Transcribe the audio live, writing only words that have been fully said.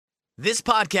This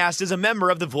podcast is a member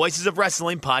of the Voices of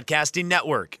Wrestling Podcasting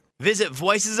Network. Visit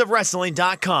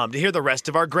voicesofwrestling.com to hear the rest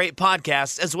of our great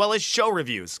podcasts, as well as show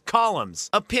reviews, columns,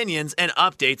 opinions, and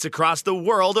updates across the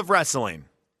world of wrestling.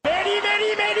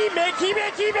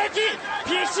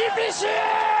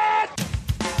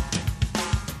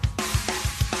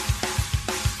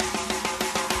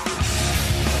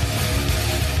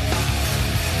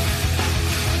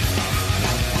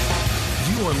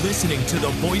 You are listening to the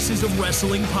Voices of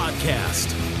Wrestling podcast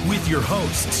with your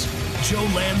hosts, Joe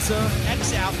Lanza.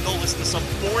 X out and go listen to some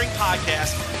boring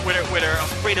podcast where they're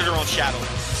afraid of their own shadow.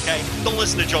 Okay? Don't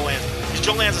listen to Joe Lanza, because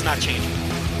Joe Lanza's not changing.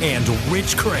 And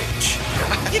Rich Craich.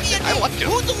 Give me a name.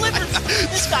 Who delivers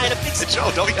this guy in a big spot?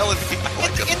 Joe, don't yell at me.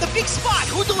 In the big spot,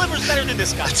 who delivers better than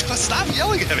this guy? Stop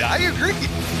yelling at me. I agree.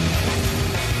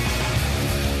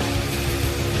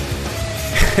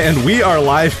 And we are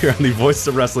live here on the Voices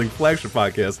of Wrestling Flagship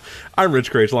podcast. I'm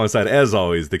Rich Craich, alongside, as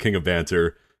always, the king of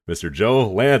banter, Mr. Joe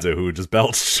Lanza, who just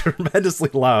belched tremendously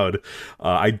loud.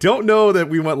 I don't know that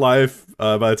we went live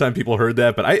by the time people heard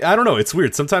that, but I don't know. It's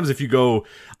weird. Sometimes if you go,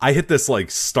 I hit this like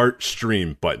start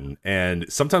stream button, and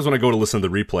sometimes when I go to listen to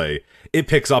the replay, it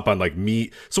picks up on like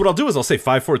me. So what I'll do is I'll say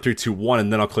 5, 4, 3, 2, 1,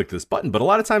 and then I'll click this button. But a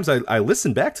lot of times I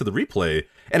listen back to the replay,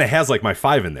 and it has like my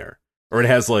 5 in there, or it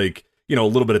has like, you know, a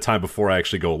little bit of time before I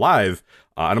actually go live.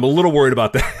 And I'm a little worried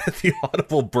about that, the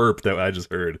audible burp that I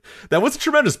just heard. That was a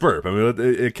tremendous burp. I mean,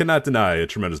 it cannot deny a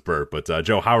tremendous burp. But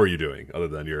Joe, how are you doing other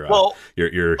than your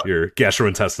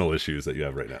gastrointestinal issues that you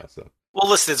have right now? So, well,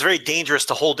 listen, it's very dangerous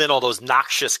to hold in all those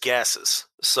noxious gases.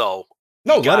 So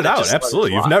no, let it out.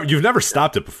 Absolutely. You've never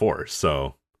stopped it before.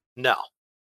 So no.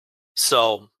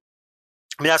 So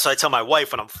I mean, that's what I tell my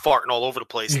wife when I'm farting all over the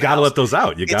place. You got to let those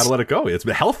out. You got to let it go. It's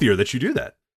healthier that you do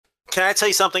that. Can I tell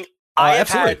you something?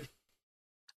 Absolutely.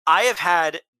 I have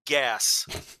had gas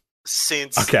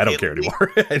since... Okay, I don't care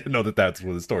anymore. I didn't know that's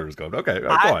where the story was going. Okay, go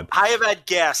on. I have had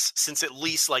gas since at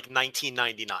least like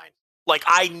 1999. Like,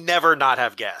 I never not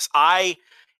have gas. I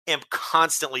am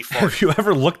constantly farting. Have you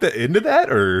ever looked into that,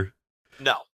 or...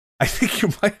 No. I think you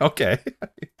might. Okay.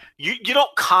 You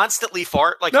don't constantly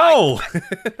fart? Like, no.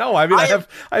 No, I mean, I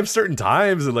have certain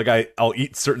times, and like I'll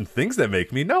eat certain things that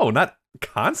make me... No, not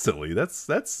constantly. That's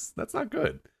not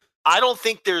good. I don't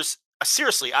think there's...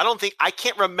 Seriously, I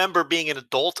can't remember being an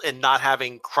adult and not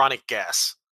having chronic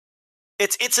gas.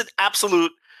 It's an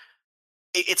absolute,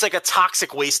 it's like a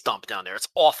toxic waste dump down there. It's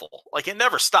awful. Like, it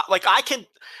never stops. Like, I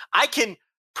can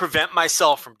prevent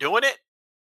myself from doing it.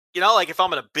 You know, like if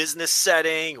I'm in a business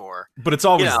setting or. But it's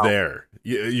always there.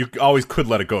 You always could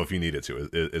let it go if you needed to,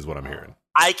 is what I'm hearing.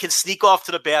 I can sneak off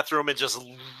to the bathroom and just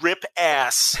rip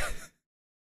ass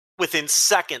within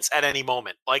seconds at any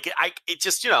moment. Like, it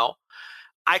just, you know.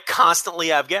 I constantly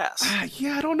have gas.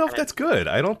 Yeah, I don't know if that's good.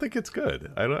 I don't think it's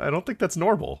good. I don't think that's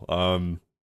normal. I mean,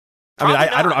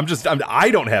 I don't.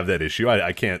 I don't have that issue.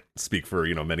 I can't speak for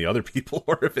many other people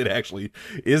or if it actually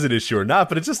is an issue or not.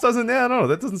 But it just doesn't. Yeah, I don't know.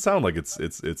 That doesn't sound like it's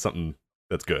something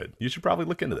that's good. You should probably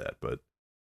look into that. But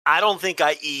I don't think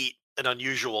I eat an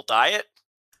unusual diet.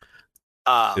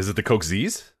 Is it the Coke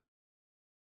Z's?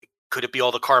 Could it be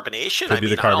all the carbonation? Could be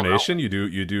the carbonation.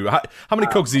 You do. How many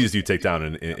Coke Z's do you take down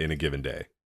in a given day?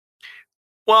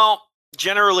 Well,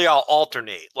 generally I'll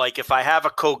alternate. Like if I have a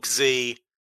Coke Z,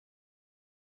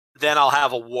 then I'll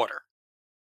have a water.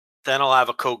 Then I'll have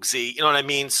a Coke Z. You know what I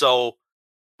mean? So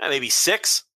maybe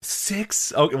 6.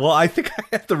 6? Okay. Well, I think I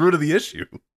have the root of the issue.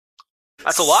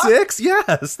 That's a lot. 6?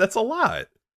 Yes, that's a lot.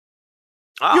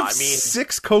 You have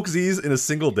 6 Coke Z's in a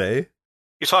single day.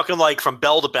 You're talking like from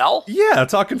bell to bell? Yeah,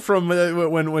 talking from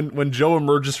when Joe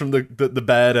emerges from the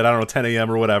bed at, I don't know, 10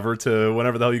 a.m. or whatever to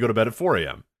whenever the hell you go to bed at 4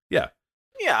 a.m. Yeah.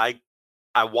 Yeah,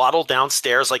 I waddle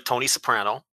downstairs like Tony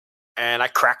Soprano, and I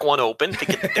crack one open to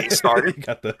get the day started. You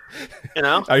got the,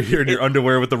 I hear in your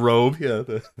underwear with the robe. Yeah.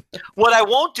 What I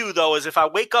won't do, though, is if I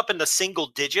wake up in the single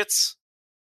digits,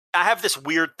 I have this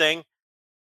weird thing.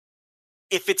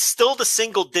 If it's still the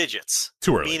single digits.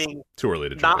 Too early. Meaning too early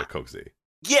to drink a Coke Z.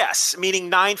 Yes, meaning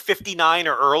 9:59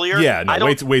 or earlier. Yeah,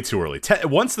 no, way too early.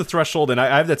 Once the threshold, and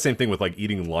I have that same thing with like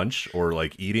eating lunch or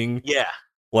like eating. Yeah.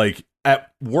 Like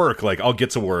at work, like I'll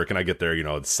get to work and I get there, at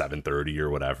 7:30 or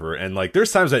whatever, and like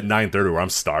there's times at 9:30 where I'm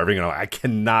starving and I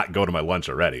cannot go to my lunch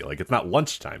already. Like it's not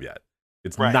lunchtime yet.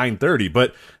 It's 9:30,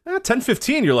 but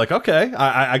 10:15, you're like, okay,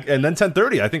 and then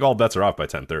 10:30, I think all bets are off by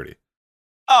 10:30.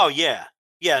 Oh yeah,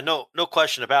 no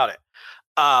question about it.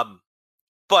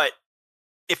 But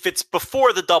if it's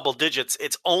before the double digits,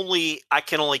 I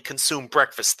can only consume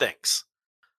breakfast things.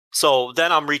 So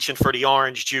then I'm reaching for the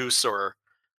orange juice or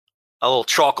a little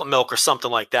chocolate milk or something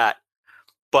like that.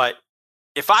 But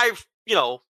if I,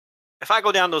 if I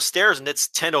go down those stairs and it's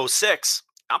 10:06,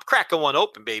 I'm cracking one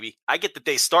open, baby. I get the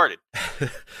day started.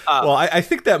 Well, I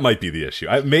think that might be the issue.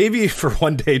 Maybe for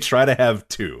one day, try to have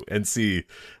 2 and see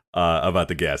about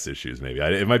the gas issues. Maybe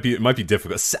it might be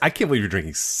difficult. I can't believe you're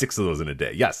drinking 6 of those in a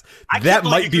day. Yes, that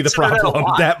might be the problem.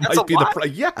 That might be the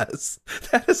problem. Yes,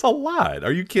 that is a lot.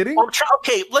 Are you kidding?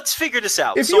 Okay, let's figure this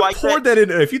out. If you poured that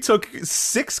in, if you took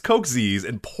 6 Coke Z's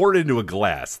and poured it into a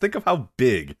glass, think of how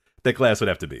big that glass would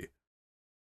have to be.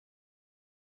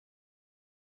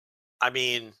 I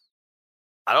mean,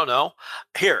 I don't know.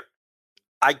 Here,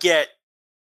 I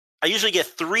usually get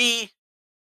 3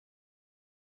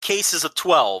 cases of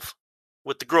 12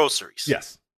 with the groceries.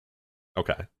 Yes.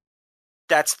 Okay.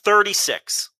 That's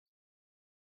 36.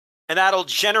 And that'll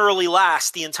generally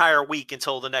last the entire week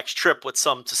until the next trip with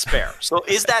some to spare. So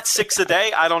is that 6 a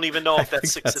day? I don't even know if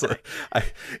that's 6 a day.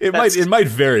 It might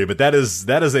vary, but that is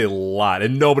a lot.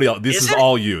 And nobody else. This is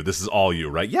all you. This is all you,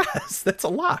 right? Yes, that's a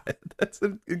lot. That's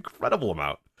an incredible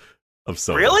amount of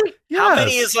soda. Really? Yes. How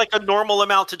many is like a normal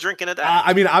amount to drink in a day?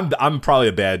 I mean, I'm probably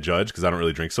a bad judge because I don't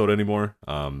really drink soda anymore.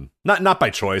 Not by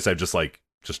choice. I just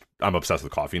I'm obsessed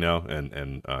with coffee now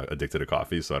and addicted to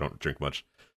coffee, so I don't drink much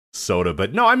soda.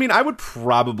 But no, I mean, I would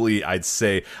probably,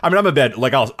 I'm a bad,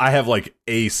 like I have like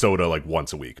a soda like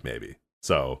once a week maybe.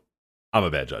 So I'm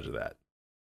a bad judge of that.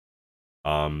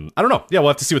 I don't know. Yeah, we'll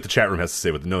have to see what the chat room has to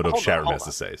say, what the No Dope chat room has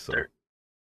to say. So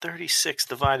 36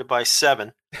 divided by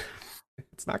 7.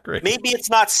 It's not great. Maybe it's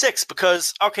not 6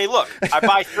 because, okay, look, I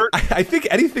buy 30. I think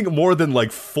anything more than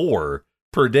like 4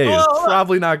 per day is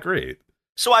probably not great.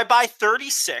 So I buy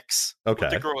 36 with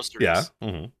the groceries. Yeah.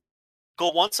 Mm-hmm.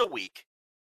 Go once a week.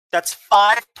 That's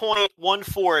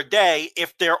 5.14 a day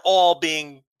if they're all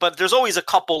being, but there's always a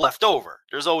couple left over.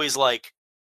 There's always like,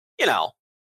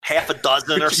 half a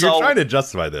dozen or so. You're trying to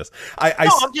justify this.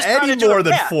 Any more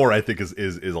than 4, I think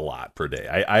is a lot per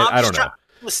day. I don't know.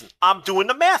 Listen, I'm doing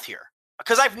the math here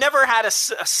because I've never had a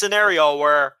scenario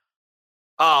where,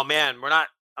 oh man, I'm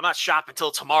not shopping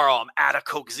till tomorrow. I'm out of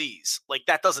Coke Z's. Like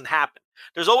that doesn't happen.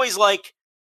 There's always like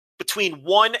between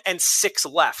 1 and 6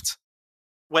 left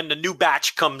when the new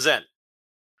batch comes in.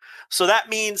 So that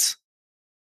means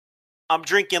I'm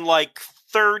drinking like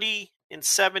 30 in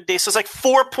 7 days. So it's like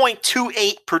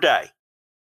 4.28 per day.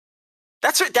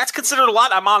 That's considered a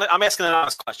lot. I'm asking an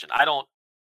honest question.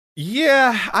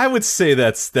 Yeah, I would say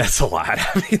that's a lot.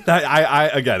 I mean,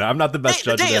 again, I'm not the best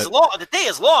judge. The day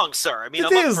is long, sir. I mean, the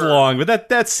day is long, but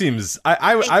that seems.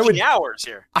 I would hours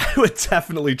here. I would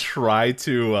definitely try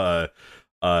to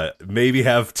maybe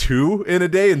have 2 in a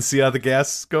day and see how the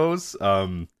gas goes.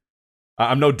 I'm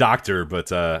no doctor, but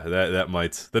that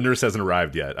might. The nurse hasn't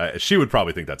arrived yet. She would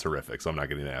probably think that's horrific, so I'm not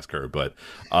going to ask her. But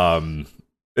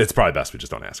it's probably best we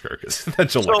just don't ask her because then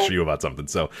she'll lecture you about something.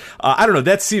 So I don't know.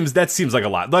 That seems like a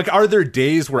lot. Like, are there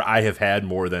days where I have had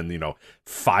more than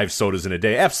 5 sodas in a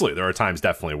day? Absolutely, there are times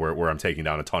definitely where I'm taking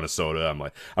down a ton of soda.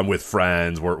 I'm with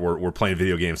friends. We're playing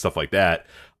video games, stuff like that.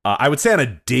 I would say on a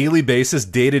daily basis,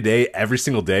 day to day, every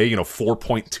single day,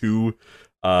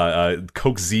 4.2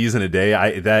 Coke Z's in a day.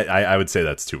 I would say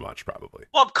that's too much, probably.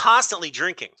 Well, I'm constantly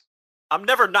drinking. I'm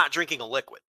never not drinking a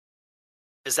liquid.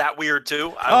 Is that weird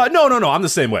too? No. I'm the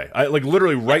same way. I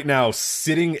literally right now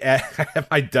sitting at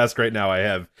my desk right now. I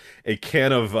have a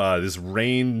can of this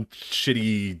Rain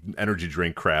shitty energy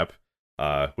drink crap,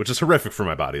 which is horrific for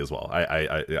my body as well.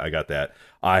 I got that.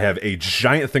 I have a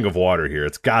giant thing of water here.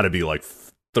 It's got to be like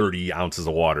 30 ounces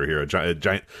of water here. A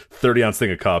giant 30-ounce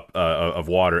thing of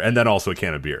water, and then also a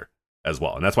can of beer as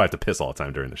well. And that's why I have to piss all the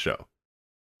time during the show.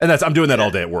 And I'm doing that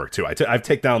all day at work too. I've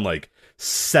taken down like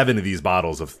 7 of these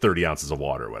bottles of 30 ounces of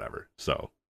water or whatever. So,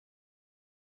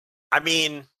 I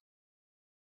mean,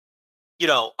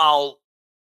 I'll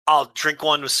drink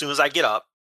one as soon as I get up,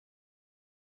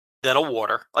 then a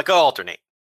water. Like I'll alternate.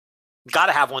 Got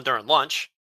to have one during lunch,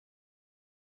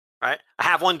 right? I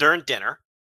have one during dinner,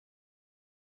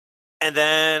 and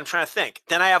then I'm trying to think.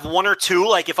 Then I have 1 or 2,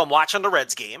 like if I'm watching the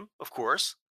Reds game, of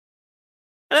course,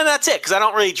 and then that's it because I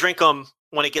don't really drink them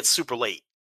when it gets super late.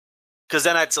 Because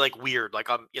then it's like weird, like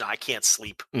I can't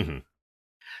sleep. Mm-hmm.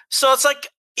 So it's like,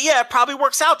 it probably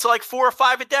works out to like 4 or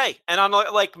 5 a day, and on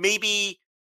like maybe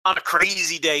on a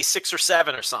crazy day 6 or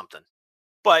 7 or something.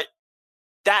 But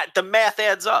the math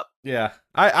adds up. Yeah,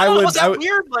 I would. Was that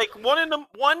weird? Like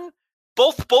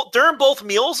both during both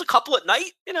meals, a couple at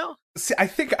night. See, I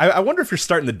think I wonder if you're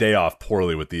starting the day off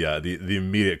poorly with the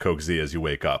immediate Coke Z as you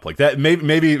wake up, like that.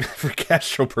 Maybe for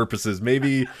gastro purposes,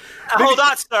 maybe. Hold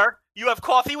on, sir. You have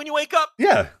coffee when you wake up?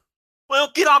 Yeah.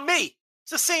 Well, get on me.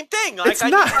 It's the same thing. Like, it's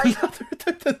not.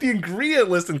 the ingredient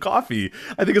list in coffee,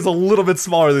 I think, is a little bit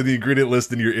smaller than the ingredient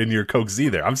list in your Coke Z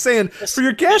there. I'm saying for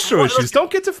your gastro issues,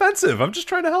 don't get defensive. I'm just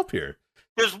trying to help here.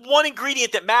 There's one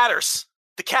ingredient that matters: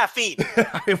 the caffeine.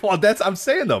 Well, I'm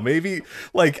saying though, maybe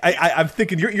like I'm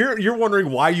thinking you're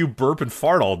wondering why you burp and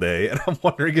fart all day, and I'm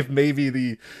wondering if maybe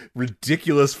the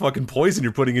ridiculous fucking poison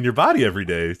you're putting in your body every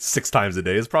day, 6 times a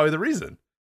day, is probably the reason.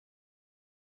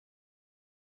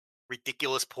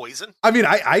 Ridiculous poison? I mean,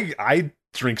 I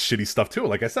drink shitty stuff too.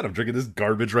 Like I said, I'm drinking this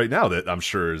garbage right now that I'm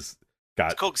sure is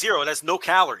got it's Coke Zero. It has no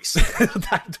calories.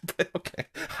 Okay,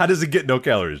 how does it get no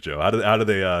calories, Joe? How do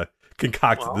they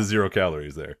concoct the 0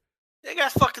 calories there? They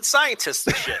got fucking scientists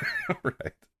and shit.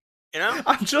 Right. You know?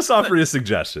 I'm just offering a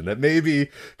suggestion that maybe,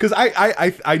 because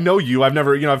I know you. I've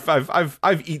never,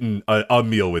 I've eaten a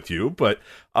meal with you, but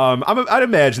I'd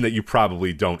imagine that you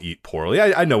probably don't eat poorly.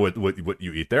 I know what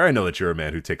you eat there. I know that you're a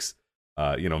man who takes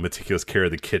meticulous care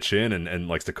of the kitchen and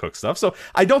likes to cook stuff. So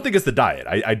I don't think it's the diet.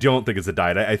 I don't think it's the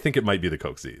diet. I think it might be the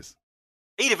Coke Z's.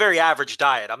 I eat a very average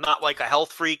diet. I'm not like a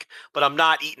health freak, but I'm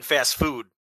not eating fast food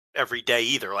every day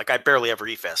either. Like I barely ever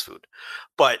eat fast food,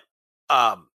 but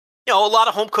a lot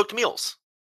of home cooked meals.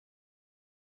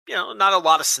 Not a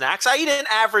lot of snacks. I eat an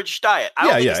average diet.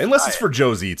 Unless it's for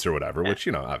Joe's Eats or whatever, which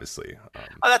obviously.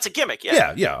 That's a gimmick.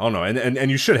 Yeah. Oh no, and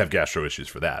you should have gastro issues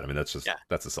for that. I mean, that's a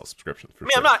self subscription. Sure.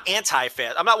 I'm not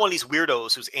anti-fast. I'm not one of these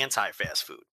weirdos who's anti-fast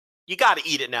food. You got to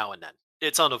eat it now and then.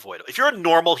 It's unavoidable. If you're a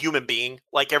normal human being,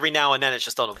 like every now and then, it's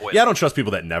just unavoidable. Yeah, I don't trust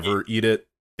people that never eat it.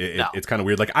 It's kind of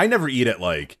weird. Like I never eat at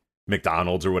like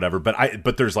McDonald's or whatever,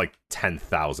 but there's like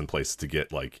 10,000 places to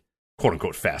get like quote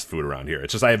unquote fast food around here.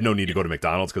 It's just I have no need to go to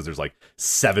McDonald's because there's like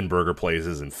 7 burger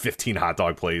places and 15 hot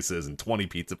dog places and 20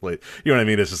 pizza places. You know what I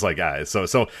mean? It's just like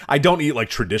so I don't eat like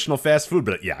traditional fast food,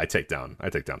 but yeah, I take down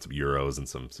some gyros and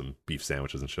some beef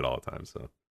sandwiches and shit all the time. So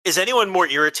is anyone more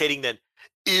irritating than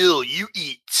ew, you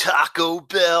eat Taco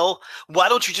Bell? Why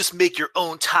don't you just make your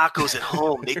own tacos at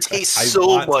home? They taste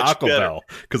so much Taco better. Bell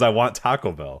because I want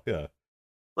Taco Bell. Yeah.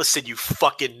 Listen, you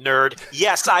fucking nerd.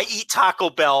 Yes, I eat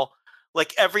Taco Bell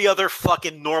like every other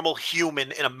fucking normal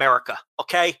human in America.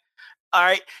 Okay, all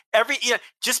right.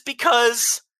 Just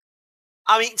because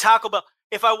I'm eating Taco Bell.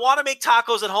 If I want to make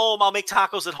tacos at home, I'll make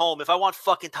tacos at home. If I want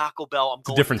fucking Taco Bell, I'm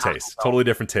going. It's a different taste, totally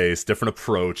different taste, different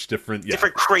approach, different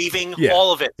craving,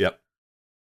 all of it. Yep.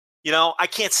 I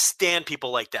can't stand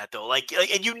people like that though. Like,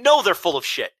 and they're full of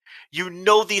shit.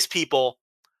 These people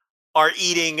are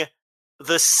eating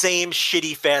the same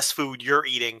shitty fast food you're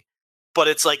eating, but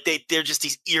it's like they're just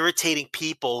these irritating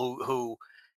people who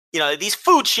these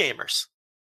food shamers.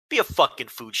 Be a fucking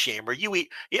food shamer. You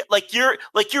eat like you're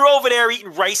over there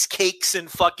eating rice cakes and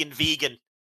fucking vegan.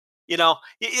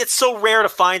 It's so rare to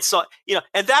find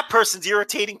and that person's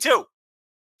irritating too.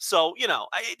 So,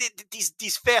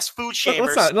 these fast food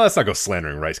shamers. Let's not go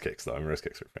slandering rice cakes, though. I mean, rice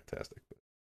cakes are fantastic.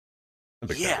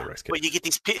 But you get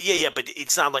these. But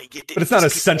it's not like. But it's not an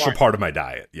essential part of my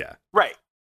diet. Yeah. Right.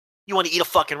 You want to eat a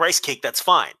fucking rice cake? That's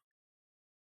fine.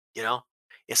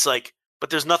 It's like,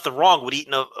 but there's nothing wrong with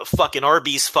eating a fucking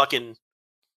Arby's fucking.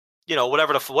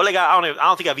 Whatever what they got. I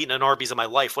don't think I've eaten an Arby's in my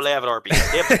life. What do they have at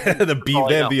Arby's? They have the beef.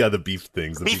 They have the beef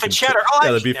things. The beef and cheddar.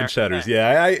 The beef and cheddars.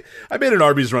 Yeah, I made an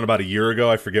Arby's run about a year ago.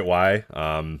 I forget why.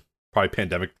 Probably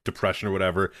pandemic depression or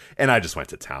whatever. And I just went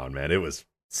to town, man. It was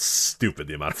stupid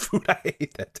the amount of food I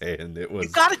ate that day, and it was.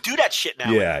 You got to do that shit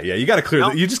now. Yeah. You got to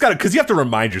clear. You just got to because you have to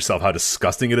remind yourself how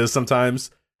disgusting it is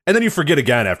sometimes. And then you forget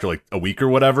again after like a week or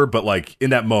whatever. But like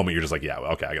in that moment, you're just like, yeah,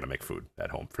 well, okay, I got to make food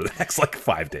at home for the next like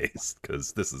 5 days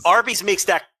because this is. Arby's makes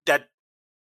that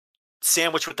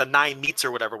sandwich with the 9 meats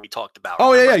or whatever we talked about.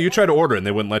 Oh yeah. You tried to order it and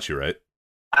they wouldn't let you, right?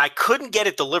 I couldn't get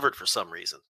it delivered for some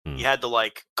reason. You had to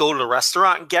like go to the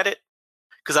restaurant and get it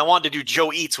because I wanted to do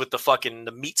Joe Eats with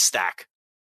the meat stack,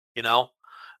 But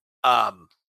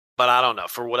I don't know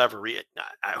for whatever reason.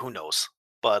 Who knows?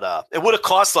 But it would have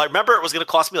cost remember it was going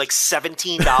to cost me like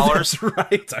 $17. That's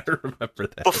right, I remember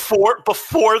that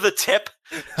before the tip,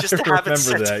 just to have it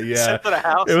sent to the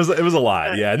house. It was a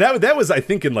lot, yeah. And that was I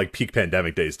think in like peak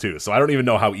pandemic days too. So I don't even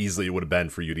know how easily it would have been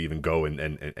for you to even go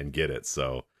and get it.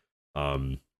 So,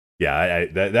 yeah,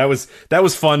 that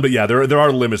was fun. But yeah, there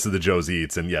are limits to the Joe's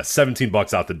Eats, and yeah,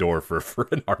 $17 out the door for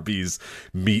an Arby's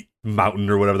meat mountain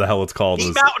or whatever the hell it's called.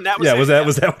 Meat mountain. That was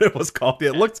was that what it was called?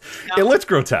 Yeah, it looked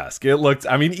grotesque. It looked.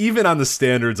 I mean, even on the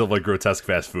standards of like grotesque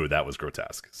fast food, that was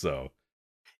grotesque. So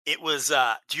it was.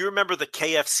 Do you remember the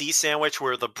KFC sandwich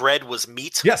where the bread was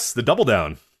meat? Yes, the double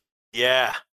down.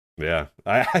 Yeah.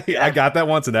 I got that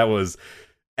once, and that was.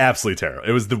 Absolutely terrible.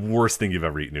 It was the worst thing you've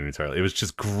ever eaten in your entire life. It was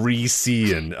just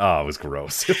greasy and it was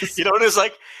gross. It was, You know, it was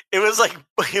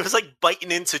like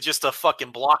biting into just a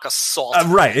fucking block of salt.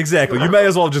 right, exactly. You may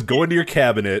as well just go into your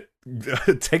cabinet,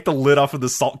 take the lid off of the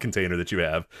salt container that you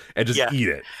have, and just eat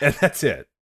it. And that's it.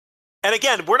 And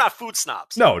again, we're not food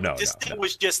snobs. No. This thing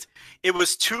was just, it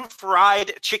was 2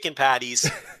 fried chicken patties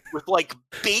with like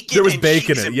bacon. There was and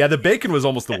bacon cheese in it. Yeah, the bacon was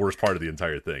almost the worst part of the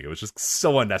entire thing. It was just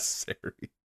so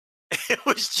unnecessary. It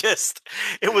was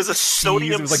a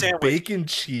sodium It was like sandwich. bacon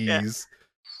cheese,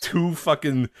 2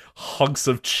 fucking hunks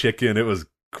of chicken. It was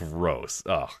gross.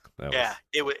 Oh,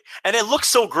 it was, and it looked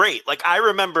so great. Like I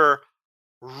remember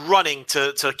running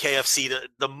to KFC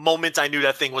the moment I knew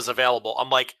that thing was available.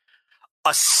 I'm like,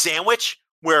 a sandwich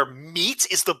where meat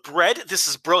is the bread? This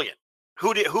is brilliant.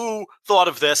 Who thought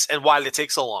of this and why did it take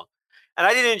so long? And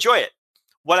I didn't enjoy it.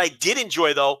 What I did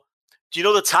enjoy though, do you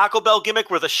know the Taco Bell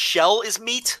gimmick where the shell is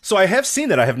meat? So I have seen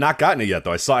that. I have not gotten it yet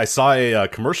though. I saw a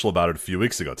commercial about it a few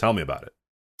weeks ago. Tell me about it.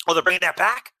 Oh, they're bringing that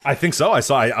back? I think so.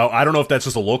 I don't know if that's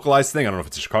just a localized thing. I don't know if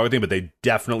it's a Chicago thing, but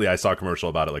I saw a commercial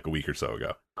about it like a week or so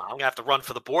ago. I'm going to have to run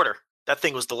for the border. That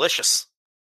thing was delicious.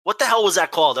 What the hell was that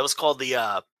called? That was called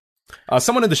the...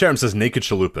 someone in the chat room says Naked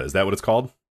Chalupa. Is that what it's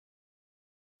called?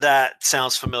 That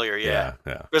sounds familiar, yeah.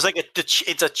 There's like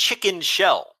it's a chicken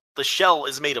shell. The shell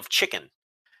is made of chicken.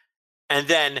 And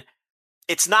then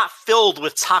it's not filled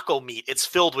with taco meat. It's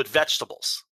filled with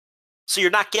vegetables. So you're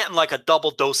not getting like a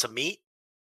double dose of meat,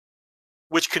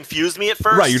 which confused me at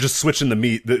first. Right, you're just switching the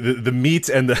meat. The meat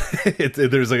and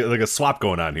there's like a swap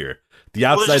going on here. The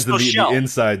outside's the meat, the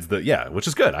inside's which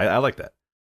is good. I like that.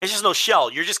 It's just no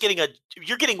shell. You're just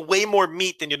getting way more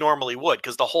meat than you normally would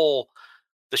because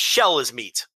the shell is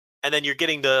meat, and then you're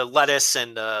getting the lettuce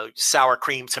and sour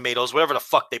cream, tomatoes, whatever the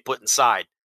fuck they put inside.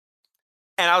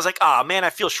 And I was like, oh man, I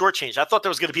feel shortchanged. I thought there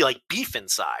was going to be like beef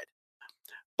inside,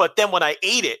 but then when I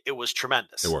ate it, it was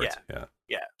tremendous. It worked.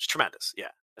 Yeah, it's tremendous. Yeah,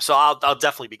 so I'll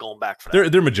definitely be going back for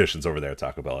that. They're magicians over there at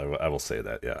Taco Bell. I will say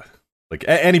that. Yeah. Like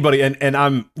anybody, and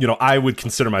I'm, I would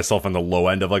consider myself on the low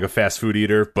end of like a fast food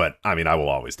eater, but I mean, I will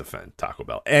always defend Taco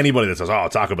Bell. Anybody that says, "Oh,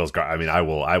 Taco Bell's," I mean, I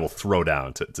will throw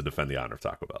down to defend the honor of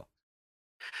Taco Bell.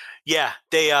 Yeah,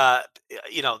 they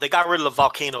got rid of the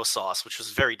volcano sauce, which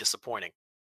was very disappointing.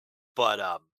 But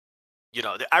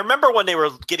I remember when they were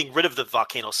getting rid of the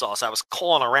volcano sauce, I was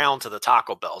calling around to the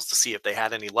Taco Bells to see if they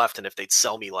had any left and if they'd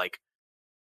sell me like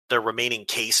their remaining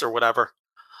case or whatever.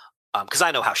 Because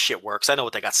I know how shit works. I know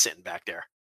what they got sitting back there.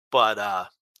 But I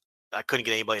couldn't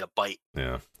get anybody to bite.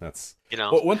 Yeah, that's...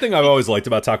 Well, one thing I've always liked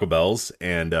about Taco Bell's,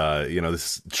 and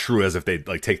this is true as if they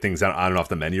like take things on and off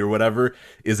the menu or whatever,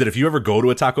 is that if you ever go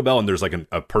to a Taco Bell and there's like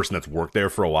a person that's worked there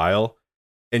for a while,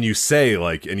 and you say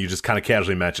like, and you just kind of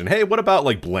casually mention, hey, what about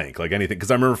like blank, like anything?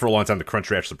 Because I remember for a long time the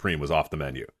Crunchwrap Supreme was off the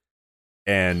menu.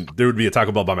 And there would be a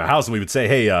Taco Bell by my house, and we would say,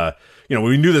 hey,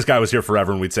 we knew this guy was here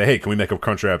forever, and we'd say, hey, can we make a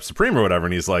Crunchwrap Supreme or whatever?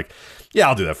 And he's like, yeah,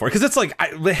 I'll do that for you. Because it's like,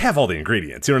 they have all the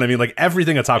ingredients. You know what I mean? Like,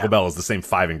 everything at Taco Bell is the same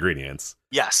 5 ingredients.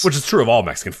 Yes. Which is true of all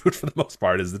Mexican food for the most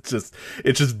part, is it's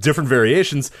just different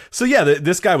variations. So, yeah,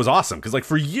 this guy was awesome. Because, like,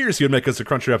 for years, he would make us a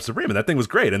Crunchwrap Supreme, and that thing was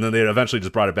great. And then they eventually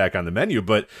just brought it back on the menu.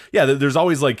 But, yeah, there's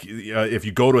always, like, if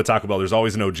you go to a Taco Bell, there's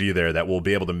always an OG there that will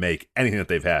be able to make anything that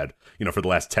they've had, for the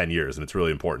last 10 years. And it's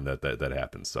really important that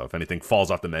happens. So, if anything falls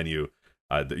off the menu,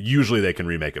 usually they can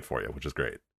remake it for you, which is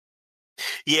great.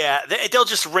 Yeah, they'll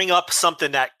just ring up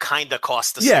something that kind of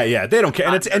costs the same. Yeah, they don't care.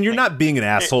 And you're not being an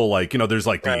asshole like, there's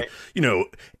like the,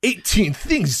 18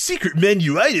 things, secret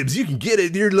menu items you can get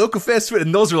at your local fast food.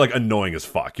 And those are like annoying as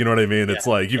fuck. You know what I mean? It's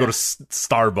like you go to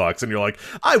Starbucks and you're like,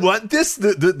 I want this,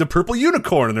 the purple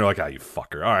unicorn. And they're like, you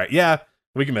fucker. All right, yeah.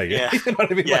 We can make it. Yeah. You know what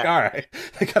I mean? Yeah. Like, all right.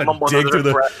 They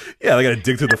gotta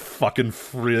dig through the fucking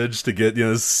fridge to get,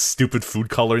 this stupid food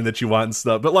coloring that you want and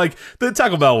stuff. But like the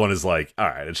Taco Bell one is like, all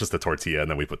right, it's just a tortilla and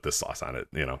then we put this sauce on it,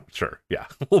 Sure. Yeah.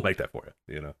 We'll make that for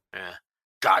you, Yeah.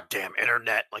 Goddamn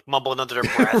internet, like mumbling under their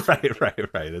breath.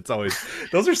 Right. It's always,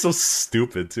 those are so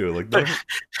stupid too. Like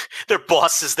their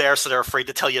boss is there, so they're afraid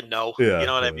to tell you no. Yeah, you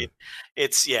know what I mean?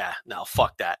 It's no,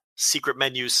 fuck that. Secret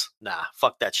menus, nah,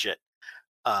 fuck that shit.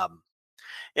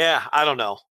 Yeah, I don't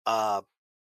know. The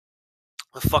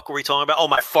fuck were we talking about? Oh,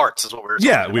 my farts is what we were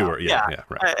talking about. We were. Yeah,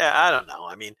 right. I don't know.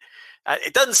 I mean,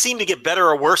 it doesn't seem to get better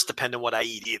or worse depending on what I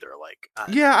eat either. Like,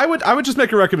 I would just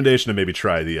make a recommendation to maybe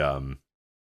try the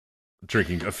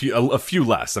drinking a few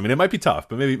less. I mean, it might be tough,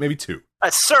 but maybe 2.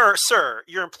 Sir,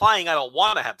 you're implying I don't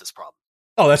want to have this problem.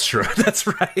 Oh, that's true. That's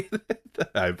right.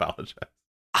 I apologize.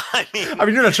 I mean,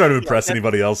 you're not trying to impress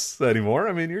anybody else anymore.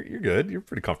 I mean, you're good. You're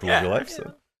pretty comfortable in your life.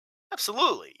 So.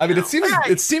 Absolutely. I mean, you know.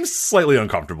 it seems slightly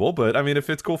uncomfortable, but I mean, if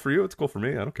it's cool for you, it's cool for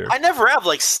me. I don't care. I never have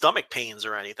like stomach pains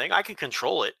or anything. I can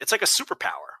control it. It's like a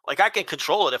superpower. Like I can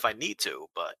control it if I need to,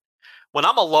 but when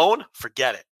I'm alone,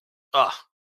 forget it. Ugh.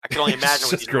 I can only imagine It's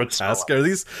what just you grotesque. Are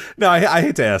these? No, I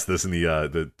hate to ask this in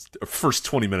the first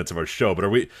 20 minutes of our show, but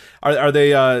are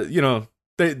they?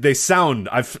 They sound.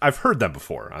 I've heard them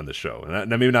before on the show, and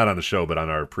maybe not on the show, but on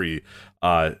our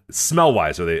smell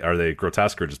wise, are they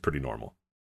grotesque or just pretty normal?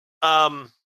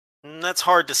 That's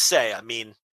hard to say. I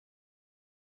mean,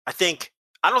 I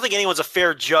don't think anyone's a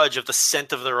fair judge of the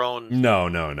scent of their own. No.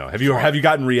 Have you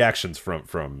gotten reactions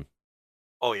from?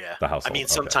 Oh yeah. The household. I mean,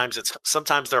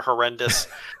 sometimes they're horrendous.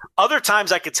 Other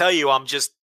times I could tell you I'm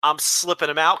slipping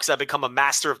them out because I've become a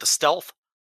master of the stealth.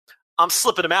 I'm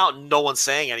slipping them out and no one's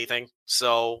saying anything.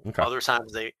 So Other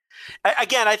times I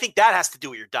think that has to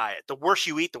do with your diet. The worse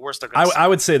you eat, the worse they're going to. I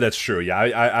would say that's true. Yeah,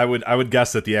 I would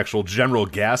guess that the actual general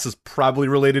gas is probably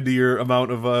related to your amount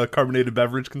of carbonated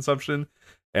beverage consumption.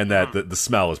 And that the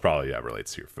smell is probably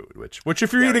relates to your food, which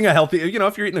if you're eating a healthy,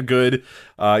 if you're eating a good,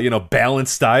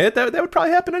 balanced diet, that would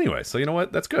probably happen anyway. So you know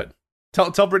what, that's good.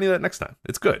 Tell Brittany that next time.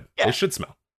 It's good. Yeah. It should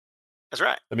smell. That's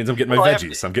right. That means I'm getting my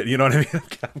veggies. I'm getting, you know what I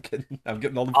mean? I'm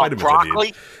getting all the vitamins.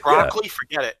 Broccoli, I need.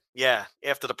 Forget it. Yeah,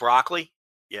 after the broccoli,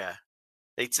 yeah,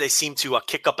 they seem to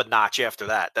kick up a notch after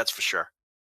that. That's for sure.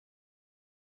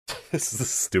 This is the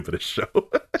stupidest show.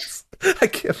 I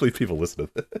can't believe people listen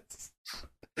to this.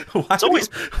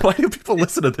 Why do people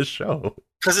listen to this show?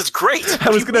 Because it's great.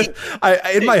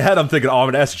 In my head, I'm thinking, I'm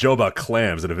going to ask Joe about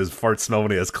clams and if his farts smell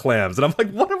when he has clams. And I'm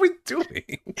like, what are we doing?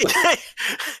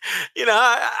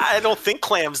 I don't think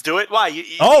clams do it. Why?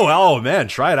 Oh man,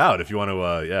 try it out if you want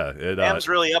to. Clams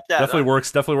really up that. Definitely works.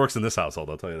 Definitely works in this household.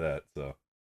 I'll tell you that. So,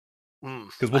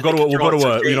 because we'll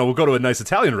go to a nice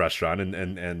Italian restaurant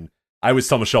and I always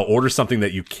tell Michelle, order something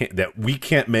that we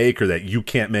can't make or that you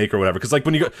can't make or whatever. Because like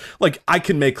when you go, like I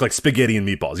can make like spaghetti and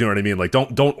meatballs. You know what I mean? Like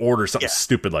don't order something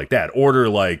stupid like that. Order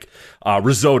like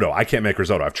risotto. I can't make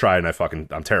risotto. I've tried and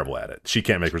I'm terrible at it. She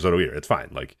can't make risotto either. It's fine.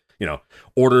 Like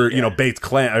order baked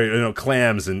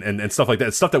clams and stuff like that.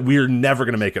 It's stuff that we're never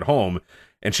gonna make at home.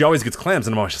 And she always gets clams,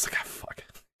 and I'm always just like, fuck.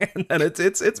 And then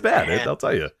it's bad. I'll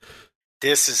tell you.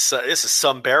 This is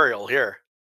some burial here.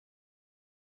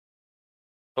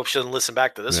 Hope she doesn't listen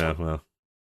back to this one. Well,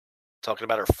 talking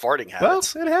about her farting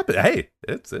habits. Well, it happened. Hey,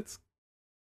 it's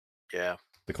yeah.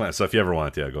 The clams. So if you ever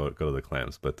want, go to the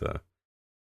clams. But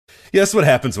that's what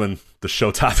happens when the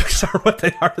show topics are what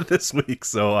they are this week.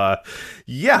 So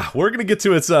we're gonna get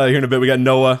to it here in a bit. We got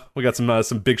Noah. We got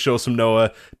some big shows from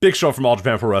Noah. Big show from All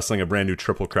Japan Pro Wrestling. A brand new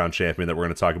Triple Crown champion that we're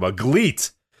gonna talk about.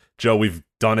 GLEAT. Joe, we've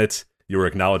done it. You were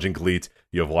acknowledging GLEAT.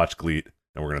 You have watched GLEAT.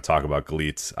 And we're going to talk about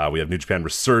GLEAT. We have New Japan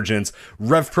Resurgence,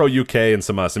 Rev Pro UK, and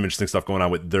some interesting stuff going on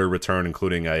with their return,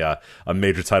 including a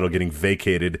major title getting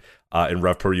vacated in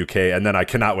Rev Pro UK. And then I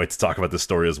cannot wait to talk about this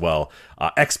story as well.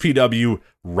 XPW,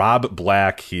 Rob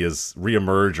Black, he has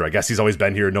reemerged, or I guess he's always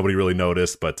been here. Nobody really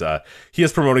noticed, but he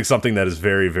is promoting something that is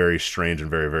very, very strange and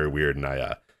very, very weird.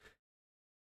 And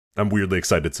I'm weirdly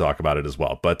excited to talk about it as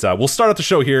well. But we'll start out the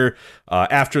show here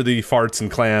after the farts and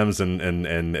clams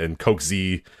and Coke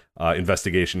Z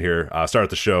investigation here.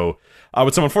 Start the show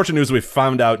with some unfortunate news. We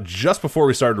found out just before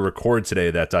we started to record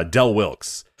today that Del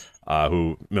Wilkes,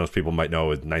 who most people might know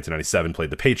in 1997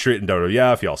 played the Patriot in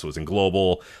WWF. He also was in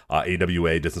Global,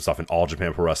 AWA, did some stuff in All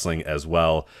Japan Pro Wrestling as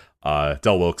well.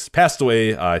 Del Wilkes passed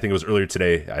away, I think it was earlier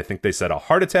today. I think they said a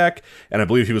heart attack, and I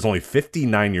believe he was only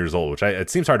 59 years old, which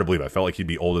it seems hard to believe. I felt like he'd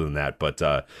be older than that, but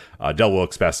Del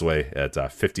Wilkes passed away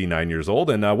at 59 years old.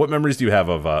 And what memories do you have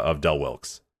of Del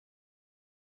Wilkes?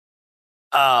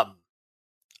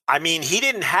 I mean, he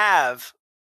didn't have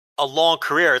a long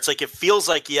career. It's like it feels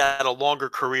like he had a longer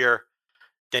career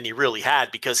than he really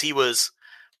had because he was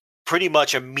pretty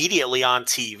much immediately on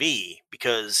TV.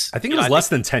 Because I think it was less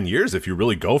than 10 years if you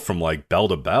really go from like bell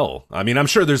to bell. I mean, I'm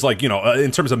sure there's like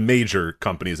in terms of major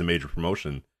companies and major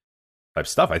promotion type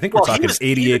stuff. I think we're talking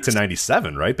 88 to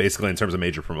 97, right? Basically, in terms of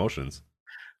major promotions.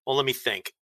 Well, let me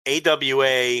think.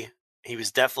 AWA, he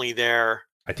was definitely there.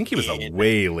 I think he was a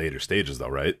way later stages, though,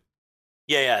 right?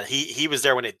 Yeah. He was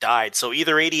there when it died. So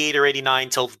either 88 or 89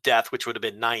 till death, which would have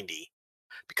been 90.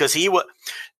 Because he was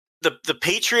the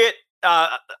Patriot,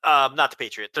 not the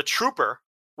Patriot, the Trooper,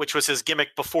 which was his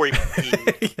gimmick before he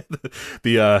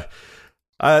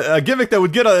a gimmick that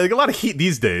would get a lot of heat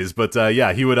these days. But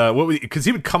he would because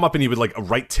he would come up and he would like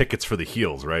write tickets for the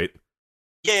heels, right?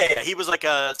 Yeah. He was like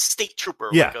a state trooper,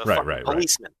 yeah, like a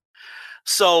policeman.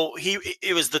 So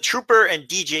it was the Trooper and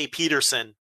DJ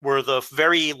Peterson were the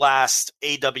very last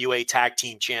AWA tag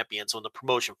team champions when the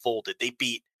promotion folded. They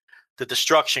beat the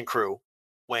Destruction Crew,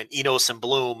 when Enos and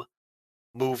Bloom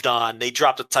moved on. They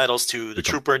dropped the titles to the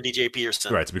Trooper and DJ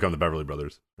Peterson. Right, to become the Beverly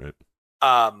Brothers. Right.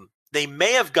 They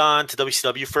may have gone to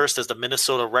WCW first as the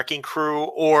Minnesota Wrecking Crew,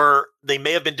 or they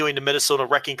may have been doing the Minnesota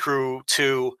Wrecking Crew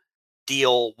 2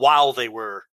 deal while they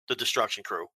were the Destruction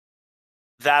Crew.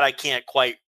 That I can't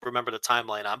quite remember the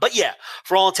timeline on. But yeah,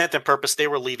 for all intent and purpose, they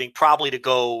were leaving probably to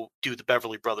go do the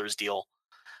Beverly Brothers deal.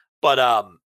 But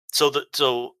so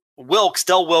Del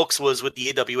Wilkes was with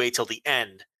the AWA till the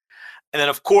end. And then,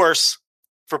 of course,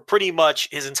 for pretty much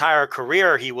his entire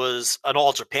career, he was an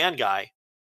All Japan guy.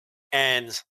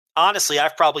 And honestly,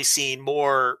 I've probably seen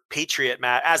more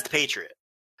as the Patriot.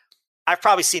 I've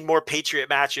probably seen more Patriot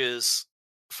matches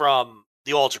from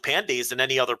the All Japan days than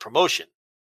any other promotion.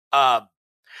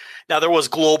 Now, there was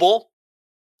Global,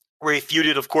 where he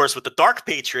feuded, of course, with the Dark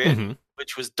Patriot,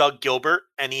 which was Doug Gilbert,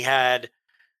 and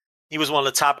he was one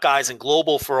of the top guys in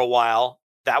Global for a while.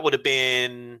 That would have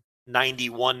been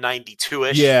 91,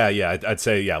 92-ish. Yeah, I'd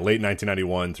say late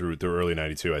 1991 through early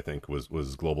 92, I think, was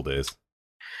Global days.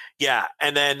 Yeah,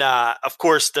 and then, of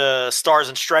course, the Stars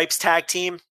and Stripes tag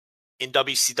team in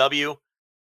WCW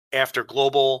after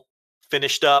Global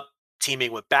finished up,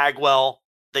 teaming with Bagwell.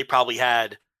 They probably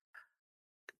had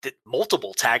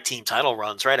multiple tag team title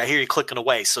runs, right? I hear you clicking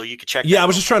away, so you could check. Yeah, I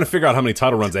was just trying to figure out how many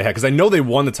title runs they had, because I know they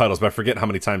won the titles, but I forget how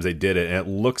many times they did it. And it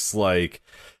looks like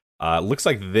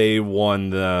they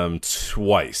won them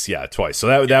twice. Yeah, twice. So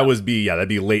that'd be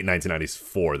late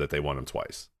 1994 that they won them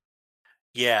twice.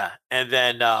 Yeah, and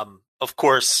then of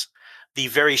course the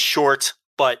very short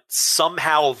but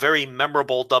somehow very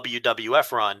memorable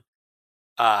WWF run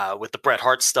with the Bret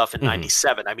Hart stuff in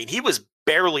 '97. I mean, he was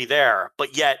barely there,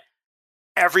 but yet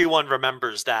everyone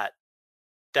remembers that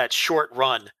short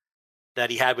run that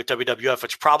he had with WWF,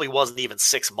 which probably wasn't even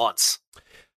 6 months.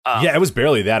 Yeah, it was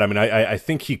barely that. I mean, I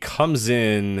think he comes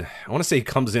in. I want to say he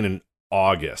comes in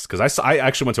August, because I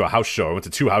actually went to a house show. I went to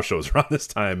 2 house shows around this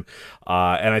time,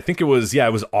 and I think it was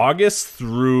August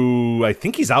through. I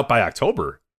think he's out by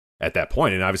October at that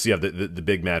point, and obviously you have the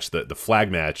big match, the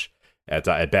flag match at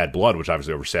Bad Blood, which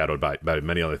obviously overshadowed by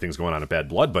many other things going on at Bad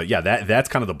Blood. But yeah, that's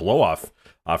kind of the blow off.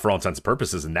 For all intents and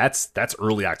purposes, and that's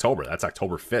early October. That's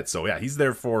October 5th. So yeah, he's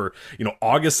there for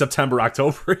August, September,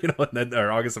 October, and then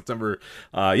August, September,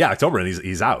 October, and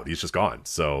he's out. He's just gone.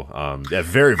 So a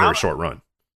very short run.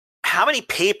 How many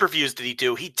pay-per-views did he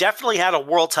do? He definitely had a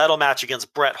world title match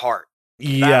against Bret Hart.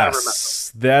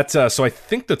 Yes, so I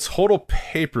think the total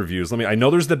pay-per-views. I know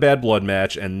there's the Bad Blood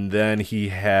match, and then he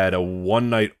had a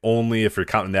one night only. If you're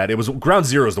counting that, it was Ground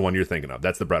Zero is the one you're thinking of.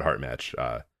 That's the Bret Hart match.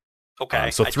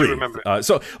 Okay, so 3. I do remember.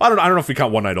 So I don't know if we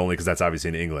count one night only, because that's obviously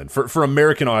in England. For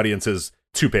American audiences,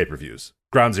 2 pay-per-views: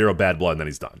 Ground Zero, Bad Blood, and then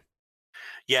he's done.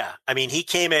 Yeah, I mean, he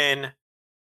came in,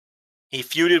 he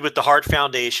feuded with the Hart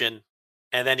Foundation,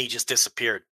 and then he just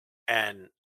disappeared. And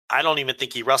I don't even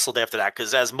think he wrestled after that,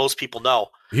 because as most people know,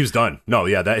 he was done. No,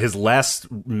 yeah, that his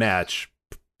last match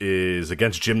is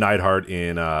against Jim Neidhart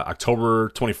in October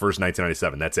 21st,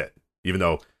 1997. That's it. Even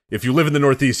though, if you live in the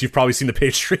Northeast, you've probably seen the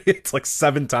Patriots like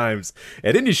 7 times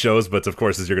at indie shows, but of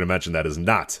course, as you're going to mention, that is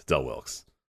not Del Wilkes.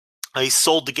 He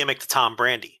sold the gimmick to Tom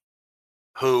Brandi,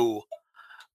 who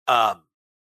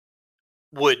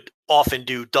would often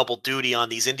do double duty on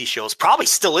these indie shows. Probably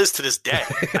still is to this day.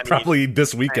 Probably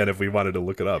this weekend, if we wanted to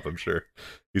look it up, I'm sure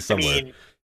he's somewhere. I mean,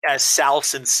 as Sal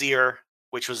Sincere,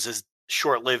 which was his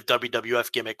short-lived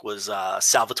WWF gimmick, was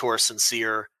Salvatore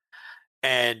Sincere,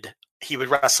 and he would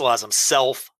wrestle as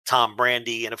himself, Tom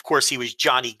Brandi, and of course he was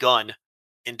Johnny Gunn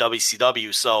in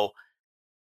WCW, so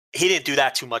he didn't do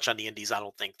that too much on the indies, I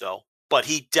don't think, though. But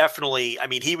he definitely,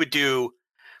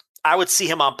 I would see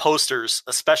him on posters,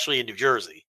 especially in New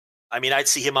Jersey. I mean, I'd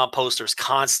see him on posters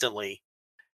constantly,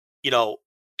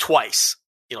 twice.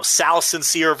 Sal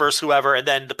Sincere versus whoever, and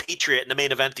then the Patriot in the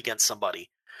main event against somebody,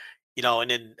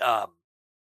 and then,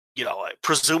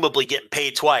 presumably getting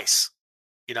paid twice,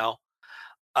 and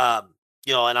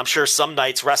I'm sure some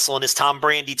nights wrestling is Tom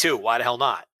Brandi too. Why the hell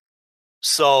not?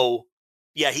 So,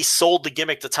 yeah, he sold the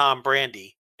gimmick to Tom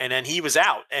Brandi, and then he was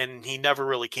out, and he never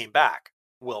really came back,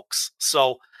 Wilkes.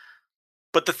 So,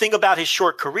 but the thing about his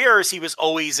short career is he was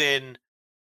always in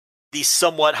these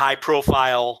somewhat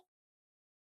high-profile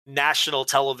national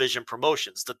television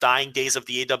promotions, the dying days of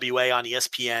the AWA on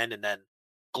ESPN, and then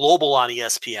Global on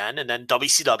ESPN, and then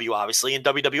WCW, obviously, and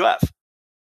WWF,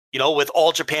 with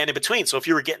All Japan in between. So if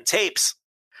you were getting tapes,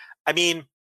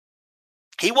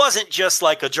 he wasn't just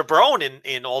like a jabron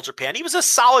in All Japan. He was a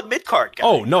solid mid-card guy.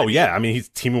 Oh, no, yeah. He's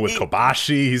teaming with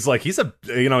Kobashi. He's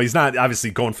he's not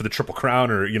obviously going for the Triple Crown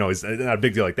or, he's not a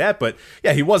big deal like that. But,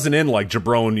 yeah, he wasn't in like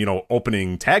jabron,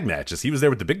 opening tag matches. He was there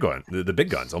with the big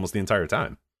guns almost the entire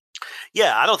time.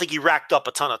 Yeah, I don't think he racked up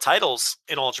a ton of titles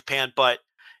in All Japan, but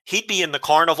he'd be in the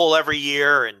carnival every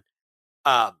year, and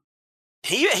um,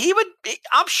 he would.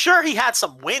 I'm sure he had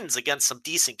some wins against some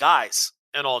decent guys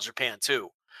in All Japan too.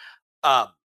 Um,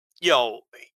 you know,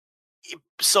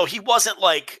 so he wasn't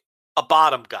like a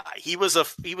bottom guy. He was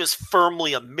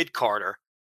firmly a mid carder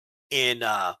in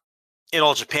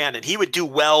All Japan, and he would do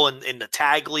well in the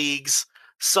tag leagues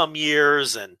some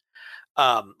years, and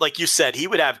like you said, he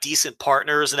would have decent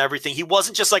partners and everything. He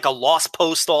wasn't just like a lost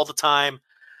post all the time.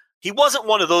 He wasn't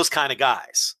one of those kind of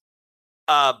guys.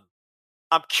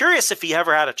 I'm curious if he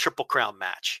ever had a Triple Crown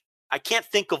match. I can't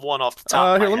think of one off the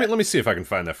top of my head. Let me see if I can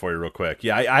find that for you real quick.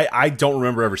 Yeah, I don't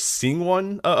remember ever seeing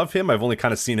one of him. I've only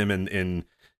kind of seen him in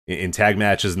tag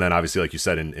matches, and then obviously, like you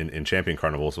said, in Champion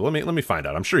Carnival. So let me find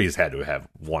out. I'm sure he's had to have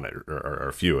one or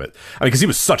a few. I mean, because he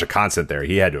was such a constant there,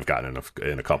 he had to have gotten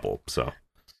in a couple. So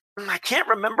I can't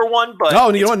remember one, but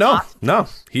no, you know what? No.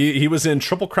 He was in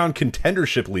Triple Crown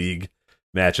Contendership League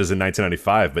matches in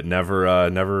 1995, but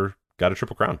never got a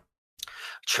Triple Crown.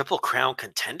 Triple Crown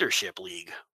Contendership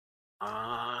League.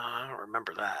 I don't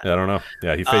remember that. Yeah, I don't know.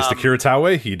 Yeah, he faced Akira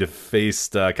Taue. He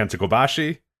faced Kenta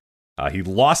Kobashi. He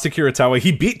lost to Akira Taue.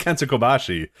 He beat Kenta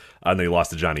Kobashi, and then he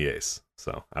lost to Johnny Ace.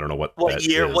 So I don't know what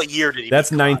year. Is. What year did he?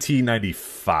 That's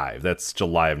 1995. That's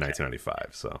July of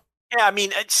 1995. So yeah, I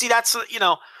mean, see, that's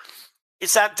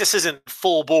it's that this isn't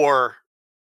full bore,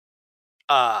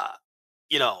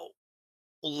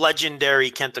 legendary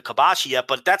Kenta Kobashi yet,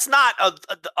 but that's not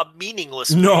a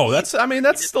meaningless. No, that's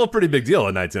still a pretty big deal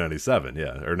in 1997.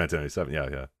 Yeah, or 1997.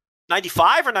 Yeah.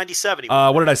 95 or 97?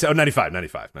 What did I say? Oh, 95.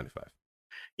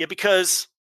 Yeah, because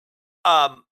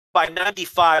by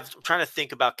 95, I'm trying to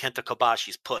think about Kenta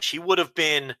Kobashi's push. He would have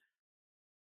been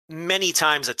many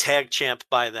times a tag champ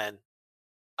by then.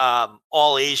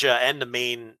 All Asia and the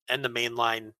main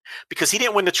line, because he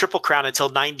didn't win the Triple Crown until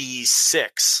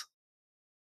 96.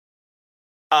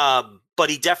 But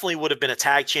he definitely would have been a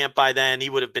tag champ by then. He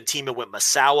would have been teaming with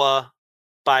Masawa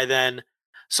by then.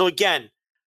 So again,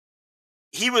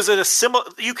 he was at a similar,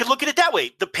 you could look at it that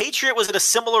way. The Patriot was at a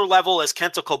similar level as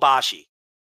Kenta Kobashi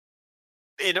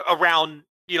in around,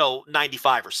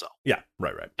 95 or so. Yeah,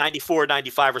 right. 94,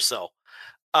 95 or so.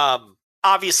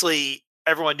 Obviously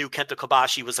everyone knew Kenta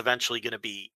Kobashi was eventually going to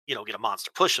be, get a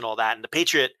monster push and all that. And the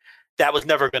Patriot, that was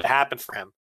never going to happen for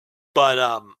him.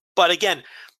 But again,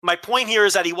 my point here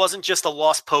is that he wasn't just a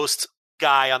lost post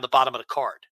guy on the bottom of the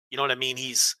card. You know what I mean?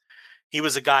 He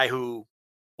was a guy who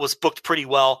was booked pretty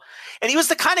well. And he was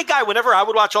the kind of guy, whenever I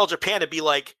would watch All Japan, it'd be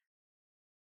like,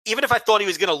 even if I thought he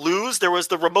was going to lose, there was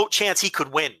the remote chance he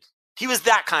could win. He was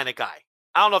that kind of guy.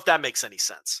 I don't know if that makes any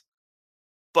sense.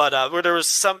 But where there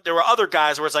were other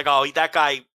guys where it's like, oh, that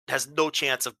guy has no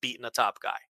chance of beating a top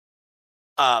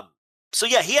guy. So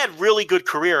yeah, he had really good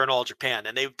career in All Japan,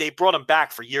 and they brought him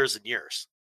back for years and years.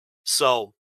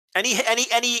 So, and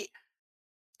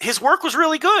his work was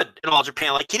really good in All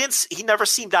Japan. Like he never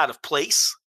seemed out of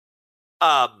place.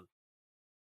 And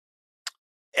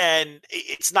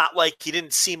it's not like he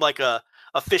didn't seem like a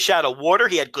fish out of water.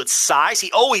 He had good size.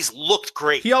 He always looked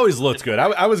great. He always looked good.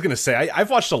 I was going to say, I've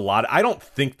watched a lot. I don't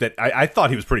think that I thought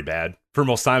he was pretty bad for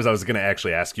most times. I was going to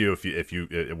actually ask you if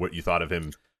you what you thought of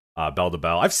him bell to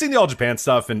bell. I've seen the All Japan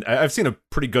stuff, and I've seen a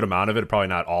pretty good amount of it, probably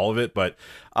not all of it, but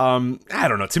I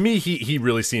don't know. To me, he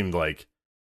really seemed like,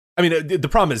 I mean, the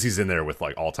problem is he's in there with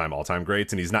like all-time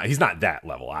greats, and he's not that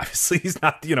level, obviously. He's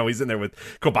not, he's in there with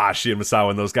Kobashi and Masawa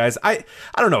and those guys. I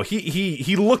don't know.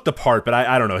 He looked the part, but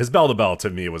I don't know. His bell to bell to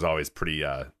me was always pretty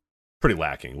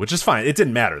lacking, which is fine. It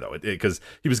didn't matter though, because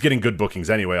he was getting good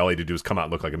bookings anyway. All he had to do was come out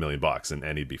and look like $1 million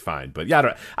and he'd be fine. But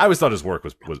yeah, I always thought his work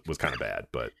was kind of bad,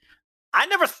 but I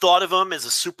never thought of him as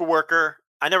a super worker.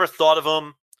 I never thought of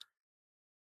him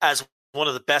as one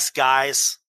of the best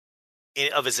guys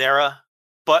of his era.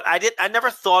 But I never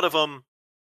thought of him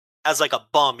as like a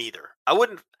bum either. I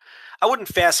wouldn't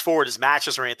fast forward his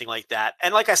matches or anything like that.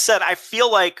 And like I said, I feel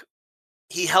like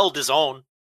he held his own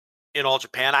in All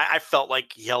Japan. I felt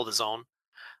like he held his own.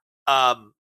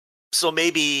 So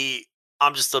maybe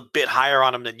I'm just a bit higher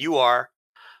on him than you are.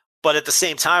 But at the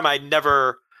same time, I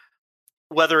never,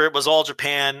 whether it was All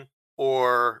Japan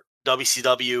or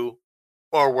WCW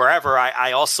or wherever,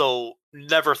 I also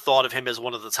never thought of him as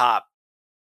one of the top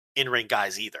in-ring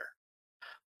guys either.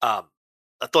 I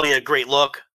thought he had a great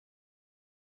look,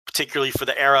 particularly for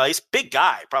the era. He's a big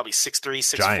guy, probably 6'3",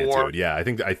 6'4". Giant dude, yeah. I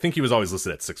think he was always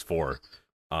listed at 6'4".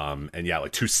 And yeah,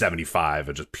 like 275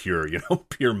 and just pure,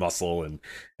 pure muscle and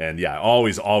yeah,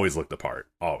 always looked the part.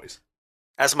 Always.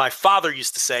 as my father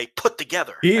used to say, put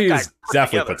together. He's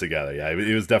definitely put together. Yeah,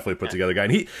 he was definitely put together guy.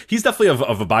 And he's definitely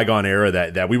of a bygone era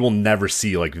that we will never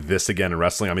see like this again in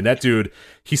wrestling. I mean, that dude,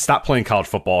 he stopped playing college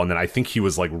football, and then I think he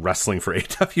was like wrestling for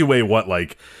AWA,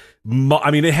 I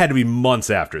mean, it had to be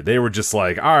months after. They were just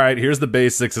like, all right, here's the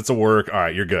basics. It's a work. All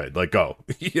right, you're good. Like, go.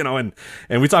 And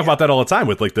we talk about that all the time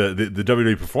with like the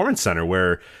WWE Performance Center,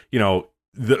 where,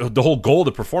 the whole goal of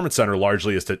the Performance Center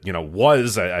largely is to,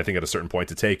 was, I think at a certain point,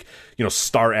 to take,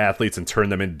 star athletes and turn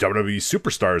them into WWE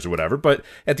superstars or whatever. But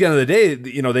at the end of the day,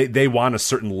 they want a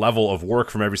certain level of work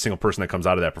from every single person that comes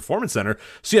out of that Performance Center.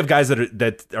 So you have guys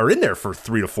that are in there for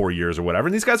 3 to 4 years or whatever.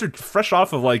 And these guys are fresh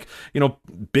off of like,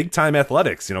 big time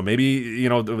athletics. Maybe,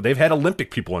 they've had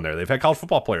Olympic people in there. They've had college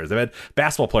football players. They've had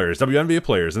basketball players, WNBA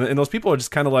players. And those people are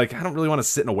just kind of like, I don't really want to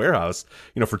sit in a warehouse,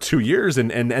 for 2 years.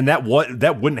 And that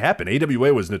wouldn't happen. AWA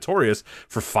was notorious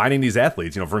for finding these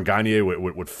athletes. Vern Gagne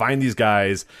would find these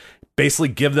guys, basically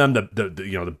give them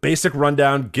the basic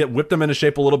rundown, whip them into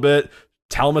shape a little bit,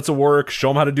 tell them it's a work, show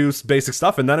them how to do basic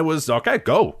stuff, and then it was okay,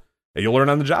 go. And you'll learn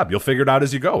on the job. You'll figure it out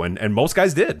as you go, and most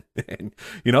guys did. And,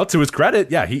 to his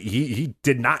credit, yeah, he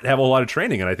did not have a lot of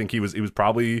training, and I think he was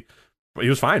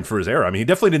fine for his era. I mean, he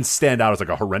definitely didn't stand out as like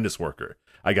a horrendous worker,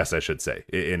 I guess I should say,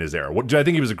 in his era. Do I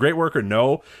think he was a great worker?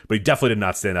 No, but he definitely did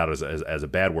not stand out as a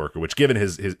bad worker, which, given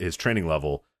his training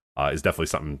level, is definitely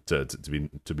something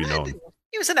to be known.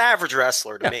 He was an average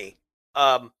wrestler to me.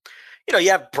 You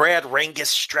have Brad Rangis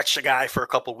stretch a guy for a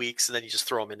couple weeks, and then you just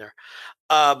throw him in there.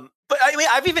 But I mean,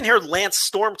 I've even heard Lance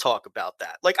Storm talk about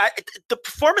that. Like the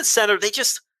Performance Center,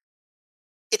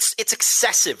 it's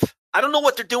excessive. I don't know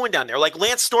what they're doing down there. Like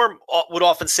Lance Storm would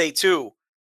often say too.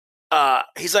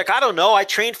 He's like, I don't know. I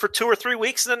trained for 2 or 3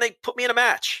 weeks and then they put me in a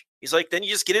match. He's like, then you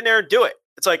just get in there and do it.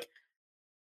 It's like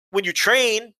when you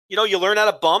train, you learn how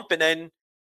to bump and then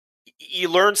you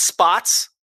learn spots.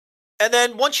 And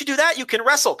then once you do that, you can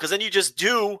wrestle because then you just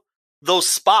do those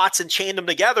spots and chain them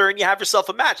together and you have yourself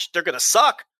a match. They're going to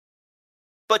suck,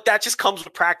 but that just comes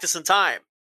with practice and time,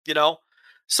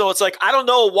 So it's like, I don't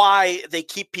know why they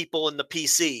keep people in the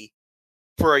PC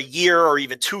for a year or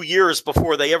even 2 years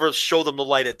before they ever show them the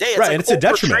light of day. It's right, like and it's a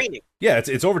detriment. Yeah, it's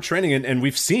overtraining, and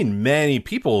we've seen many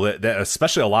people that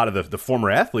especially a lot of the former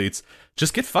athletes,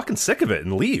 just get fucking sick of it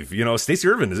and leave. Stacey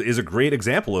Irvin is a great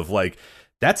example of like,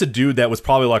 that's a dude that was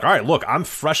probably like, all right, look, I'm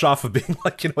fresh off of being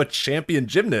like, a champion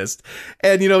gymnast.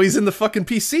 And, he's in the fucking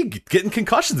PC getting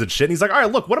concussions and shit. And he's like, all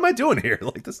right, look, what am I doing here?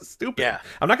 Like, this is stupid. Yeah.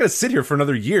 I'm not going to sit here for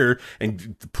another year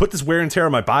and put this wear and tear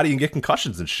on my body and get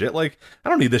concussions and shit. Like, I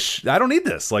don't need this. I don't need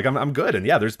this. Like, I'm good. And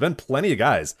yeah, there's been plenty of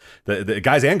guys, the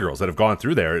guys and girls that have gone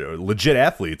through there, legit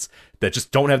athletes that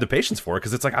just don't have the patience for it.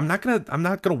 Cause it's like, I'm not going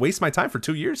to waste my time for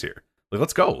 2 years here. Like,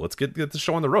 let's go. Let's get the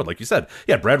show on the road. Like you said,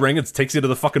 yeah, Brad Rangis takes you to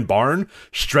the fucking barn,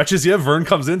 stretches you. Vern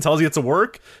comes in, tells you it's a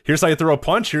work. Here's how you throw a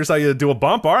punch. Here's how you do a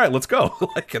bump. All right, let's go.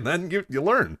 And then you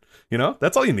learn.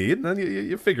 That's all you need. And then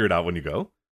you figure it out when you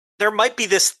go. There might be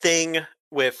this thing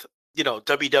with,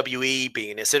 WWE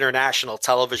being this international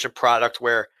television product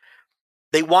where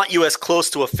they want you as close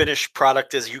to a finished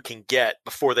product as you can get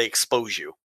before they expose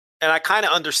you. And I kind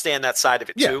of understand that side of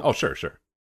it too. Oh, sure.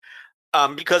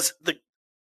 Because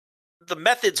the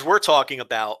methods we're talking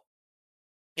about,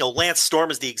 Lance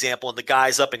Storm is the example, and the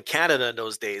guys up in Canada in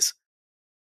those days,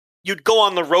 you'd go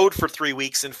on the road for 3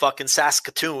 weeks in fucking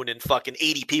Saskatoon and fucking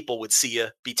 80 people would see you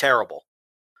be terrible.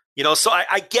 So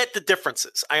I get the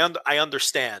differences. I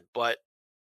understand, but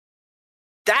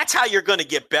that's how you're going to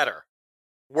get better,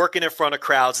 working in front of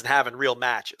crowds and having real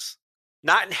matches,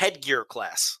 not in headgear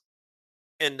class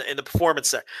in the performance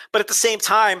set. But at the same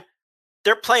time,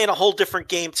 they're playing a whole different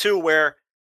game too,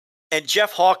 and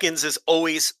Jeff Hawkins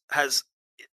has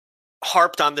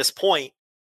harped on this point.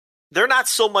 They're not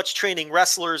so much training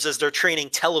wrestlers as they're training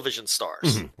television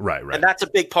stars. Mm-hmm. Right. And that's a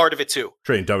big part of it too.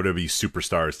 Training WWE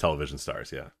superstars, television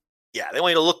stars, yeah. Yeah, they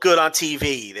want you to look good on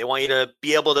TV. They want you to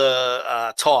be able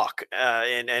to talk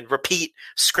and repeat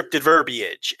scripted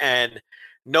verbiage and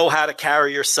know how to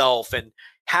carry yourself and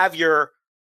have your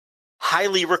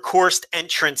highly rehearsed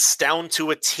entrance down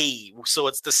to a T. So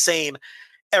it's the same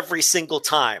every single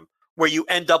time, where you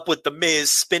end up with The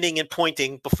Miz spinning and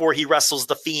pointing before he wrestles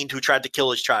the Fiend who tried to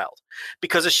kill his child,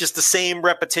 because it's just the same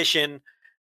repetition.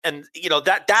 And,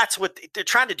 that's what they're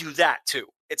trying to do that too.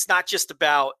 It's not just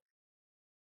about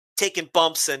taking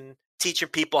bumps and teaching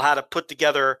people how to put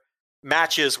together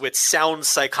matches with sound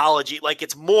psychology. Like,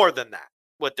 it's more than that,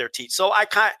 what they're teaching. So I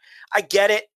get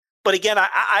it. But again,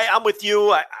 I'm with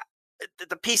you.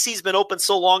 The PC's been open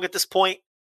so long at this point.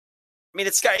 I mean,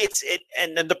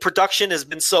 and the production has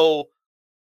been so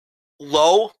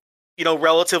low,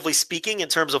 relatively speaking, in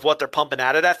terms of what they're pumping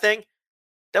out of that thing.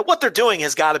 that what they're doing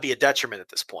has got to be a detriment at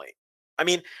this point. I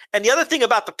mean, and the other thing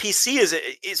about the PC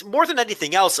is more than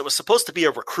anything else, it was supposed to be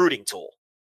a recruiting tool,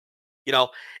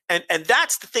 and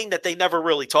that's the thing that they never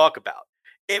really talk about.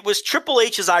 It was Triple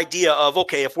H's idea of,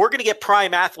 okay, if we're going to get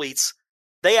prime athletes,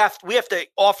 we have to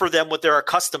offer them what they're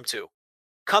accustomed to,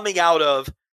 coming out of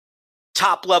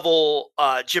top level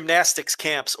gymnastics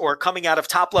camps or coming out of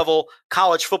top level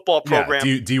college football programs.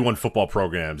 Yeah, D1 football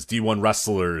programs, D1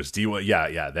 wrestlers,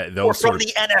 D1, those or from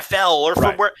the NFL or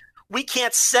from where we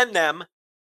can't send them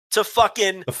to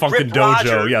fucking the Funkin' Rip Dojo.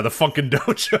 Rogers. Yeah, the Funkin'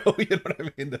 Dojo. You know what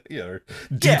I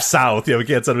mean? Deep South. Yeah, we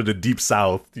can't send them to Deep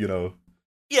South,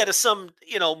 Yeah, to some,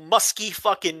 musky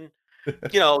fucking,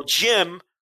 gym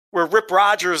where Rip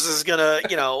Rogers is gonna,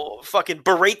 fucking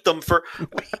berate them for,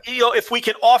 if we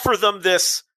can offer them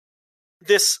this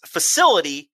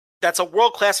facility that's a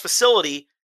world-class facility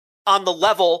on the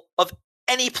level of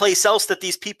any place else that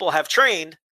these people have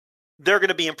trained, they're going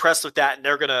to be impressed with that, and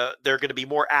they're going to be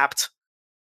more apt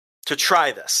to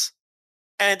try this.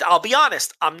 And I'll be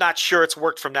honest, I'm not sure it's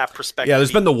worked from that perspective. Yeah,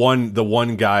 there's been the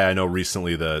one guy I know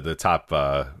recently, the top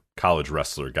college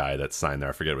wrestler guy that signed there.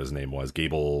 I forget what his name was.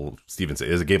 Gable Stevenson.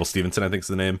 Is it Gable Stevenson? I think is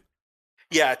the name.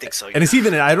 Yeah, I think so. Yeah. And it's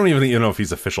even. I don't even know if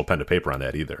he's official pen to paper on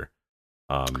that either.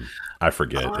 I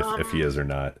forget if he is or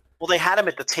not. Well, they had him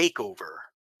at the takeover.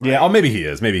 Right? Yeah, maybe he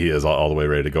is. Maybe he is all the way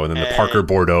ready to go. And then the Parker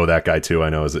Bordeaux, that guy too, I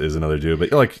know is another dude.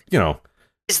 But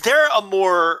is there a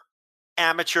more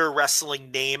amateur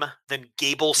wrestling name than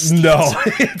Gable Stevenson? No,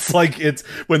 it's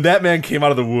when that man came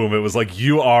out of the womb, it was like,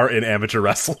 you are an amateur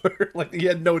wrestler. Like, he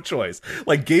had no choice.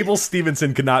 Like, Gable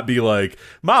Stevenson could not be like,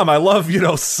 Mom, I love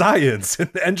science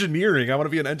and engineering, I want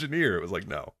to be an engineer. It was like,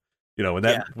 no, when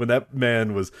that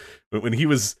man was, when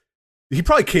he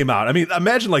probably came out, I mean,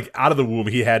 imagine like out of the womb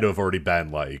he had to have already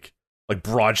been like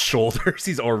broad shoulders.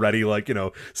 He's already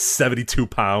 72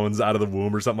 pounds out of the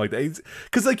womb or something like that.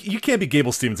 Because you can't be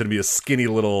Gable Stevenson and be a skinny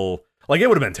little, it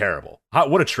would have been terrible.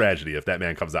 What a tragedy if that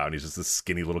man comes out and he's just a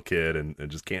skinny little kid and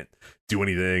just can't do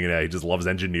anything, and he just loves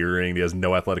engineering. He has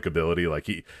no athletic ability.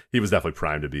 He was definitely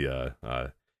primed to be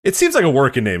it seems like a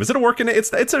working name. Is it a working name?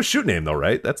 It's a shoot name though,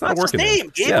 right? That's not a working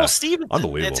name. Gable Stevenson.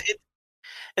 Unbelievable.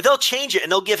 And they'll change it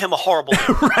and they'll give him a horrible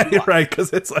name. right,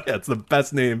 because it's the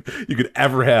best name you could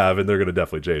ever have, and they're going to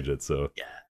definitely change it. So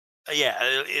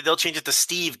they'll change it to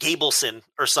Steve Gableson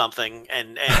or something.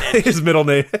 And his middle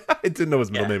name, I didn't know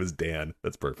his middle name is Dan.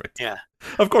 That's perfect. Yeah,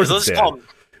 of course it's Dan. They'll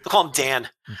call him Dan.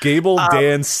 Gable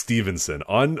Dan Stevenson.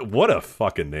 What a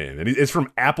fucking name! And it's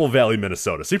from Apple Valley,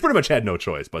 Minnesota. So he pretty much had no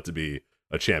choice but to be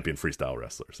a champion freestyle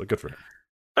wrestler. So good for him.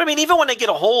 But I mean, even when they get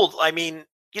a hold,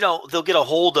 they'll get a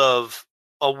hold of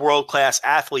a world-class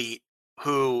athlete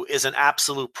who is an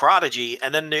absolute prodigy,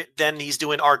 and then he's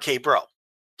doing RK Bro.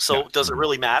 So does it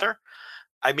really matter?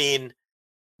 I mean,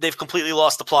 they've completely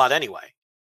lost the plot anyway.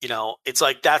 It's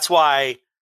like, that's why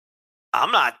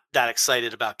I'm not that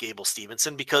excited about Gable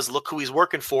Stevenson, because look who he's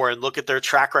working for and look at their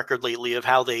track record lately of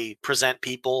how they present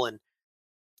people. And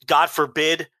God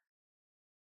forbid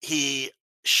he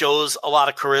shows a lot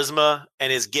of charisma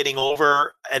and is getting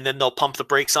over, and then they'll pump the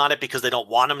brakes on it because they don't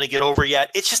want him to get over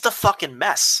yet. It's just a fucking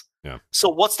mess. Yeah. So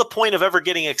what's the point of ever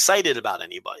getting excited about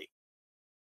anybody?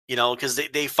 Because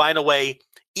they find a way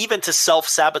even to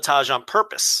self-sabotage on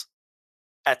purpose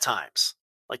at times,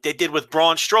 like they did with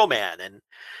Braun Strowman. And,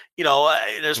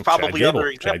 there's probably other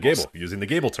examples. Chad Gable, using the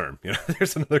Gable term.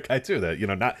 There's another guy too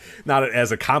that, not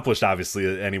as accomplished,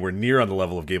 obviously, anywhere near on the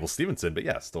level of Gable Stevenson,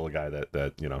 but still a guy that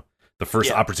the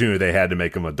first opportunity they had to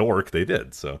make him a dork, they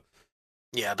did. So,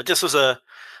 yeah, but this was a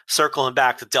circling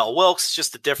back to Del Wilkes,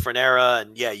 just a different era.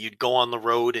 And you'd go on the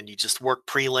road and you just work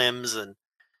prelims, and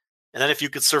then if you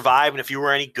could survive and if you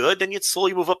were any good, then you'd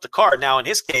slowly move up the card. Now, in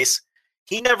his case,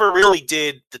 he never really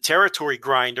did the territory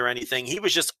grind or anything. He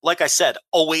was just, like I said,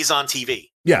 always on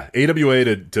TV. Yeah, AWA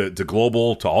to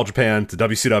Global, to All Japan, to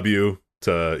WCW,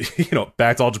 to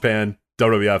back to All Japan,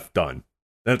 WWF, done.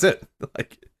 That's it.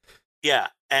 Yeah.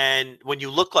 And when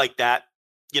you look like that,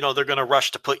 they're going to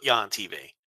rush to put you on TV.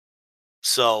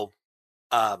 So,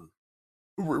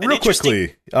 real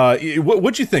quickly,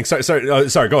 what'd you think?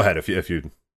 Sorry. Go ahead if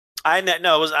you.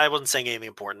 I wasn't saying anything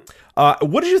important.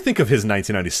 What did you think of his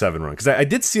 1997 run? Because I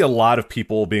did see a lot of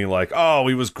people being like, "Oh,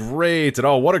 he was great," and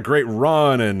 "Oh, what a great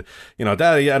run," and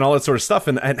that and all that sort of stuff.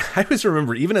 And I always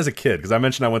remember, even as a kid, because I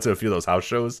mentioned I went to a few of those house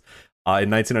shows in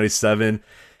 1997.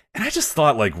 And I just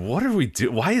thought, like, what are we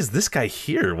doing? Why is this guy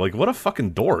here? Like, what a fucking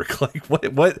dork. Like, what?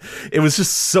 It was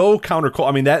just so counter-cold.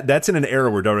 I mean, that's in an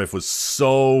era where WWF was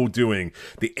so doing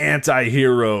the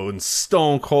anti-hero and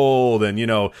Stone Cold and,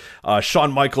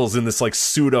 Shawn Michaels in this, like,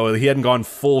 pseudo. He hadn't gone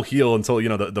full heel until,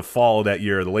 the fall of that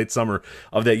year, the late summer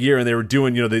of that year. And they were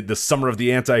doing, the summer of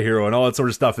the anti-hero and all that sort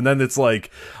of stuff. And then it's like,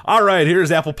 all right,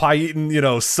 here's apple pie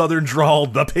eating, Southern drawl,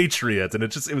 the Patriot. And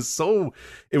it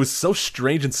was so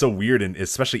strange and so weird, and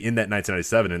especially in that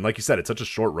 1997, and like you said, it's such a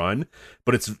short run,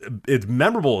 but it's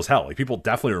memorable as hell. Like, people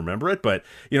definitely remember it, but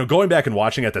going back and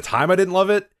watching at the time, I didn't love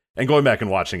it, and going back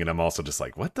and watching it, I'm also just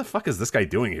like, what the fuck is this guy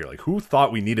doing here? Like, who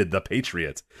thought we needed the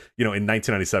Patriot, in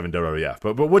 1997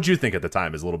 WWF? But what'd you think at the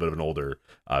time as a little bit of an older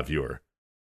viewer?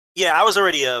 Yeah, I was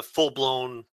already a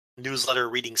full-blown newsletter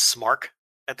reading smark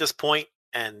at this point,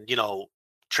 and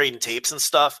trading tapes and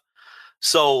stuff.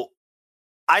 So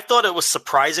I thought it was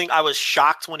surprising. I was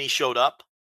shocked when he showed up.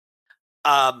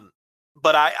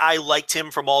 But I liked him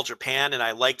from All Japan, and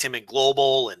I liked him in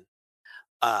Global, and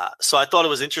so I thought it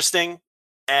was interesting.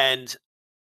 And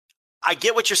I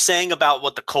get what you're saying about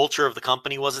what the culture of the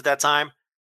company was at that time,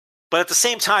 but at the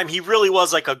same time, he really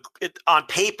was like on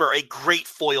paper a great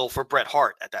foil for Bret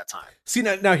Hart at that time. See,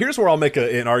 now here's where I'll make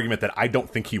an argument that I don't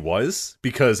think he was,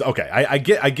 because I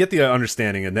get the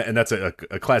understanding, and that's a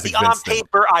classic the Vince on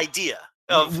paper thing. idea.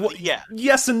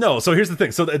 Yes and no. So here's the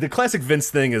thing. So the classic Vince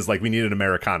thing is, like, we need an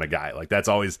Americana guy. Like, that's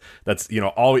always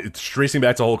tracing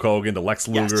back to Hulk Hogan, to Lex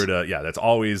Luger, that's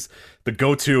always the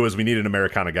go-to, is we need an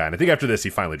Americana guy. And I think after this, he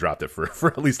finally dropped it for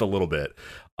at least a little bit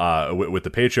with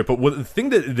the Patriot. But the thing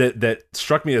that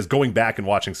struck me as going back and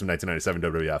watching some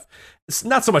 1997 WWF, it's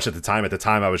not so much at the time. At the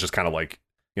time, I was just kind of like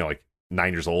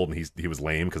 9 years old, and he was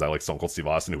lame because I liked Stone Cold Steve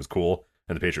Austin. It was cool,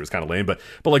 and the Patriot was kind of lame. But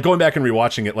like, going back and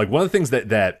rewatching it, like, one of the things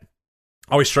that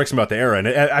always strikes me about the era, and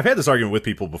I've had this argument with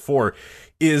people before,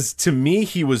 is, to me,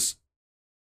 he was,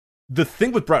 the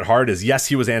thing with Bret Hart is, yes,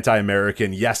 he was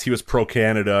anti-American, yes, he was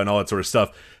pro-Canada and all that sort of stuff,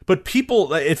 but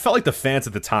people, it felt like the fans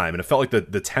at the time, and it felt like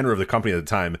the tenor of the company at the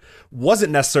time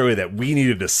wasn't necessarily that we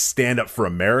needed to stand up for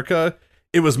America.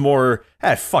 It was more,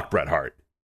 fuck Bret Hart.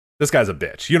 This guy's a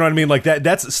bitch. You know what I mean? Like,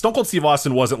 that's Stone Cold Steve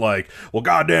Austin wasn't like, well,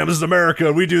 goddamn, this is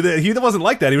America, we do that. He wasn't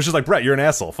like that. He was just like, Bret, you're an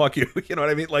asshole. Fuck you. You know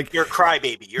what I mean? Like, you're a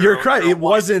crybaby. You're a crybaby. It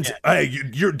wasn't, hey,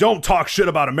 you don't talk shit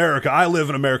about America. I live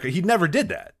in America. He never did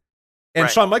that. And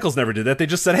Shawn Michaels never did that. They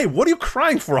just said, hey, what are you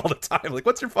crying for all the time? Like,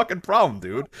 what's your fucking problem,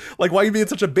 dude? Like, why are you being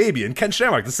such a baby? And Ken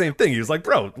Shamrock, the same thing. He was like,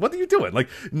 bro, what are you doing? Like,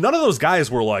 none of those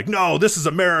guys were like, no, this is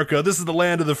America. This is the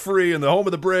land of the free and the home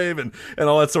of the brave and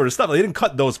all that sort of stuff. They didn't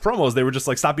cut those promos. They were just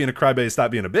like, stop being a crybaby,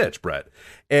 stop being a bitch, Bret.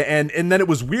 And then it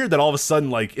was weird that all of a sudden,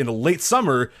 like, in the late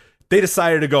summer, they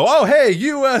decided to go, oh, hey,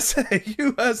 USA,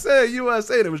 USA,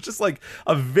 USA. And it was just like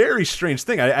a very strange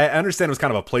thing. I understand it was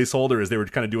kind of a placeholder as they were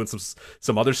kind of doing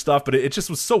some other stuff, but it just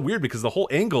was so weird because the whole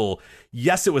angle,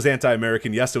 yes, it was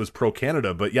anti-American, yes, it was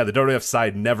pro-Canada, but yeah, the WWF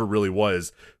side never really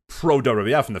was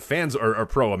pro-WWF, and the fans are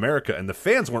pro-America, and the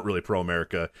fans weren't really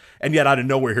pro-America, and yet out of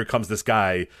nowhere, here comes this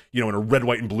guy, in a red,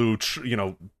 white, and blue,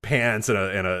 pants and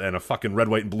a fucking red,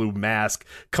 white, and blue mask,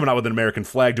 coming out with an American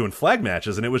flag, doing flag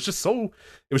matches, and it was just it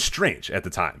was strange at the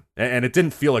time, and it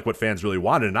didn't feel like what fans really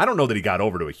wanted, and I don't know that he got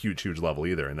over to a huge level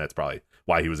either, and that's probably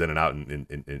why he was in and out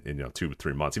in 2 or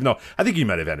 3 months, even though I think he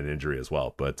might have had an injury as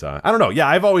well, but I don't know. Yeah,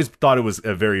 I've always thought it was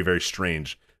a very, very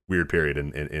strange, weird period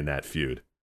in that feud.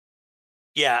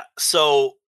 Yeah,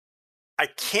 so I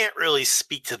can't really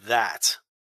speak to that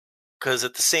because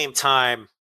at the same time,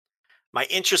 my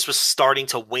interest was starting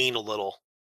to wane a little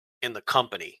in the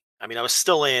company. I mean, I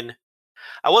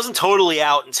wasn't totally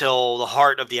out until the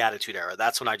heart of the Attitude Era.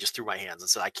 That's when I just threw my hands and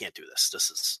said, I can't do this. This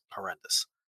is horrendous.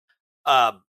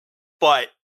 But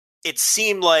it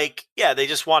seemed like, yeah, they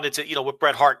just wanted to, with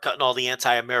Bret Hart cutting all the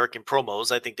anti-American promos,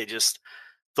 I think they just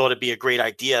thought it'd be a great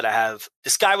idea to have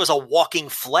this guy was a walking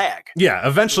flag. Yeah,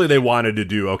 eventually they wanted to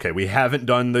do, okay, we haven't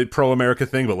done the pro-America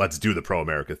thing, but let's do the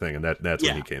pro-America thing, and that's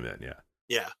when he came in.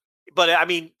 Yeah, but I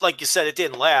mean, like you said, it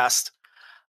didn't last.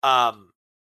 I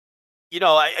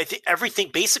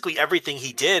think basically everything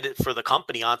he did for the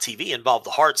company on TV involved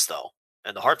the Harts, though,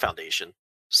 and the Hart Foundation.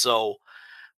 So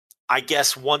I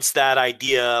guess once that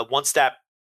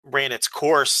ran its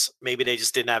course, maybe they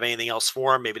just didn't have anything else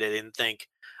for him. Maybe they didn't think.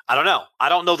 I don't know. I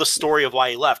don't know the story of why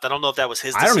he left. I don't know if that was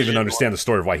his decision. I don't even understand the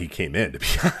story of why he came in, to be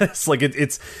honest. Like,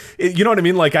 it's you know what I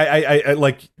melike, I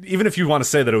like, even if you want to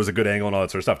say that it was a good angle and all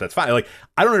that sort of stuff, that's fine. Like,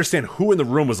 I don't understand who in the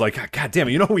room was like, God damn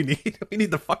it, you know what we need? We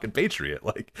need the fucking Patriot.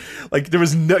 Like there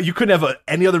was you couldn't have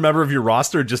any other member of your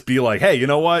roster just be like, hey, you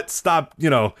know what? Stop,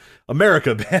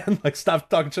 America, man. Like, stop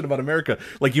talking shit about America.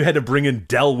 Like, you had to bring in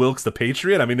Del Wilkes, the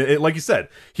Patriot. I mean, like you said,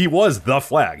 he was the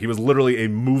flag. He was literally a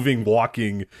moving,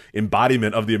 walking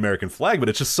embodiment of the American flag. But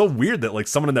it's just so weird that, like,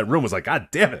 someone in that room was like, God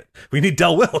damn it, we need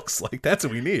Del Wilkes. Like, that's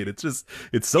what we need. It's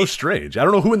so strange. I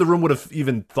don't know who in the room would have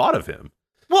even thought of him.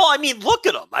 Well, I mean, look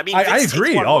at him. I mean, I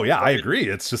agree. Oh, yeah, I agree.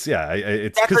 It's just, yeah.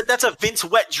 That's a Vince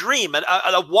wet dream.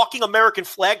 A walking American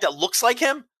flag that looks like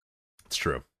him. It's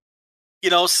true.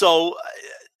 So,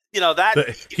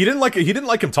 that. He didn't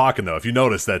like him talking, though. If you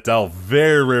notice that Del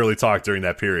very rarely talked during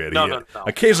that period. No.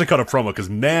 Occasionally cut a promo because,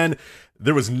 man,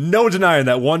 there was no denying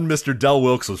that one Mr. Del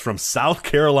Wilkes was from South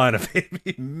Carolina,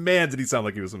 baby. Man, did he sound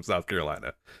like he was from South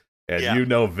Carolina. And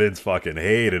Vince fucking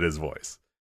hated his voice.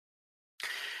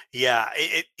 Yeah,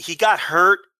 he got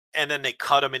hurt, and then they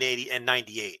cut him in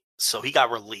 98, so he got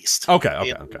released.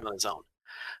 Okay. On his own.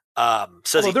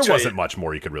 So there wasn't much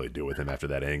more you could really do with him after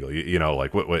that angle.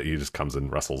 Like what he just comes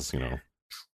and wrestles,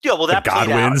 Yeah, well, that God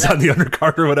wins on the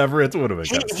undercard or whatever. It would have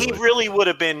been. He really would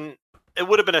have been. It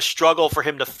would have been a struggle for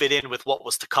him to fit in with what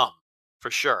was to come,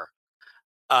 for sure.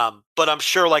 But I'm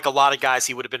sure, like a lot of guys,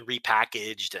 he would have been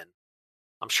repackaged, and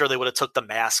I'm sure they would have took the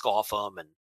mask off him, and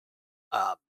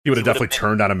he would have definitely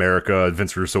turned on America.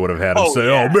 Vince Russo would have had him say,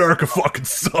 "Oh, America fucking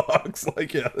sucks."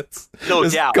 Like, yeah, this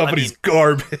company's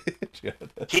garbage.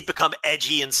 He'd become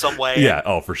edgy in some way.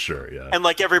 Yeah, for sure. Yeah, and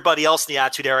like everybody else in the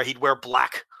Attitude Era, he'd wear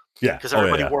black. Yeah, because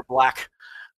everybody wore black.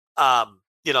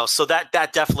 So that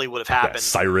definitely would have happened. Yeah,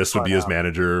 Cyrus would be his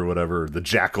manager or whatever. The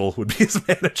Jackal would be his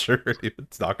manager. He would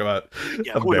talk about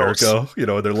America,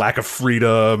 their lack of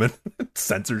freedom and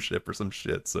censorship or some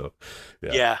shit. So,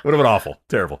 yeah. Would have been awful.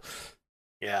 Terrible.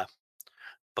 Yeah.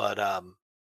 But,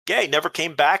 he never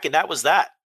came back, and that was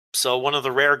that. So one of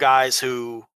the rare guys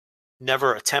who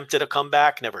never attempted a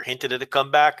comeback, never hinted at a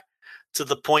comeback, to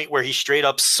the point where he straight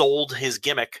up sold his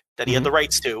gimmick that he had the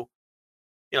rights to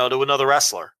another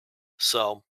wrestler.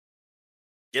 So,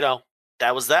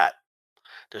 that was that.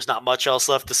 There's not much else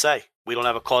left to say. We don't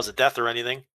have a cause of death or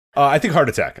anything. I think heart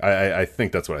attack. I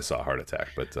think that's what I saw, heart attack.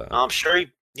 But I'm sure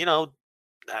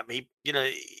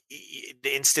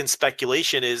the instant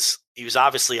speculation is he was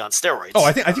obviously on steroids. Oh,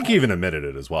 I think he even admitted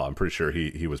it as well. I'm pretty sure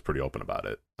he was pretty open about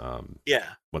it.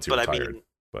 Once he retired.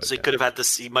 So he could have had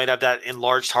this. He might have that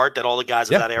enlarged heart that all the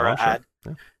guys of that era had.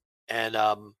 Yeah. And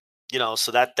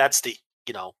so that's the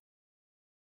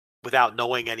without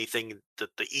knowing anything,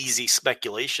 the easy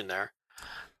speculation there.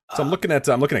 So I'm looking at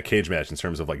Cage Match in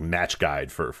terms of like match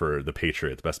guide for the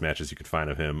Patriot, the best matches you could find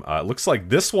of him. It looks like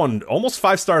this one almost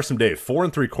 5 stars from Dave, 4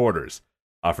 3/4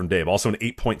 from Dave. Also an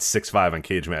 8.65 on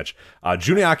Cage Match.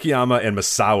 Jun Akiyama and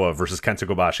Misawa versus Kenta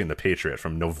Kobashi and the Patriot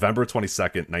from November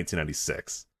 22nd,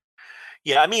 1996.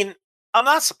 Yeah, I mean, I'm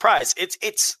not surprised.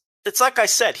 It's like I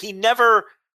said,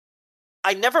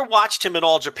 I never watched him in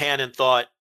All Japan and thought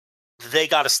they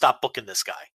got to stop booking this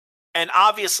guy. And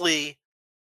obviously,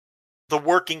 the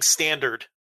working standard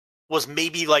was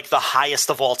maybe like the highest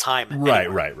of all time. Right.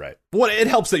 Well, it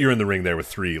helps that you're in the ring there with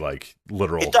 3 like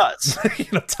literal. It does.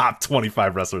 Top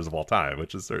 25 wrestlers of all time,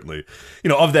 which is certainly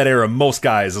of that era. Most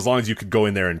guys, as long as you could go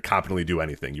in there and competently do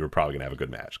anything, you were probably gonna have a good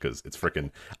match because it's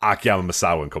freaking Akiyama,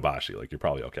 Misawa, and Kobashi. Like, you're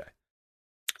probably okay.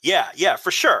 Yeah,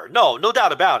 for sure. No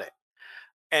doubt about it.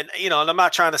 And and I'm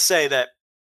not trying to say that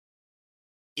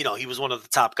he was one of the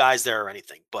top guys there or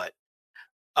anything, but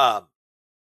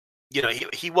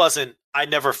he wasn't. I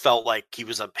never felt like he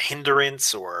was a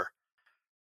hindrance or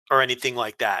anything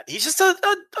like that. He's just a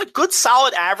good,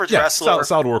 solid, average wrestler.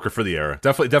 Solid worker for the era.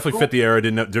 Definitely fit the era.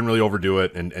 Didn't really overdo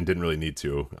it, and didn't really need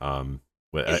to.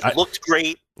 He looked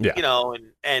great. Yeah.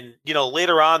 And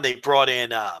later on they brought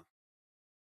in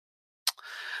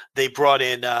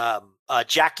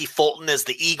Jackie Fulton as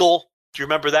the Eagle. Do you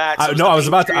remember that? So I was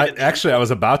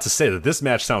about to say that this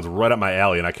match sounds right up my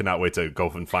alley, and I cannot wait to go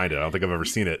and find it. I don't think I've ever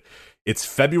seen it. It's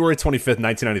February 25th,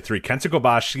 1993. Kenta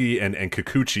Kobashi and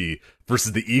Kikuchi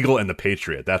versus the Eagle and the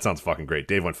Patriot. That sounds fucking great.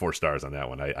 Dave went 4 stars on that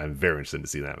one. I'm very interested to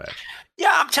see that match.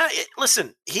 Yeah, I'm telling you.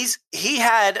 Listen, he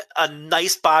had a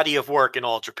nice body of work in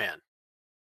All Japan.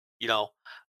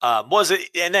 Was it?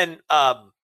 And then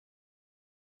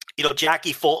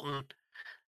Jackie Fulton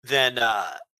then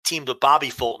teamed with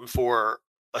Bobby Fulton for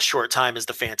a short time as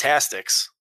the Fantastics.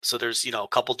 So there's, a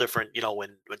couple different,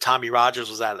 when Tommy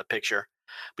Rogers was out of the picture.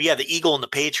 But yeah, the Eagle and the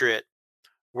Patriot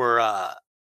were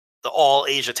the All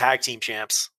Asia Tag Team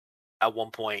Champs at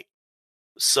one point.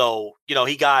 So,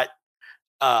 he got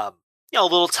a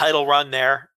little title run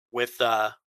there with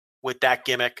that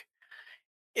gimmick.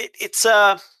 It's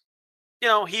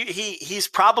he's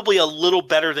probably a little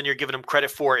better than you're giving him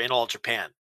credit for in All Japan.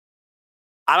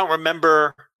 I don't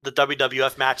remember the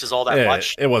WWF matches all that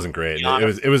much. It wasn't great.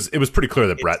 It was pretty clear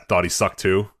that Brett thought he sucked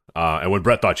too. And when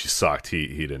Brett thought she sucked,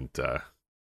 he didn't.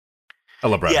 I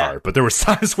love Bret Hart, but there was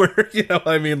times where, you know,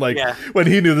 I mean, like when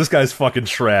he knew this guy's fucking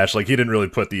trash, like he didn't really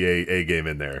put the A game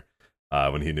in there.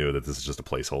 When he knew that this is just a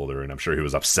placeholder, and I'm sure he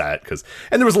was upset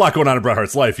and there was a lot going on in Bret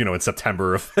Hart's life, you know, in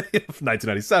September of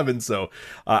 1997. So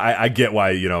I get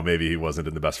why, you know, maybe he wasn't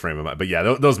in the best frame of mind. But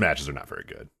yeah, those matches are not very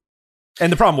good. And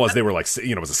the problem was they were like,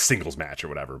 you know, it was a singles match or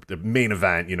whatever. The main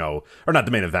event, you know, or not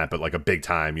the main event, but like a big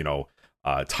time, you know,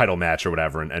 title match or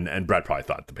whatever. And Bret probably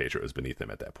thought the Patriot was beneath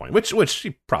him at that point, which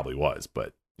he probably was.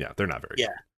 But yeah, they're not very good.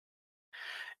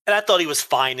 And I thought he was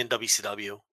fine in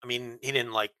WCW. I mean, he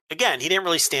didn't he didn't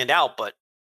really stand out, but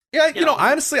yeah, you know,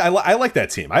 honestly, I like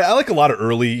that team. I like a lot of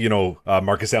early, you know,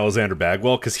 Marcus Alexander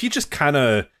Bagwell, because he was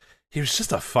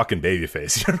just a fucking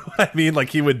babyface. You know what I mean? Like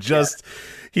he would just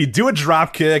he'd do a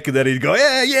drop kick and then he'd go,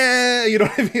 yeah, you know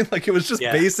what I mean? Like it was just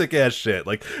basic ass shit.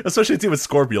 Like especially the team with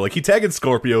Scorpio. Like he tagged in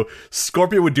Scorpio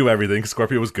would do everything.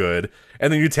 Scorpio was good.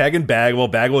 And then you tag in Bagwell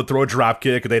would throw a drop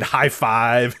kick and they'd high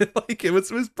five. Like it was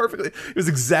perfectly, it was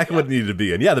exactly what it needed to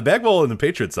be. And yeah, the Bagwell and the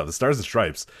Patriot stuff, the Stars and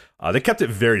Stripes, they kept it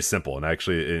very simple, and I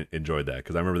actually enjoyed that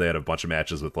because I remember they had a bunch of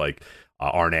matches with like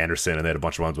Arn Anderson, and they had a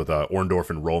bunch of ones with Orndorff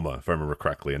and Roma, if I remember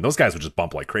correctly. And those guys would just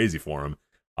bump like crazy for him.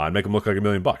 And make them look like $1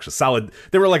 million. A solid.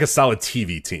 They were like a solid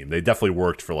TV team. They definitely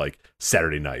worked for like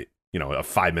Saturday night. You know, a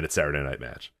 5-minute Saturday night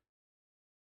match.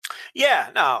 Yeah,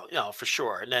 no, for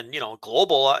sure. And then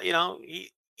Global. You know,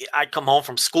 I'd come home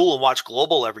from school and watch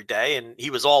Global every day, and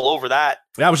he was all over that.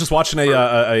 Yeah, I was just watching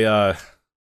a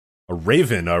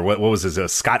Raven, or what was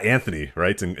his Scott Anthony,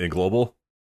 right, in Global.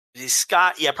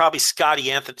 Probably Scott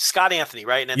Anthony,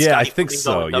 right? And then yeah, Scotty I think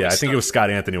so. Flamingo, Yeah, I think it was Scott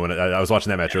Anthony when I was watching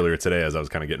that match earlier today as I was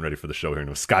kind of getting ready for the show here. And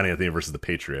it was Scott Anthony versus the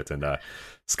Patriot, and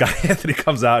Scott Anthony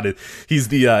comes out and he's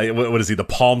the what is he? The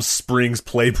Palm Springs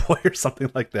Playboy or something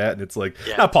like that. And it's like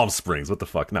not Palm Springs. What the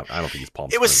fuck? No, I don't think he's Palm.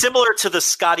 Springs. It was similar to the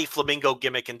Scotty Flamingo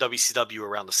gimmick in WCW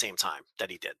around the same time that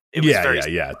he did. It was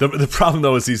yeah. The problem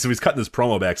though is he's cutting his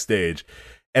promo backstage.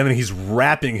 And then he's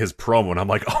rapping his promo, and I'm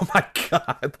like, oh my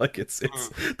god! Like it's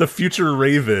the future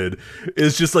Raven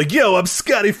is just like, yo, I'm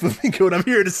Scotty Flamingo, and I'm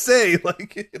here to say,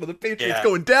 like, the Patriots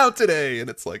going down today, and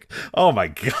it's like, oh my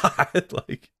god,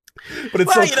 like, but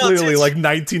it's clearly like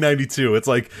 1992. It's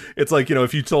like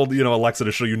if you told Alexa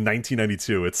to show you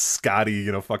 1992, it's Scotty,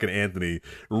 fucking Anthony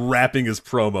rapping his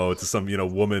promo to some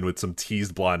woman with some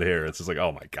teased blonde hair. It's just like,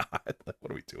 oh my god, like, what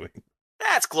are we doing?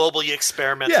 That's Global. You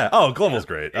experiment. Yeah. Oh, Global's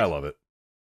great. I love it.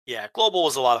 Yeah, Global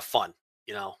was a lot of fun,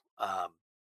 it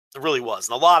really was.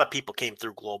 And a lot of people came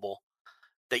through Global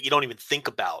that you don't even think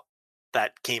about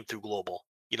that came through Global,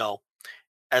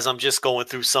 as I'm just going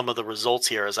through some of the results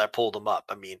here as I pulled them up.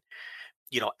 I mean,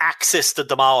 Axis the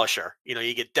Demolisher,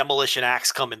 you get Demolition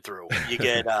Axe coming through. You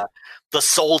get the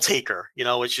Soul Taker,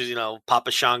 which is,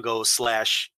 Papa Shango /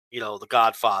 the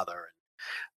Godfather.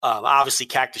 Obviously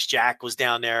Cactus Jack was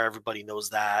down there. Everybody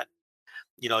knows that.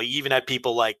 You even had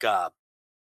people like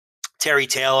Terry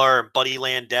Taylor and Buddy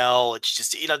Landell. It's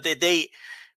just, they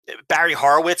Barry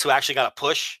Horowitz, who actually got a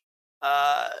push,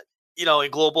 in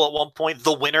Global at one point,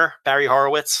 the winner, Barry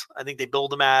Horowitz, I think they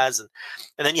billed him as, and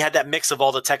then you had that mix of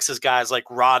all the Texas guys like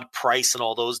Rod Price and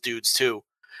all those dudes too.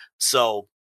 So,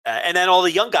 and then all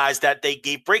the young guys that they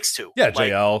gave breaks to. Yeah.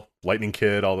 Like, JL, Lightning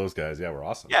Kid, all those guys. Yeah, were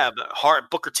awesome. Yeah. But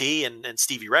Booker T and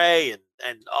Stevie Ray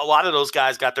and a lot of those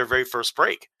guys got their very first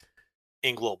break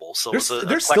in Global. So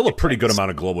there's still a pretty good amount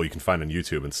of Global you can find on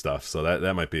YouTube and stuff. So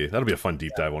that'll be a fun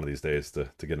deep dive one of these days to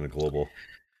get into Global.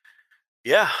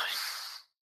 Yeah.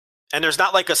 And there's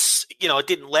not like it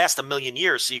didn't last a million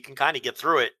years, so you can kind of get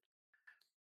through it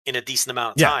in a decent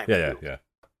amount of time.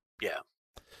 Yeah.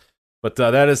 But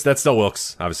that's Del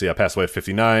Wilkes. Obviously, I passed away at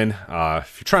 59. If you're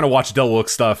trying to watch Del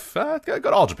Wilkes stuff, go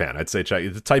to All Japan. I'd say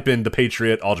type in The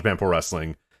Patriot, All Japan Pro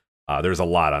Wrestling. There's a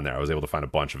lot on there. I was able to find a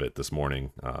bunch of it this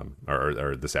morning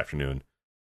or this afternoon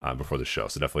before the show.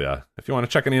 So definitely, if you want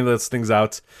to check any of those things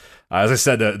out. As I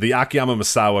said, the Akiyama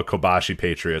Masawa Kobashi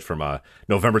Patriot from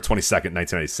November 22nd,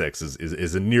 1996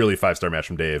 is a nearly 5-star match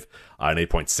from Dave, an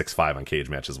 8.65 on Cage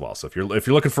Match as well. So if you're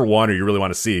looking for one or you really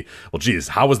want to see, well, geez,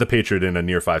 how was the Patriot in a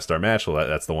near 5-star match? Well,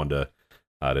 that's the one to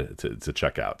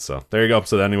check out. So there you go.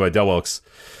 So anyway, Del Wilkes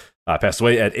passed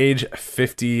away at age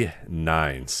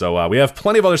 59. So we have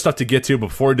plenty of other stuff to get to.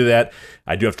 Before we do that,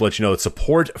 I do have to let you know that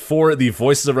support for the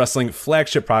Voices of Wrestling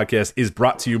flagship podcast is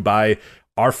brought to you by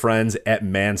our friends at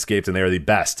Manscaped, and they are the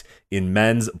best in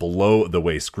men's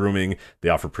below-the-waist grooming. They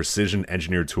offer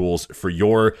precision-engineered tools for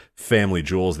your family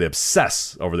jewels. They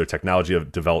obsess over their technology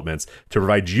of developments to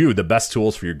provide you the best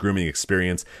tools for your grooming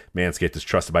experience. Manscaped is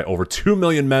trusted by over 2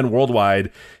 million men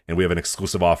worldwide, and we have an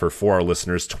exclusive offer for our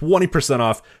listeners, 20%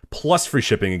 off plus free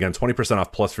shipping. Again, 20%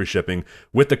 off plus free shipping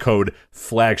with the code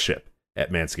FLAGSHIP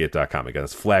at manscaped.com. Again,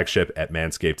 it's FLAGSHIP at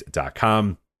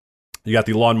manscaped.com. You got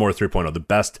the Lawnmower 3.0, the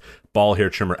best ball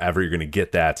hair trimmer ever. You're going to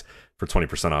get that for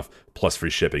 20% off plus free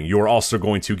shipping. You are also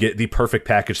going to get the Perfect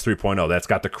Package 3.0. That's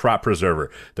got the Crop Preserver,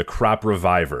 the Crop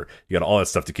Reviver. You got all that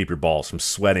stuff to keep your balls from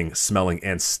sweating, smelling,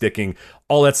 and sticking.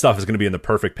 All that stuff is going to be in the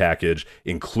Perfect Package,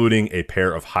 including a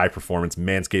pair of high-performance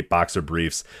Manscaped boxer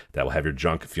briefs that will have your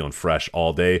junk feeling fresh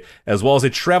all day, as well as a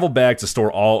travel bag to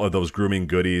store all of those grooming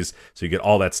goodies. So you get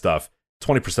all that stuff,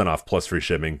 20% off plus free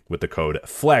shipping with the code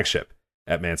FLAGSHIP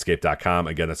at manscaped.com.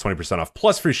 Again, that's 20% off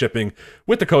plus free shipping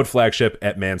with the code FLAGSHIP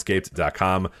at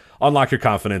manscaped.com. Unlock your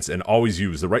confidence and always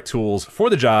use the right tools for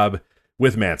the job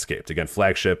with Manscaped. Again,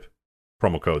 FLAGSHIP,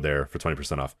 promo code there for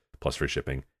 20% off plus free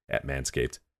shipping at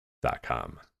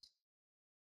manscaped.com.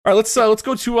 All right, let's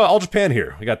go to All Japan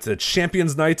here. We got the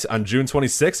Champions Night on June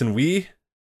 26th, and we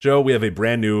have a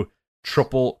brand new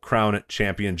Triple Crown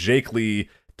champion. Jake Lee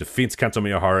defeats Kento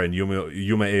Miyahara and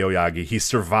Yuma Aoyagi. He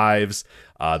survives.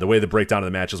 The way the breakdown of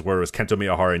the matches were was Kento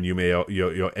Miyahara and Yuma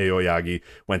Aoyagi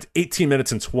went 18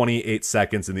 minutes and 28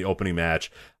 seconds in the opening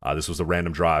match. This was a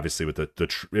random draw, obviously, with it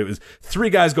was 3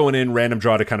 guys going in, random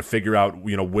draw to kind of figure out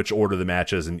which order the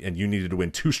matches, and you needed to win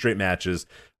 2 straight matches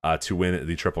to win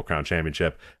the Triple Crown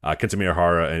Championship. Kento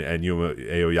Miyahara and Yuma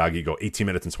Aoyagi go 18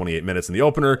 minutes and 28 minutes in the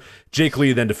opener. Jake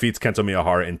Lee then defeats Kento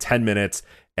Miyahara in 10 minutes,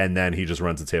 and then he just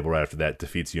runs the table right after that,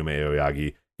 defeats Yuma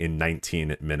Aoyagi in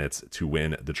 19 minutes to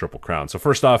win the Triple Crown. So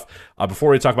first off, before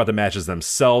we talk about the matches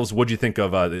themselves, what do you think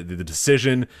of the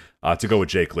decision to go with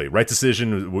Jake Lee? Right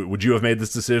decision? Would you have made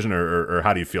this decision, or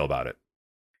how do you feel about it?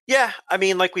 Yeah, I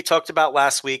mean, like we talked about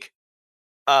last week,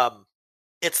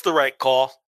 it's the right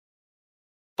call.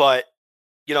 But,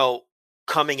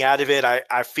 coming out of it,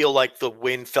 I feel like the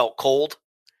win felt cold.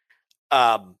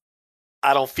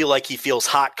 I don't feel like he feels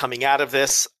hot coming out of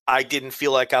this. I didn't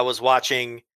feel like I was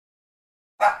watching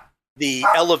the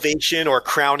elevation or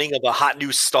crowning of a hot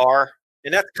new star.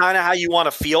 And that's kind of how you want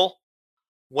to feel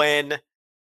when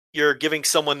you're giving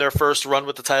someone their first run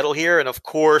with the title here. And of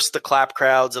course, the clap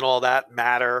crowds and all that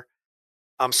matter.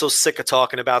 I'm so sick of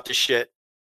talking about this shit.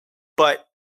 But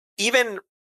even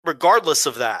regardless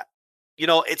of that, he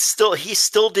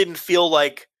still didn't feel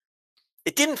like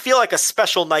a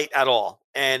special night at all.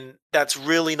 And that's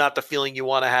really not the feeling you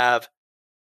want to have,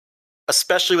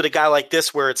 especially with a guy like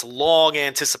this, where it's long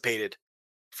anticipated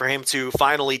for him to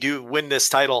finally win this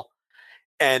title.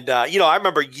 And, I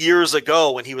remember years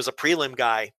ago when he was a prelim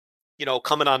guy,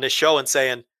 coming on this show and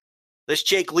saying, this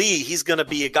Jake Lee, he's going to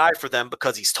be a guy for them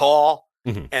because he's tall.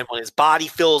 Mm-hmm. And when his body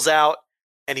fills out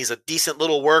and he's a decent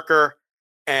little worker,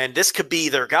 and this could be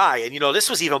their guy. And, this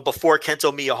was even before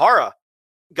Kento Miyahara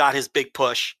got his big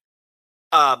push.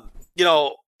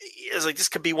 It's like, this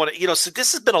could be one of, so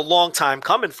this has been a long time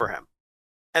coming for him.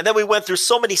 And then we went through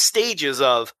so many stages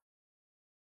of,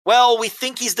 well, we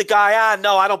think he's the guy.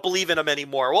 No, I don't believe in him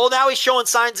anymore. Well, now he's showing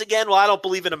signs again. Well, I don't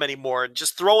believe in him anymore. And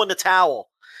just throwing the towel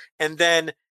and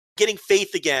then getting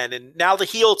faith again. And now the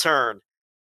heel turn.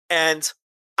 And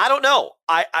I don't know.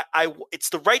 It's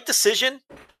the right decision.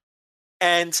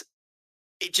 And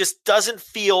it just doesn't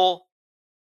feel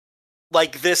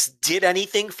like this did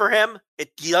anything for him.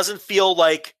 He doesn't feel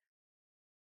like,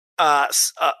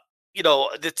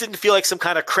 it didn't feel like some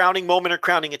kind of crowning moment or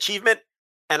crowning achievement.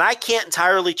 And I can't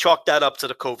entirely chalk that up to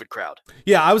the COVID crowd.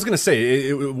 Yeah, I was going to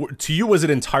say, to you, was it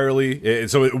entirely?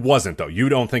 So it wasn't, though. You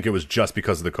don't think it was just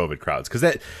because of the COVID crowds? Because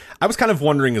I was kind of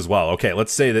wondering as well. Okay,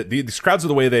 let's say that these crowds are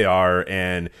the way they are,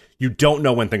 and you don't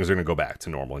know when things are going to go back to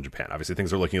normal in Japan. Obviously,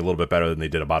 things are looking a little bit better than they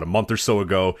did about a month or so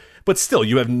ago. But still,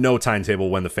 you have no timetable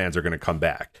when the fans are going to come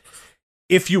back.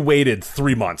 If you waited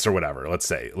 3 months or whatever, let's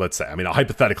say, I mean,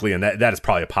 hypothetically, and that is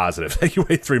probably a positive, that you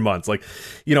wait 3 months,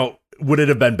 would it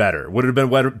have been better? Would it have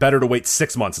been better to wait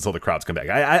 6 months until the crowds come back?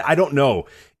 I don't know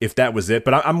if that was it,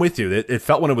 but I'm with you. It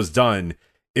felt when it was done,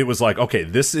 it was like, okay,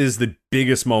 this is the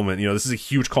biggest moment. This is a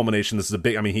huge culmination. This is a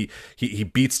big, I mean, he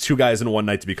beats 2 guys in one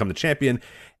night to become the champion.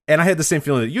 And I had the same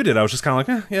feeling that you did. I was just kind of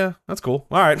like, yeah, that's cool.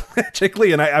 All right, Jake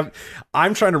Lee. And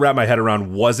I'm trying to wrap my head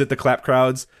around, was it the clap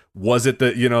crowds? Was it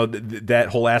the, that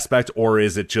whole aspect? Or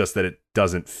is it just that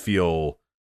does it feel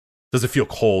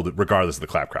cold regardless of the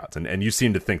clap crowds? And you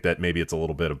seem to think that maybe it's a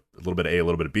little bit of A, a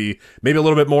little bit of B, maybe a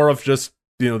little bit more of just,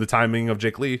 the timing of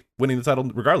Jake Lee winning the title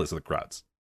regardless of the crowds.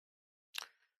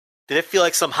 Did it feel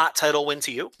like some hot title win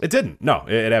to you? It didn't. No,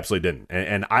 it absolutely didn't.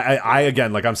 And I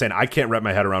again, like I'm saying, I can't wrap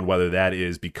my head around whether that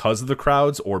is because of the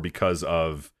crowds or because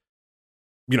of,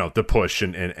 the push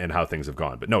and how things have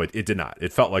gone. But no, it did not.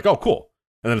 It felt like, oh, cool.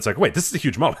 And then it's like, wait, this is a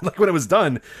huge moment. Like when it was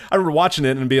done, I remember watching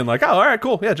it and being like, oh, all right,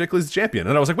 cool. Yeah, Jake Lee's the champion.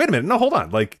 And I was like, wait a minute. No, hold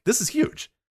on. Like, this is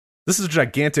huge. This is a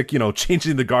gigantic,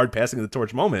 changing the guard, passing the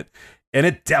torch moment. And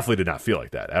it definitely did not feel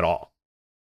like that at all.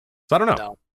 So I don't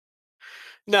know.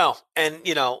 No. And,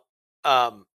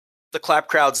 the clap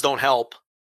crowds don't help.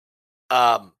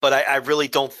 But I really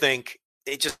don't think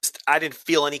I didn't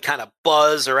feel any kind of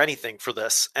buzz or anything for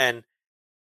this. And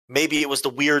maybe it was the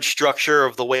weird structure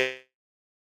of the way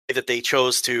that they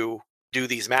chose to do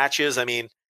these matches. I mean,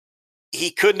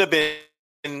 he couldn't have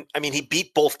been, he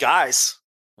beat both guys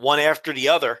one after the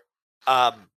other.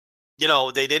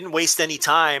 They didn't waste any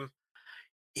time.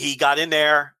 He got in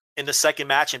there in the second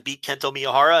match and beat Kento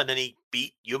Miyahara, and then he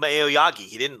beat Yuma Aoyagi.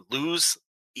 He didn't lose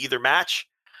either match.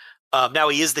 Now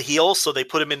he is the heel, so they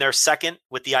put him in there second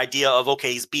with the idea of,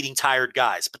 okay, he's beating tired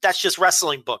guys. But that's just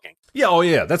wrestling booking. Yeah, oh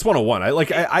yeah, that's 101.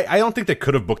 I don't think they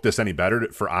could have booked this any better,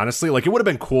 for honestly. Like, it would have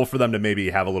been cool for them to maybe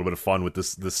have a little bit of fun with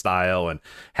this style and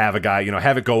have a guy,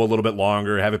 have it go a little bit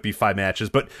longer, have it be 5 matches.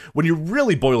 But when you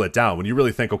really boil it down, when you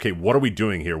really think, okay, what are we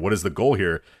doing here? What is the goal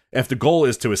here? If the goal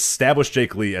is to establish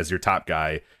Jake Lee as your top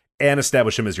guy and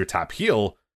establish him as your top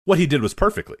heel, what he did was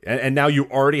perfectly. And now you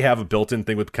already have a built-in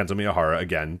thing with Kento Miyahara,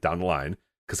 again, down the line.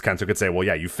 Because Kento could say, well,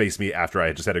 yeah, you faced me after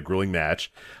I just had a grueling match.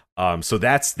 So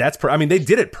that's they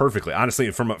did it perfectly. Honestly,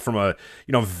 from a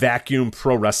vacuum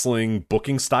pro wrestling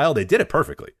booking style, they did it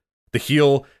perfectly. The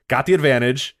heel got the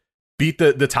advantage, beat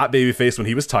the top babyface when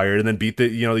he was tired, and then beat the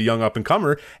young up and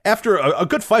comer after a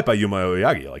good fight by Yuma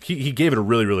Aoyagi. Like he gave it a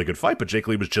really, really good fight, but Jake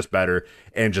Lee was just better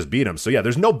and just beat him. So yeah,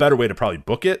 there's no better way to probably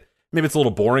book it. Maybe it's a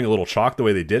little boring, a little chalk the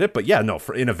way they did it, but yeah, no,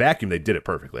 in a vacuum they did it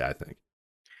perfectly, I think.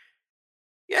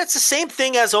 Yeah, it's the same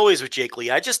thing as always with Jake Lee.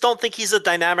 I just don't think he's a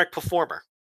dynamic performer.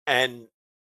 And,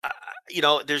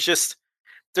 there's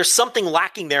something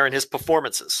lacking there in his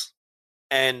performances.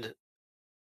 And,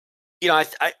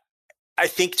 I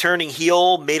think turning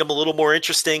heel made him a little more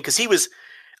interesting because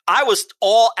I was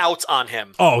all out on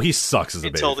him. Oh, he sucks as a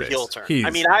until the babyface. heel turn. He's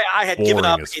I had given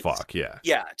up. As fuck, yeah.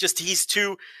 Yeah, just he's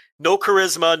no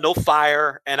charisma, no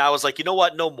fire. And I was like, you know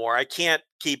what? No more. I can't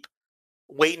keep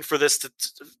waiting for this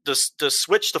to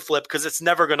switch to flip because it's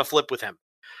never going to flip with him.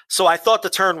 So I thought the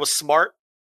turn was smart.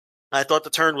 I thought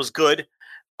the turn was good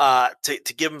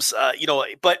to give him,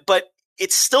 but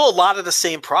it's still a lot of the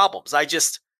same problems.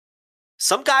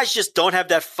 Some guys just don't have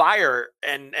that fire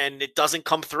and it doesn't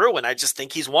come through. And I just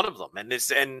think he's one of them.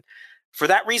 And for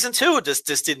that reason too,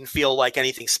 this didn't feel like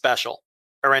anything special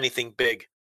or anything big.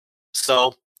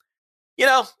 So,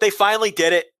 they finally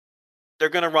did it. They're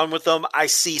going to run with them. I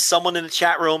see someone in the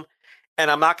chat room,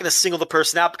 and I'm not going to single the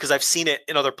person out because I've seen it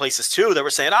in other places too. They were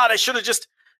saying, they should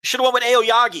have went with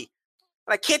Aoyagi.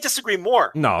 And I can't disagree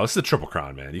more. No, it's the Triple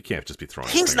Crown, man. You can't just be throwing.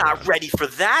 He's not ready for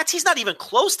that. He's not even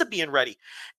close to being ready.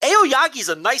 Aoyagi's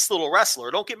a nice little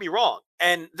wrestler. Don't get me wrong.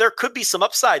 And there could be some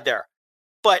upside there.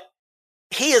 But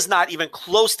he is not even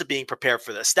close to being prepared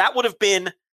for this. That would have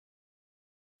been,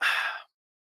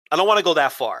 I don't want to go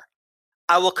that far.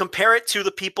 I will compare it to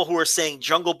the people who are saying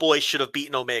Jungle Boy should have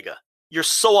beaten Omega. You're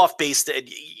so off base.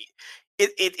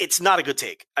 It's not a good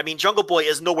take. I mean, Jungle Boy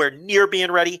is nowhere near being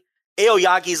ready.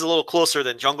 Aoyagi is a little closer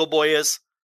than Jungle Boy is.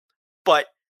 But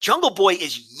Jungle Boy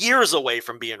is years away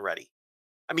from being ready.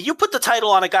 I mean, you put the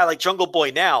title on a guy like Jungle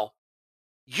Boy now,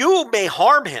 you may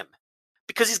harm him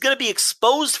because he's going to be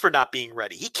exposed for not being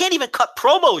ready. He can't even cut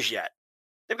promos yet.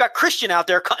 They've got Christian out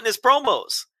there cutting his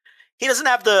promos. He doesn't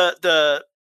have the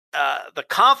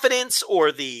confidence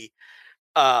or the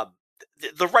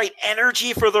right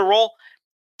energy for the role.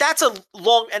 That's a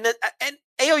long and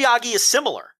Aoyagi is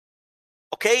similar.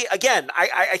 Okay, again,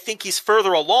 I think he's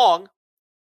further along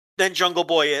than Jungle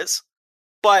Boy is,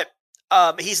 but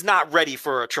he's not ready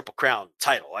for a Triple Crown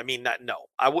title. I mean, no,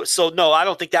 I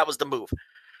don't think that was the move.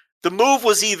 The move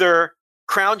was either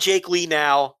crown Jake Lee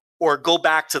now or go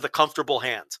back to the comfortable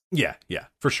hand. Yeah,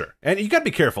 for sure. And you got to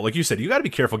be careful. Like you said, you got to be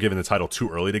careful giving the title too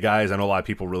early to guys. I know a lot of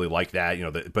people really like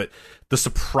that, but the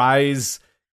surprise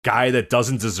guy that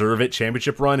doesn't deserve it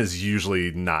championship run is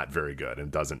usually not very good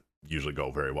and doesn't usually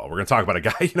go very well. We're going to talk about a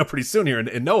guy, pretty soon here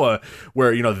in Noah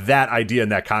where, that idea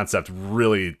and that concept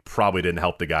really probably didn't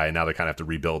help the guy. And now they kind of have to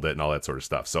rebuild it and all that sort of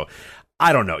stuff. So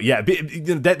I don't know. Yeah,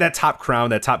 that top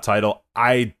crown, that top title,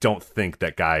 I don't think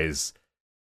that guy's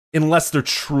unless they're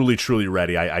truly, truly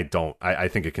ready, I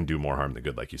think it can do more harm than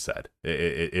good, like you said.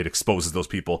 It exposes those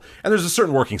people. And there's a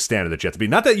certain working standard that you have to be.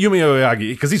 Not that Yumi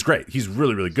Oyagi, because he's great. He's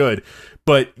really, really good.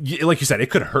 But like you said, it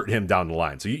could hurt him down the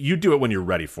line. So you do it when you're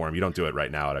ready for him. You don't do it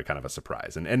right now at a kind of a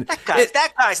surprise. And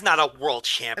that guy's not a world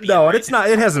champion. No, right? it's not.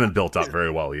 It hasn't been built up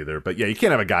very well either. But yeah, you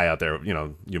can't have a guy out there,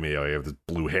 Yumi Oyagi with his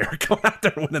blue hair going out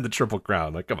there winning the Triple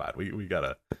Crown. Like, come on, we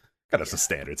gotta some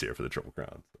standards here for the Triple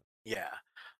Crown. Yeah.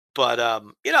 But,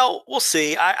 we'll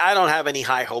see. I don't have any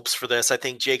high hopes for this. I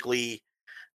think Jake Lee,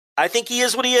 I think he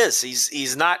is what he is.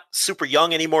 He's not super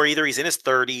young anymore either. He's in his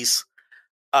 30s.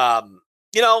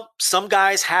 Some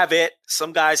guys have it.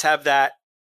 Some guys have that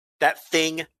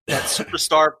thing that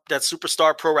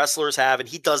superstar pro wrestlers have, and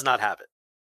he does not have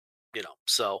it.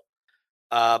 So,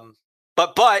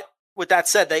 but with that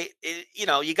said,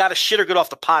 you got to shit or get off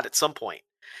the pot at some point.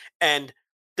 And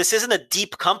this isn't a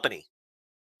deep company.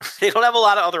 They don't have a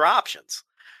lot of other options.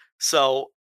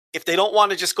 So if they don't want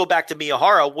to just go back to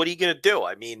Miyahara, what are you going to do?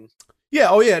 I mean... Yeah,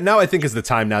 oh yeah, now I think is the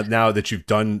time. Now that you've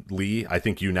done Lee, I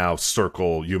think you now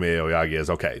circle Yumi Oyagi as,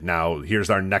 okay, now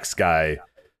here's our next guy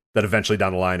that eventually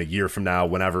down the line, a year from now,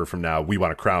 whenever from now, we want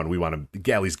to crown, we want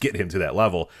to at least get him to that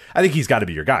level. I think he's got to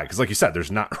be your guy. Because like you said, there's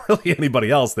not really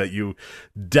anybody else that you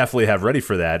definitely have ready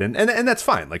for that. And that's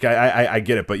fine. Like, I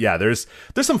get it. But yeah, there's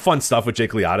some fun stuff with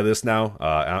Jake Lee out of this now.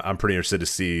 I'm pretty interested to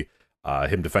see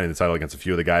him defending the title against a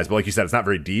few of the guys. But like you said, it's not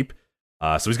very deep.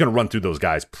 So he's going to run through those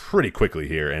guys pretty quickly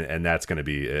here, and that's going to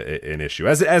be an issue,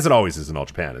 as it always is in All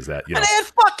Japan. Is that And they had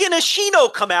fucking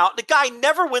Ashino come out. The guy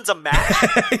never wins a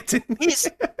match. He's,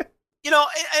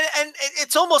 and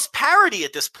it's almost parody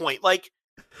at this point. Like,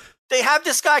 they have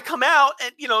this guy come out,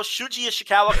 and Shuji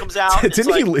Ishikawa comes out.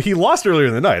 Didn't he lost earlier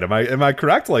in the night? Am I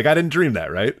correct? Like, I didn't dream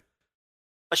that, right?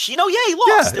 Ashino, yeah, he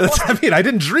lost. Yeah, I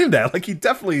didn't dream that. Like,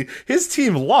 his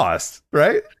team lost,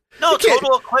 right? No,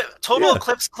 Total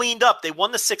Eclipse cleaned up. They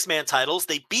won the 6-man titles.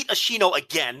 They beat Ashino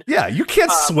again. Yeah, you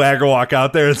can't swagger walk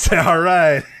out there and say, "All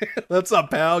right, what's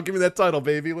up, pal? Give me that title,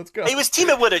 baby. Let's go." He was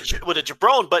teaming with a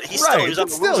Jabron, but he was on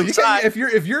the losing side. If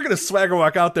you're gonna swagger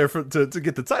walk out there to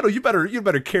get the title, you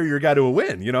better carry your guy to a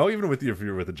win. Even if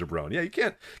you're with a Jabron. Yeah, you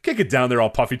can't get down there all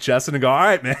puffy chested and go, "All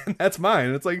right, man, that's mine."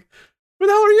 And it's like, who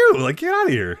the hell are you? Like, get out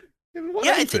of here.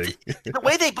 The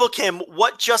way they book him,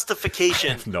 what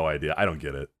justification? I have no idea. I don't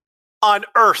get it. On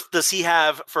earth does he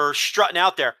have for strutting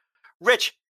out there?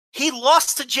 Rich, he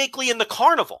lost to Jake Lee in the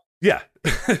carnival. Yeah.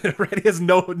 Right. He has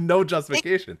no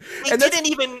justification. He didn't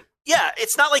even,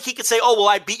 it's not like he could say, "Oh, well,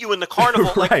 I beat you in the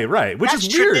carnival." Like, right. Which is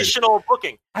weird. Traditional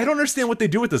booking. I don't understand what they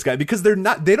do with this guy, because they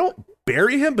don't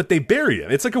bury him, but they bury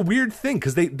him. It's like a weird thing,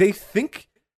 because they think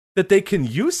that they can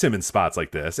use him in spots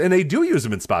like this, and they do use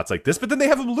him in spots like this, but then they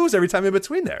have him lose every time in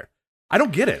between there. I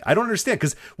don't get it. I don't understand,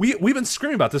 because we've been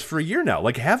screaming about this for a year now.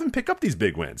 Like, have him pick up these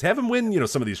big wins. Have him win,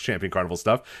 some of these Champion Carnival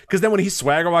stuff. Because then when he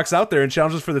swagger walks out there and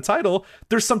challenges for the title,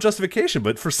 there's some justification.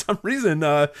 But for some reason,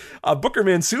 Booker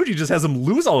Man Tsuji just has him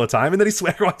lose all the time, and then he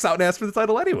swagger walks out and asks for the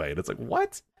title anyway. And it's like,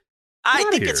 what? I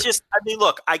think it's just,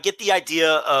 look, I get the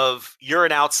idea of you're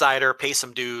an outsider, pay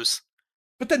some dues.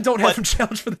 But then don't have him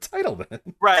challenge for the title then.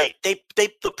 Right.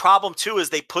 The problem, too,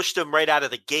 is they pushed him right out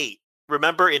of the gate.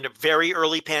 Remember, in a very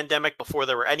early pandemic, before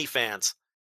there were any fans,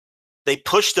 they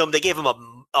pushed him. They gave him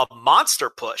a monster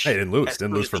push. Hey, didn't lose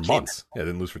for months. Yeah,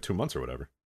 didn't lose for 2 months or whatever.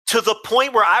 To the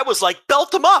point where I was like,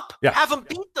 belt him up. Yeah. Have him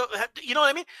beat you know what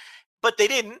I mean? But they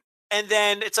didn't. And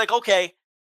then it's like, okay,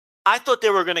 I thought they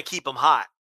were going to keep him hot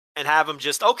and have him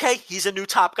just, okay, he's a new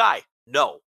top guy.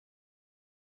 No.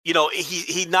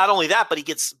 He not only that, but he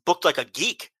gets booked like a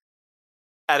geek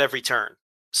at every turn.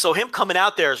 So him coming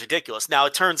out there is ridiculous. Now,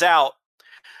 it turns out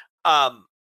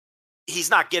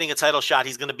he's not getting a title shot.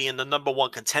 He's going to be in the number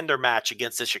 1 contender match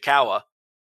against Ishikawa.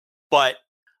 But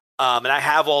and I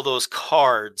have all those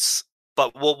cards,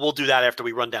 but we'll do that after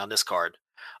we run down this card.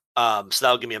 So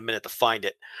that'll give me a minute to find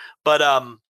it. But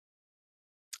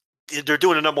they're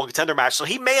doing a number 1 contender match, so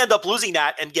he may end up losing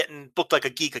that and getting booked like a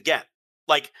geek again.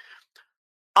 Like,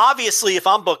 obviously, if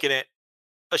I'm booking it,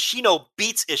 Ashino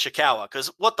beats Ishikawa, because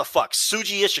what the fuck?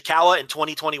 Tsuji Ishikawa in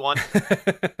 2021?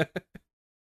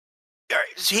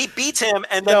 He beats him,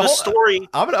 and then the story...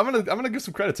 I'm gonna give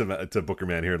some credit to Booker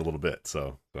Man here in a little bit,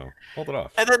 so hold it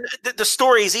off. And then the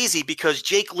story is easy, because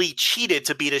Jake Lee cheated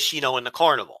to beat Ashino in the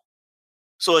carnival.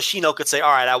 So Ashino could say,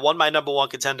 "All right, I won my number 1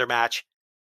 contender match,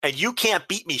 and you can't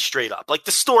beat me straight up." Like,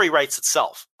 the story writes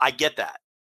itself. I get that.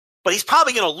 But he's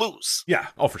probably going to lose. Yeah,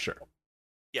 for sure.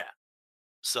 Yeah.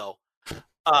 So...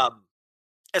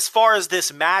 as far as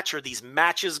this match or these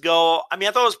matches go, I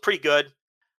thought it was pretty good.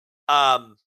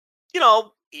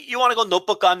 you want to go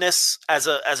notebook on this as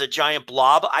a giant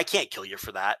blob, I can't kill you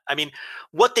for that. I mean,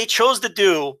 what they chose to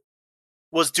do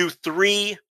was do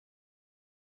 3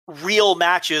 real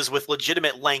matches with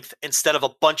legitimate length instead of a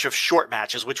bunch of short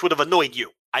matches, which would have annoyed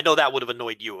you. I know that would have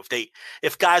annoyed you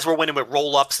if guys were winning with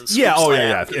roll-ups and scoop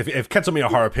slams. If Kento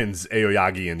Miyahara pins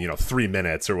Aoyagi in 3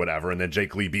 minutes or whatever, and then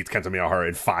Jake Lee beats Kento Miyahara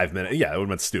in 5 minutes, it would have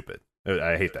been stupid.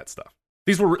 I hate that stuff.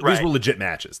 These were legit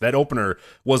matches. That opener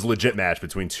was a legit match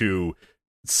between 2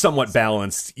 somewhat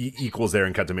balanced equals there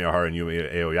in Kento Miyahara and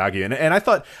Yumi Aoyagi, and I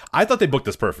thought they booked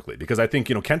this perfectly, because I think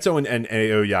Kento and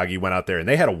Aoyagi went out there and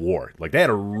they had a war. Like, they had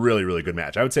a really, really good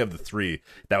match. I would say of the 3,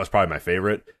 that was probably my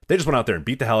favorite. They just went out there and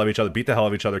beat the hell out of each other.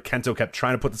 Kento kept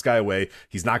trying to put this guy away.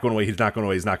 He's not going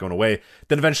away.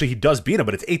 Then eventually he does beat him,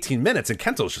 but it's 18 minutes and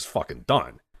Kento's just fucking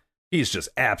done. He's just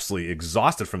absolutely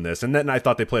exhausted from this. And then I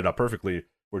thought they played it out perfectly,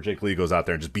 where Jake Lee goes out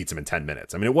there and just beats him in 10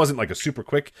 minutes. I mean, it wasn't like a super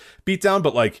quick beatdown,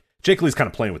 but like, Jake Lee's kind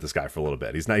of playing with this guy for a little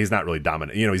bit. He's not really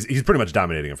dominant. He's pretty much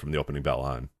dominating him from the opening bell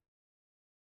on.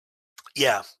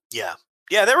 Yeah.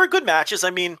 There were good matches. I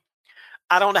mean,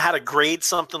 I don't know how to grade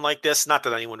something like this. Not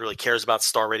that anyone really cares about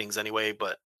star ratings anyway,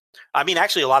 but I mean,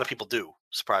 actually, a lot of people do,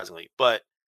 surprisingly. But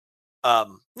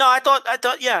no, I thought,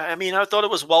 yeah. I mean, I thought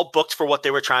it was well booked for what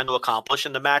they were trying to accomplish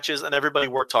in the matches, and everybody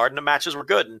worked hard, and the matches were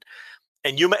good.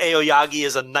 And Yuma Aoyagi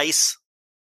is a nice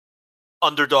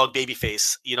underdog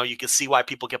babyface. You can see why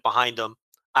people get behind him.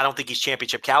 I don't think he's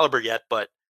championship caliber yet, but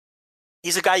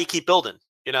he's a guy you keep building,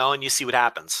 and you see what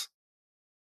happens.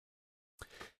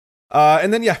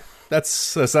 And then,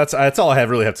 that's all I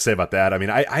really have to say about that. I mean,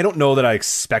 I don't know that I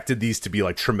expected these to be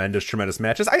like tremendous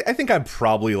matches. I think I'm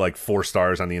probably like 4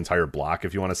 stars on the entire block,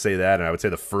 if you want to say that. And I would say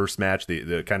the first match,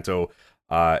 the Kento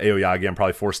Aoyagi, I'm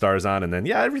probably 4 stars on, and then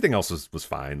everything else was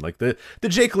fine. Like the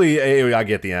Jake Lee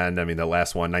Aoyagi at the end, I mean, the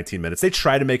last one, 19 minutes, they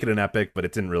tried to make it an epic, but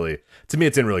it didn't really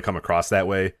come across that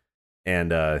way.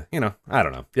 And I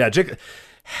don't know. Yeah,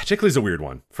 Jake Lee's a weird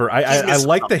one. I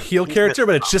like the heel character,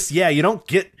 but it's just you don't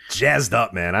get jazzed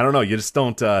up, man. I don't know, you just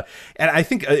don't. And I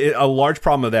think a large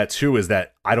problem of that too is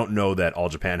that I don't know that All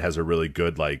Japan has a really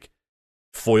good like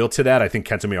foil to that. I think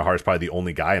Kento Miyahara is probably the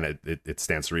only guy, and it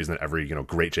stands to reason that every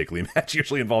great Jake Lee match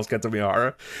usually involves Kento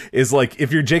Miyahara. Is like,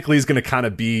 if your Jake Lee's going to kind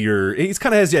of be he's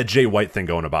kind of has that Jay White thing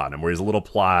going about him, where he's a little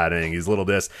plotting, he's a little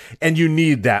this, and you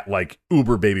need that like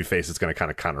uber baby face that's going to kind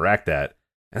of counteract that.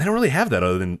 And they don't really have that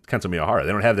other than Kento Miyahara.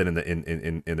 They don't have that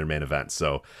in their main event.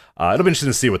 So it'll be interesting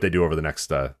to see what they do over the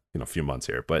next few months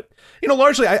here. But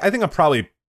largely, I think I'm probably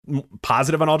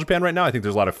positive on All Japan right now. I think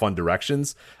there's a lot of fun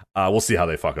directions. We'll see how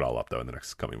they fuck it all up though in the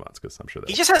next coming months, because I'm sure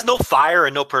he just has no fire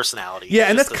and no personality. Yeah,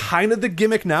 and that's kind of the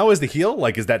gimmick now as the heel.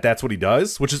 Like, is that's what he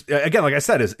does, which is, again, like I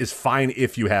said, is fine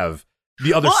if you have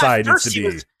the other side needs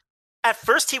to be. At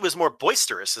first, he was more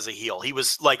boisterous as a heel. He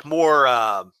was like more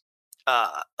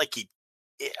like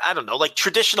I don't know, like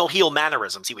traditional heel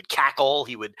mannerisms. He would cackle.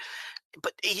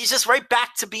 But he's just right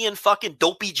back to being fucking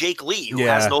dopey Jake Lee, who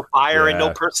has no fire and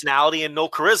no personality and no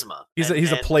charisma. He's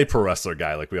a play pro wrestler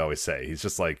guy, like we always say. He's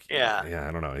just like, I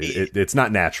don't know. It's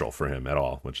not natural for him at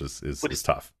all, which is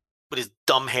tough. With his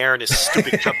dumb hair and his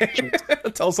stupid chubby cheek.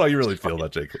 Tell us how you really feel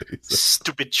about Jake Lee.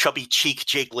 Stupid chubby cheek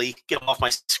Jake Lee. Get him off my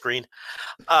screen.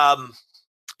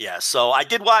 So I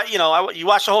did watch, you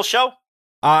watched the whole show?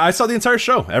 I saw the entire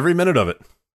show, every minute of it.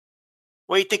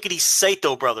 What do you think of these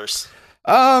Saito brothers?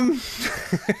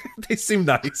 They seem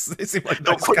nice. They seem like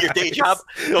Don't quit your day job.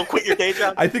 Don't quit your day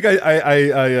job. I think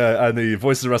I on the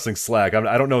Voices of Wrestling Slack,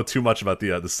 I don't know too much about the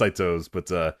Saitos,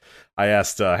 but I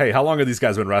asked, hey, how long have these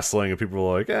guys been wrestling? And people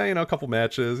were like, a couple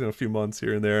matches, a few months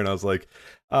here and there. And I was like,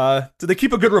 do they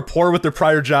keep a good rapport with their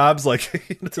prior jobs? Like,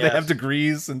 do they have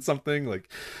degrees and something? Like,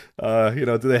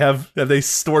 do they have they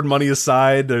stored money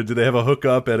aside, or do they have a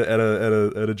hookup at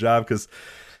a job? Because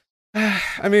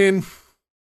I mean,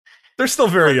 they're still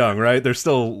very young, right? They're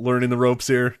still learning the ropes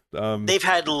here. They've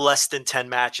had less than 10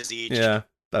 matches each. Yeah,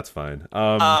 that's fine.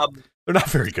 They're not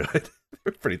very good.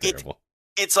 They're pretty terrible.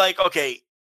 It's like, okay,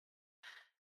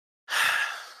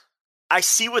 I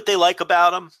see what they like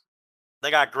about them. They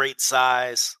got great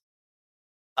size.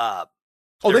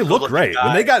 They look great. Guys.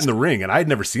 When they got in the ring, and I had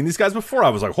never seen these guys before, I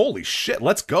was like, holy shit,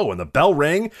 let's go. And the bell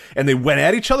rang, and they went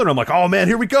at each other, and I'm like, oh man,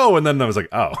 here we go. And then I was like,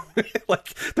 oh.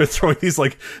 Like, they're throwing these,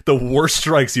 like, the worst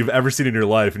strikes you've ever seen in your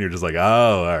life, and you're just like,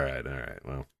 oh, all right,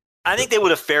 well. I think they would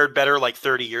have fared better like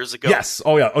 30 years ago. Yes.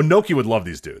 Oh, yeah. Onoki would love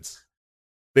these dudes.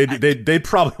 They'd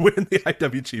probably win the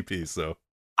IWGP, so.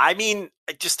 I mean,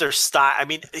 just their style. I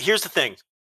mean, here's the thing.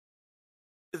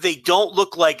 They don't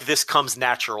look like this comes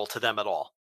natural to them at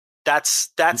all. That's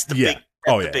the big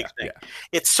thing. Yeah.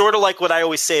 It's sort of like what I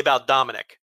always say about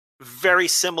Dominic. Very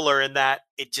similar in that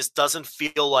it just doesn't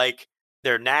feel like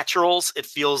they're naturals. It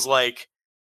feels like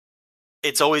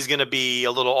it's always going to be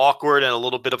a little awkward and a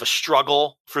little bit of a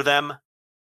struggle for them.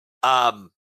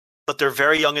 But they're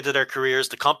very young into their careers.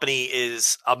 The company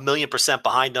is 1,000,000%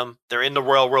 behind them. They're in the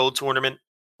Royal Road tournament,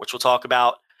 which we'll talk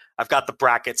about. I've got the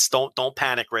brackets. Don't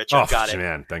panic, Rich. I've got it.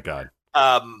 Man, thank God.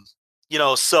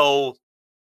 So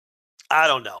I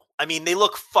don't know. I mean, they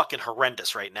look fucking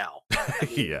horrendous right now.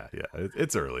 Yeah,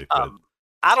 it's early. But...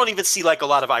 I don't even see like a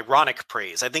lot of ironic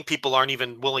praise. I think people aren't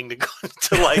even willing to go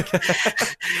to like,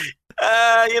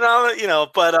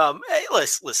 But hey,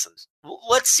 listen.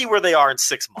 Let's see where they are in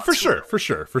 6 months. For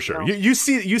sure. You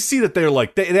see that they're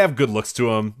like they have good looks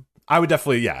to them. I would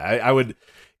definitely, I would.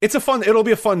 It'll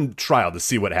be a fun trial to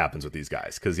see what happens with these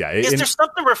guys. Because is there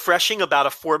something refreshing about a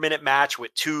 4-minute match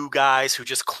with two guys who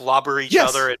just clobber each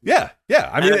other? Yeah.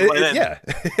 I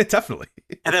mean, definitely.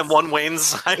 And then one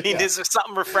wins. I mean, is there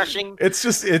something refreshing? It's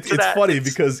just it's funny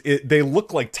because they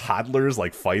look like toddlers,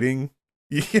 like fighting.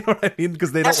 You know what I mean?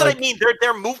 Because that's what I mean.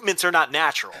 Their movements are not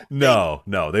natural. No,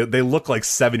 they look like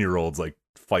 7-year-olds, like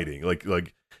fighting,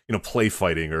 like play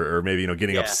fighting, or maybe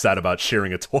getting upset about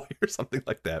sharing a toy or something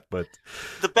like that. But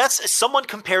the best is someone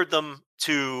compared them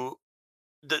to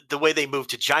the way they move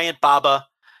to Giant Baba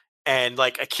and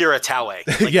like Akira Taue.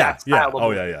 Like yeah.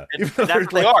 Oh yeah. And that's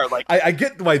what they are. Like I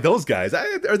get why those guys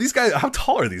are these guys. How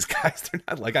tall are these guys? They're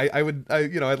not like I'd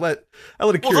let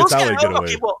Akira Taue get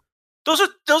away. Well,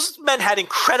 those men had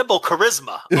incredible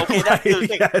charisma. Okay, that's the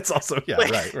thing. Yeah, it's also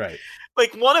right.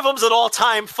 Like one of them's an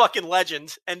all-time fucking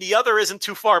legend, and the other isn't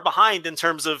too far behind in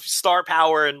terms of star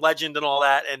power and legend and all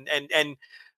that. And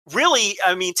really,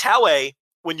 I mean, Taue,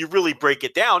 when you really break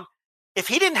it down, if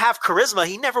he didn't have charisma,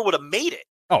 he never would have made it.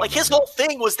 His whole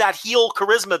thing was that heel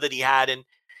charisma that he had, and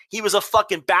he was a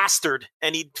fucking bastard.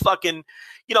 And he fucking,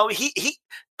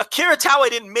 Akira Taue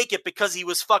didn't make it because he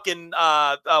was fucking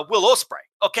Will Ospreay.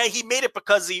 Okay, he made it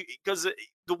because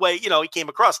the way he came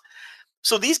across.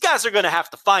 So these guys are going to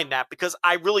have to find that, because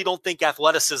I really don't think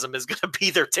athleticism is going to be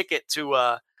their ticket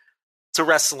to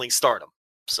wrestling stardom.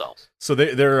 So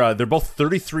they're both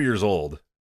 33 years old,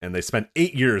 and they spent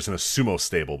 8 years in a sumo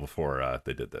stable before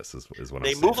they did this. Is what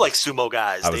they move like sumo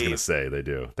guys. I was going to say they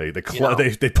do. They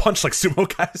punch like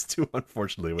sumo guys too.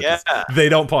 Unfortunately, they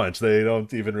don't punch. They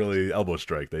don't even really elbow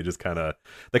strike. They just kind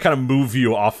of move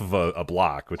you off of a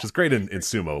block, which is great in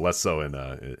sumo, less so in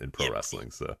pro wrestling.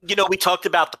 So we talked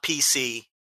about the PC,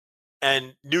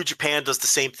 and New Japan does the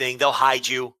same thing. They'll hide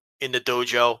you in the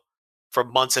dojo for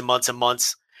months and months and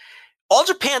months. All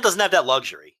Japan doesn't have that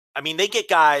luxury. I mean, they get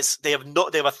guys. They have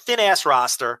a thin ass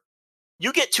roster.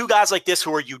 You get two guys like this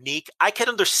who are unique. I can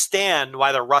understand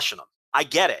why they're rushing them. I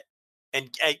get it, and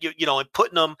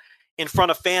putting them in front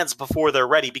of fans before they're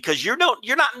ready, because you're not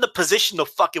in the position to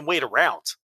fucking wait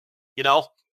around.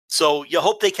 So you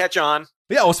hope they catch on.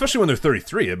 Yeah, well, especially when they're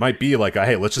 33, it might be like,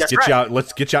 hey, let's just get you out.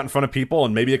 Let's get you out in front of people,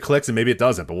 and maybe it clicks, and maybe it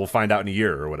doesn't, but we'll find out in a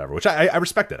year or whatever. Which I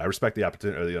respect it. I respect the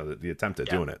opportunity, the attempt at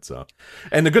doing it. So,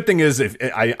 and the good thing is,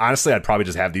 I'd probably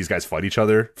just have these guys fight each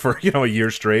other for a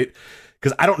year straight,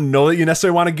 because I don't know that you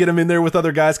necessarily want to get them in there with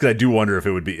other guys, because I do wonder if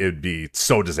it'd be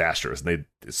so disastrous and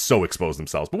they'd so expose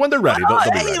themselves. But when they're ready, they'll be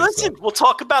ready. Listen, we'll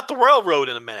talk about the Royal Road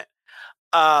in a minute.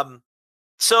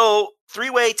 So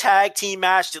 3-way tag team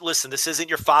match. Listen, this isn't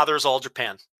your father's All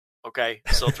Japan. Okay,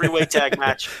 so 3-way tag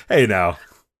match. Hey, now.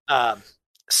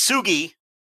 Sugi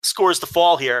scores the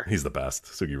fall here. He's the best.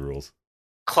 Sugi rules.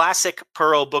 Classic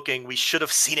Puro booking. We should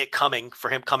have seen it coming for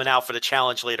him coming out for the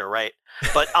challenge later, right?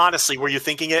 But honestly, were you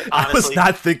thinking it? Honestly, I was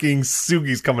not thinking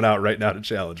Sugi's coming out right now to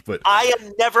challenge, but I've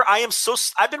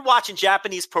been watching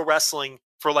Japanese pro wrestling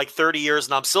for like 30 years,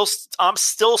 and I'm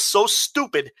still so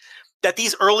stupid that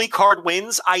these early card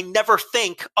wins, I never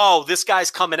think, oh, this guy's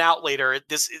coming out later.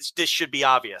 This should be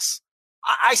obvious.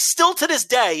 I still, to this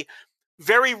day,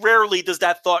 very rarely does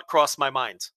that thought cross my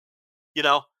mind.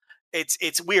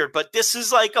 It's weird, but this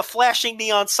is like a flashing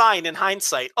neon sign in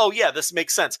hindsight. Oh yeah, this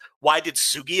makes sense. Why did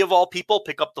Sugi, of all people,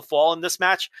 pick up the fall in this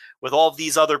match with all of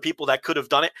these other people that could have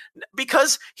done it?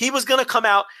 Because he was going to come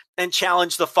out and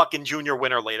challenge the fucking junior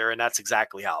winner later, and that's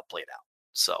exactly how it played out.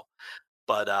 So,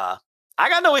 but I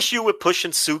got no issue with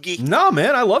pushing Sugi. No,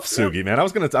 man, I love Sugi, man. I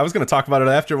was gonna talk about it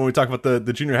after when we talk about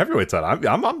the junior heavyweight title.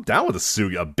 I'm down with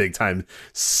a big time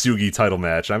Sugi title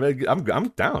match. I'm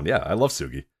down. Yeah, I love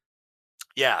Sugi.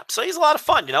 Yeah, so he's a lot of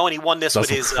fun, and he won this with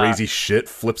his crazy shit,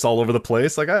 flips all over the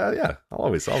place. Like, I'll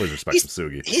always respect some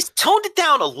Sugi. He's toned it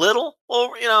down a little,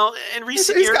 in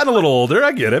recent years. He's gotten a little older.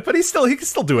 I get it, but he can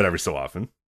still do it every so often.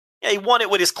 Yeah, he won it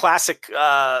with his classic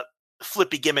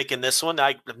flippy gimmick in this one.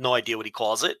 I have no idea what he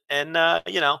calls it, and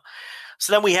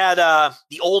So then we had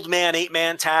the old man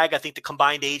 8-man tag. I think the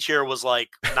combined age here was like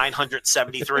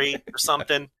 973 or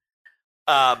something.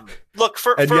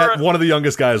 Yet one of the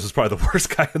youngest guys was probably the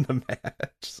worst guy in the match.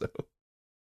 So.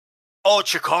 Oh,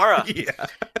 Chikara. Yeah.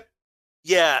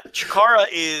 Yeah, Chikara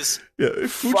is. Yeah,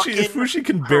 Fushi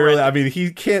can barely. I mean,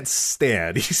 he can't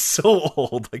stand. He's so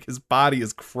old, like his body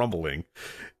is crumbling,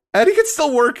 and he can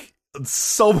still work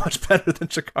so much better than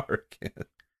Chikara can.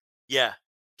 Yeah,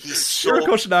 he's Shiro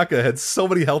Koshinaka had so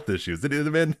many health issues. The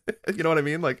man, you know what I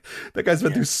mean? Like that guy's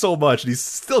been through so much, and he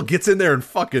still gets in there and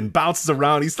fucking bounces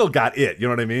around. He's still got it. You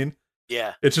know what I mean?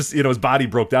 Yeah. It's just his body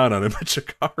broke down on him, but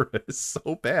Chikara is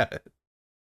so bad.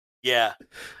 Yeah,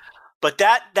 but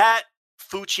that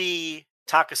Fuchi,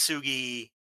 Takasugi,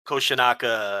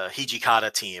 Koshinaka,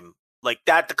 Hijikata team, like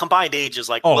that, the combined age is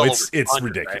like it's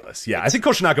ridiculous. Right? Yeah, I think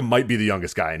Koshinaka might be the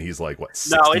youngest guy, and he's like what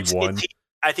 61. No,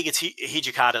 I think it's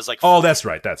Hijikata's like. 40. Oh, that's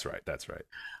right.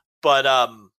 But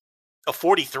a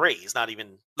 43. He's not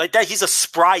even like that. He's a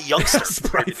spry youngster.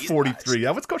 Spry 43.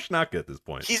 Yeah, what's Koshinaka at this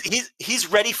point?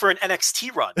 He's ready for an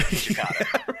NXT run. Yeah,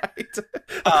 right.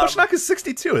 Koshinaka's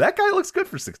 62. That guy looks good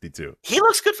for 62. He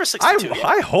looks good for 62.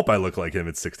 I hope I look like him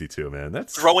at 62, man.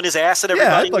 That's throwing his ass at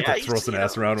everybody. Yeah, I'd like to throw some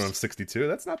ass around when I'm 62.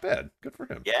 That's not bad. Good for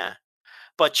him. Yeah,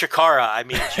 but Chikara, I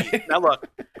mean, gee, now look,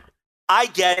 I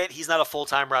get it. He's not a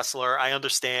full-time wrestler. I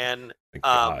understand. Thank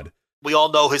God. We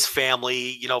all know his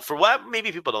family, for what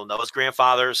maybe people don't know. His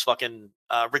grandfather's fucking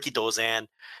Ricky Dozan.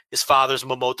 His father's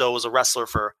Momoto was a wrestler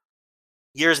for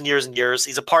years and years and years.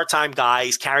 He's a part-time guy.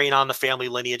 He's carrying on the family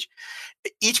lineage.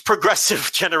 Each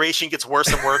progressive generation gets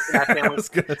worse and worse in that family.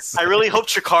 I really hope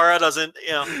Chikara doesn't,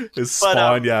 His spawn,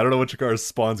 I don't know what Chikara's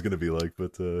spawn's going to be like,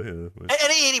 but and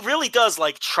he really does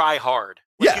like try hard.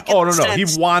 Like, yeah. Oh, no. He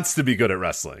wants to be good at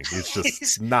wrestling. He's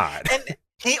just not. And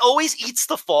he always eats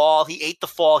the fall. He ate the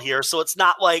fall here. So it's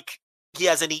not like he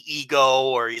has any ego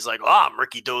or he's like, I'm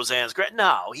Ricky Dozan's great.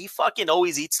 No, he fucking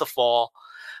always eats the fall.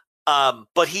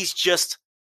 But he's just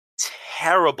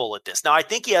terrible at this. Now, I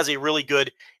think he has a really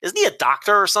good, isn't he a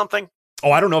doctor or something?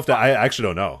 Oh, I don't know if I actually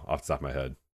don't know off the top of my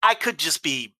head. That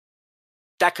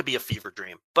could be a fever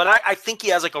dream. But I think he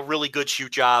has like a really good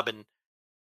shoot job and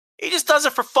he just does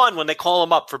it for fun when they call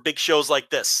him up for big shows like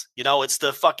this. It's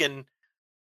the fucking,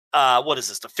 what is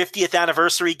this? The 50th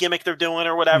anniversary gimmick they're doing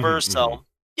or whatever. Mm-hmm, so,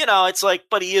 it's like,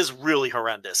 but he is really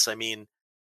horrendous. I mean,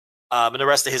 and the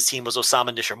rest of his team was Osamu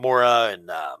Nishimura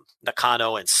and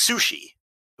Nakano and Sushi,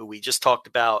 who we just talked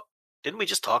about. Didn't we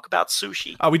just talk about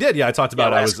Sushi? Oh, we did. Yeah, I talked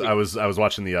about. I was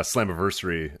watching the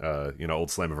Slammiversary, old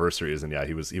Slammiversaries, and yeah,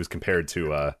 he was compared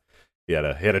to. He had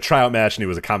a tryout match, and he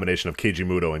was a combination of Keiji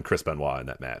Muto and Chris Benoit in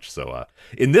that match. So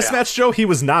in this match, Joe, he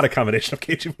was not a combination of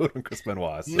Keiji Muto and Chris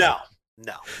Benoit. So.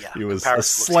 No, yeah. He was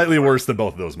slightly worse than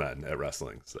both of those men at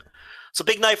wrestling. So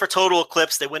big night for Total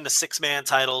Eclipse. They win the 6-man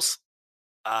titles.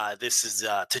 This is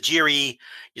Tajiri,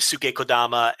 Yusuke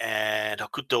Kodama, and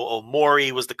Hokuto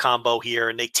Omori was the combo here,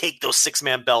 and they take those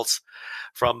 6-man belts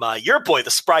from your boy, the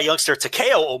spry youngster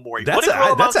Takeo Omori. That's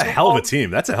a hell of a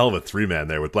team. That's a hell of a 3-man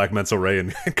there with Black Menso Ray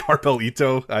and Carpel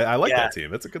Ito. I like that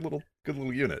team. That's a good little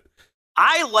unit.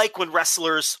 I like when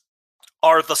wrestlers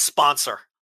are the sponsor.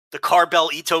 The Carbell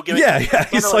Ito gimmick. Yeah.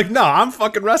 He's like, no, I'm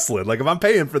fucking wrestling. Like, if I'm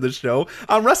paying for this show,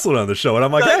 I'm wrestling on the show. And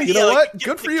I'm like, hey, you know what?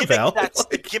 Good for you, pal. That's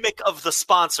the gimmick of the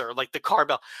sponsor, like the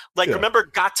Carbell. Like, remember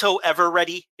Gato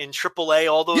Everready in AAA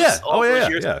all those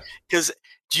years? Yeah. Because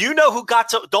do you know who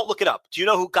Gato? Don't look it up. Do you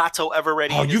know who Gato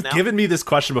Everready is now? You've given me this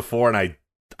question before, and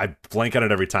I blank on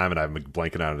it every time, and I'm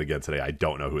blanking on it again today. I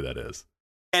don't know who that is.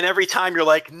 And every time you're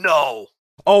like, no.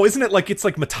 Oh, isn't it like it's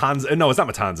like Matanza? No, it's not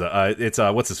Matanza. It's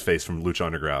what's his face from Lucha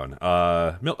Underground?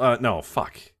 No,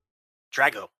 fuck.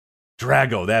 Drago.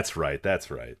 That's right.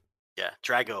 Yeah,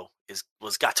 Drago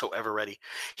was Gato Everready.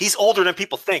 He's older than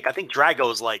people think. I think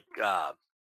Drago is like I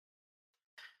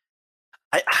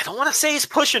don't want to say he's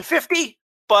pushing 50,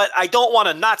 but I don't want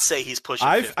to not say he's pushing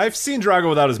 50. I've seen Drago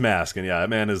without his mask, and yeah, that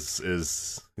man is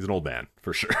he's an old man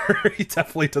for sure. He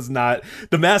definitely does not.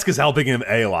 The mask is helping him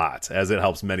a lot, as it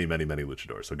helps many, many, many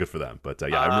luchadors. So good for them. But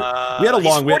we had a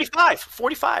long.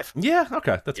 45. Yeah,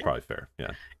 okay, that's probably fair.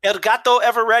 Yeah, El Gato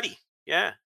Everready.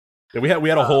 Yeah. Yeah, we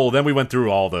had a whole. Then we went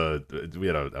through all the. We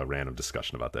had a random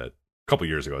discussion about that a couple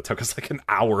years ago. It took us like an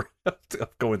hour of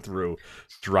going through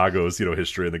Drago's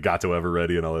history and the Gato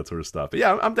Everready and all that sort of stuff. But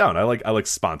yeah, I'm down. I like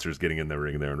sponsors getting in the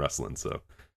ring there and wrestling. So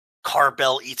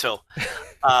Carbell Ito.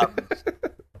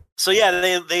 So yeah,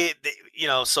 they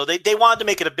wanted to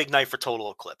make it a big night for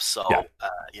Total Eclipse. So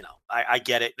I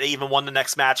get it. They even won the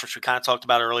next match, which we kind of talked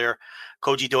about earlier.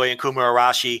 Koji Doi and Kuma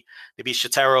Arashi. They beat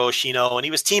Shotaro Oshino, and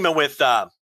he was teaming with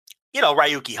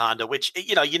Ryuki Honda, which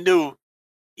you knew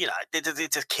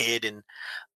it's a kid, and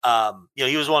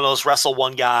he was one of those Wrestle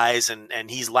One guys, and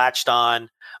he's latched on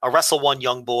a Wrestle One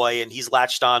young boy, and he's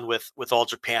latched on with All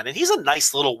Japan, and he's a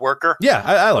nice little worker. Yeah,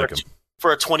 I like him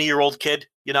for a 20-year-old kid,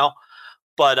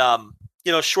 But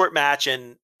short match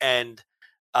and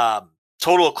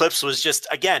Total Eclipse was just,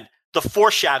 again, the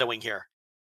foreshadowing here.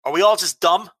 Are we all just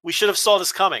dumb? We should have saw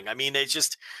this coming. I mean, it's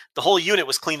just the whole unit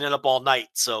was cleaning it up all night,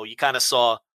 so you kind of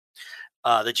saw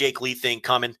the Jake Lee thing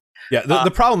coming. Yeah,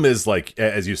 the problem is, like,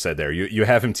 as you said there, you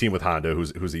have him team with Honda,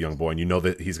 who's a young boy, and you know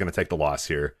that he's going to take the loss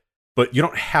here. But you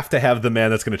don't have to have the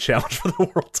man that's going to challenge for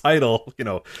the world title,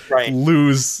 right,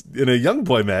 lose in a young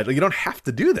boy match. Like, you don't have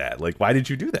to do that. Like, why did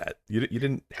you do that? You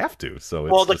didn't have to. So,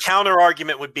 the counter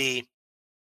argument would be,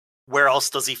 where else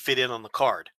does he fit in on the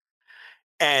card?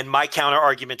 And my counter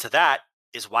argument to that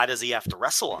is, why does he have to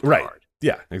wrestle on the card?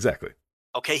 Yeah, exactly.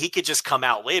 Okay, he could just come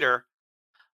out later.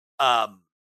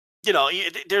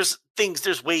 There's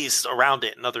ways around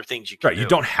it and other things you can do. You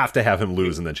don't have to have him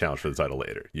lose and then challenge for the title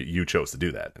later. You chose to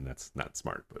do that, and that's not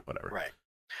smart, but whatever. Right.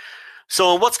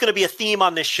 So what's going to be a theme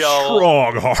on this show?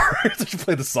 Strong heart. Did you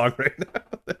play the song right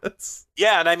now?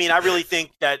 Yeah, and I mean, I really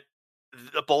think that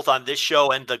both on this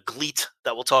show and the GLEAT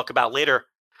that we'll talk about later,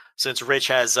 since Rich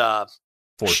has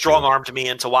strong-armed me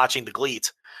into watching the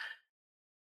GLEAT,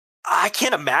 I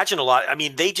can't imagine a lot. I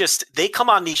mean, they come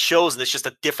on these shows and it's just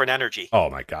a different energy. Oh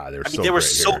my God, they were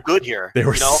so good here. They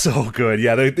were so good.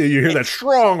 Yeah, you hear that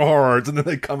strong hearts, and then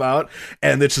they come out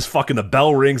and it's just fucking the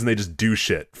bell rings and they just do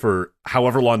shit for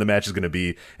however long the match is going to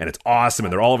be, and it's awesome.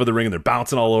 And they're all over the ring and they're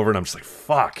bouncing all over, and I'm just like,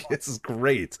 fuck, this is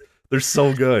great. They're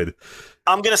so good.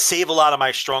 I'm going to save a lot of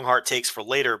my strong heart takes for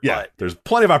later, but there's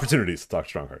plenty of opportunities to talk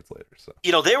strong hearts later. So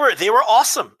they were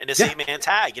awesome in this 8-man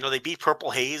tag. They beat Purple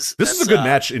Haze. This is a good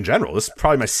match in general. This is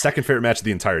probably my second favorite match of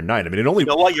the entire night. I mean, it only. You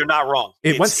know what? You're not wrong.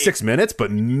 It went 6 minutes, but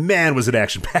man, was it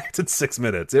action packed in 6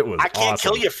 minutes. It was. I can't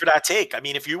kill you for that take. I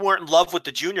mean, if you weren't in love with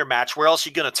the junior match, where else are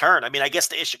you going to turn? I mean, I guess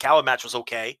the Ishikawa match was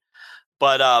okay,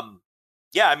 but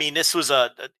I mean, this was an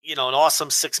awesome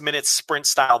 6 minute sprint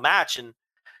style match, and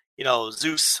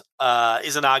Zeus,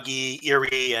 Izanagi,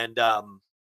 Irie, and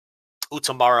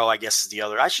Utamaro, I guess, is the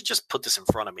other. I should just put this in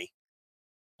front of me.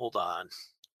 Hold on.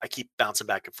 I keep bouncing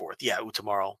back and forth. Yeah,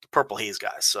 Utamaro, the Purple Haze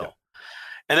guys. So,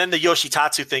 And then the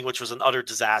Yoshitatsu thing, which was an utter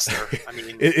disaster. I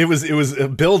mean, it was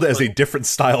billed as a different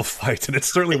style fight, and it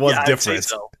certainly was different. I'd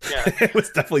say so. Yeah. It was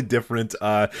definitely different.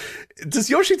 Does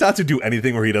Yoshitatsu do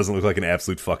anything where he doesn't look like an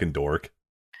absolute fucking dork?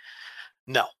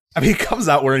 No. I mean, he comes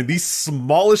out wearing the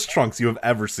smallest trunks you have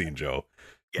ever seen, Joe.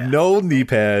 Yeah. No knee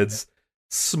pads,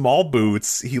 small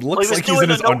boots. He looks like he's in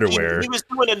his underwear. He was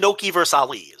doing a Noki versus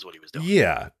Ali is what he was doing.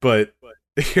 Yeah, but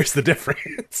here's the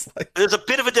difference. There's a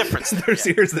bit of a difference.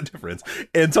 Here's the difference.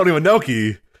 Antonio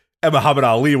Inoki and Muhammad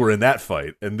Ali were in that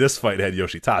fight, and this fight had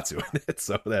Yoshitatsu in it,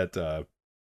 so that...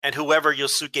 and whoever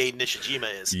Yosuke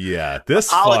Nishijima is. Yeah, this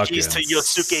apologies to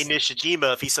Yosuke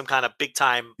Nishijima if he's some kind of big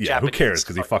time. Yeah, Japanese. Who cares?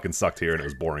 Because he fucking sucked here and it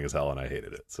was boring as hell, and I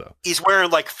hated it. So he's wearing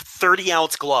like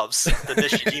 30-ounce gloves. The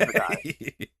Nishijima guy.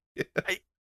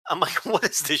 I'm like, what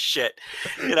is this shit?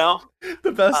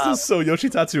 The best is so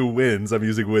Yoshitatsu wins. I'm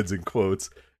using wins in quotes.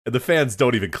 And the fans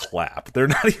don't even clap. They're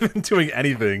not even doing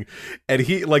anything. And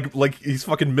he, like he's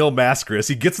fucking Mil Mascaris.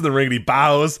 He gets in the ring and he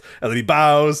bows, and then he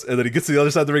bows, and then he gets to the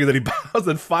other side of the ring, and then he bows,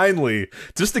 and finally,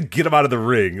 just to get him out of the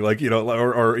ring, like,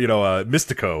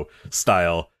 Mystico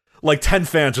style, like 10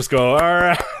 fans just go, all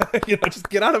right, just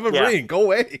get out of a ring, go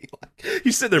away. Like,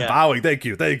 you sit there bowing, thank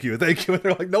you. And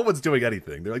they're like, no one's doing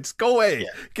anything. They're like, just go away,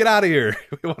 get out of here.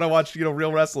 We want to watch,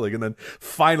 real wrestling. And then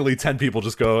finally 10 people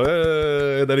just go,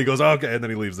 and then he goes, okay, and then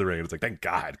he leaves the ring. And it's like, thank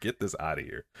God, get this out of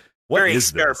here. What Very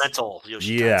is experimental. This?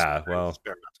 Yeah, well,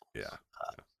 experimental. Yeah.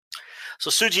 So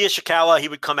Tsuji Ishikawa, he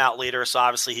would come out later. So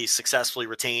obviously he successfully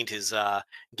retained his Gaora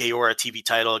TV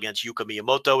title against Yuka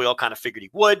Miyamoto. We all kind of figured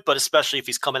he would, but especially if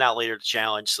he's coming out later to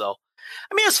challenge. So,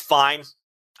 I mean, it's fine.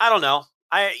 I don't know.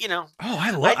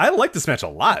 I like this match a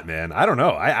lot, man. I don't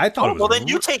know. I thought it was. Well, then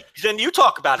you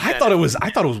talk about it. I thought it was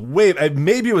way.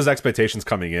 Maybe it was expectations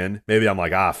coming in. Maybe I'm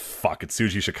like, fuck, it's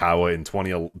Tsuji Ishikawa in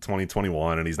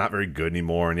 2021, and he's not very good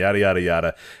anymore, and yada yada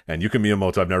yada. And Yuka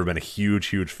Miyamoto, I've never been a huge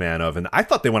fan of, and I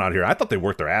thought they went out here. I thought they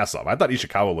worked their ass off. I thought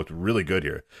Ishikawa looked really good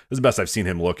here. This is the best I've seen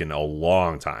him look in a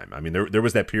long time. I mean, there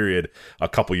was that period a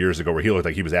couple years ago where he looked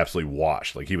like he was absolutely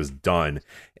washed, like he was done.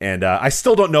 And I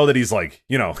still don't know that he's like,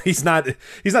 he's not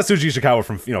Tsuji Ishikawa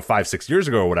from 5-6 years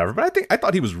ago or whatever, but I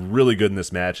thought he was really good in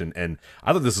this match, and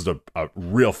I thought this was a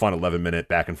real fun 11-minute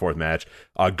back and forth match.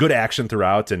 Good action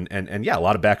throughout, and yeah, a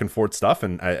lot of back and forth stuff,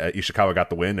 and Ishikawa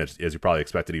got the win as you probably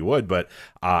expected he would, but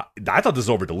I thought this was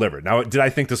over delivered. Now, did I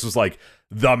think this was like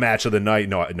the match of the night.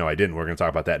 No, I didn't. We're going to talk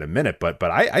about that in a minute, but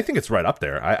I think it's right up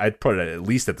there. I'd put it at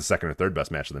least at the second or third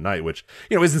best match of the night, which,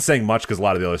 you know, isn't saying much because a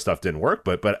lot of the other stuff didn't work,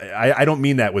 but I don't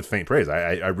mean that with faint praise.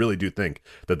 I really do think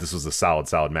that this was a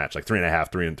solid match, like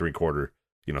 3.5, 3 3/4,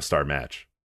 you know, star match.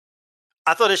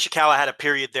 I thought Ishikawa had a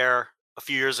period there a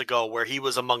few years ago where he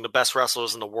was among the best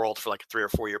wrestlers in the world for like a 3 or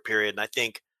 4 year period. And I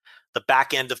think the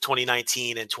back end of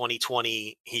 2019 and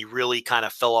 2020, he really kind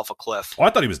of fell off a cliff. Oh, I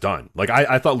thought he was done. Like,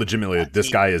 I thought legitimately this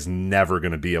guy is never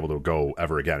going to be able to go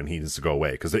ever again, and he needs to go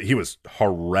away because he was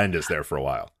horrendous there for a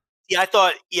while. Yeah, I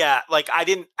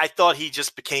thought he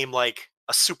just became like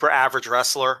a super average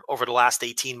wrestler over the last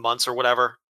 18 months or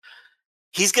whatever.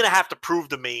 He's going to have to prove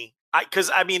to me, because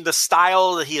the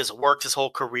style that he has worked his whole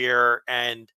career,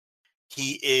 and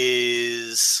he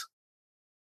is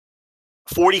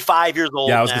 45 years old.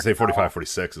 Yeah, I was going to say 45,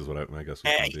 46 is what I guess.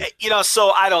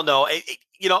 So I don't know.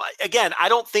 Again,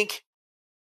 I think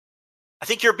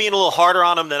you're being a little harder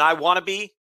on him than I want to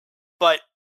be, but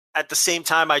at the same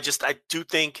time, I do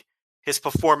think his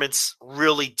performance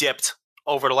really dipped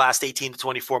over the last 18 to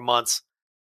 24 months,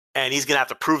 and he's going to have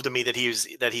to prove to me that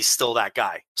he's still that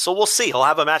guy. So we'll see. He'll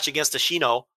have a match against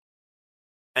Ashino,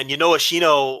 and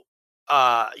Ashino,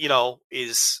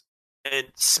 is and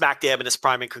smack dab in his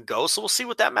prime and could go. So we'll see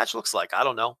what that match looks like. I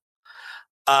don't know.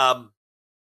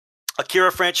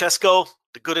 Akira Francesco,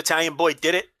 the good Italian boy,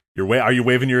 did it. Are you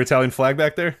waving your Italian flag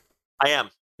back there? I am.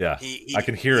 Yeah, I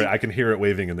can hear it. I can hear it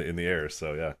waving in the air.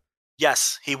 So yeah.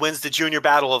 Yes, he wins the Junior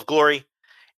Battle of Glory,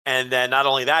 and then not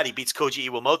only that, he beats Koji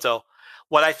Iwamoto.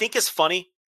 What I think is funny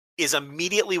is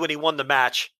immediately when he won the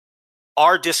match,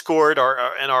 our Discord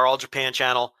and our All Japan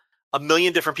channel, a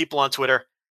million different people on Twitter,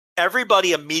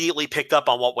 everybody immediately picked up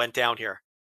on what went down here.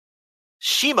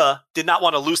 Shima did not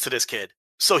want to lose to this kid,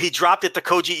 so he dropped it to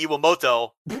Koji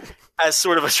Iwamoto as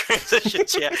sort of a transition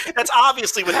champ. That's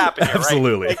obviously what happened here,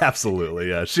 absolutely, right? Absolutely,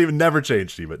 yeah. Shima never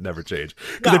changed. Because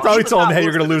they probably told him, "Hey,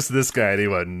 you're going to lose to this guy," and he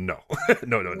went, "No,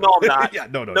 no, I'm not." Yeah,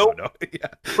 no. Yeah.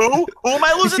 Who am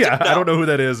I losing to? No. I don't know who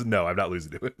that is. No, I'm not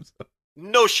losing to him. So.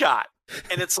 No shot.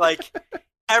 And it's like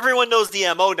everyone knows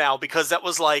the MO now, because that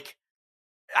was like,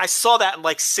 I saw that in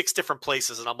like 6 different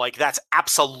places, and I'm like, that's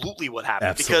absolutely what happened.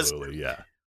 Absolutely, because yeah.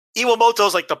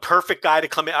 Iwamoto's like the perfect guy to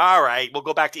come in. All right, we'll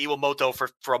go back to Iwamoto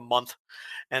for a month,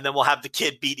 and then we'll have the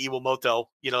kid beat Iwamoto,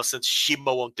 since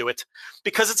Shima won't do it,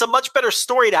 because it's a much better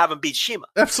story to have him beat Shima.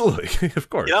 Absolutely, of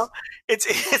course.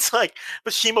 It's like,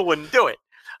 but Shima wouldn't do it.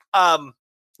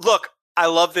 Look, I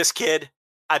love this kid.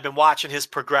 I've been watching his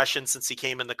progression since he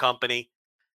came in the company.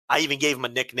 I even gave him a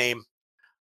nickname.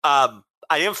 I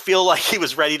didn't feel like he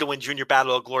was ready to win Junior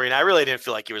Battle of Glory, and I really didn't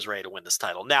feel like he was ready to win this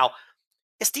title. Now,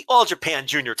 it's the All Japan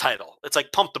Junior title. It's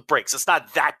like pump the brakes. It's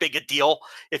not that big a deal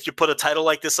if you put a title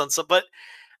like this on some, but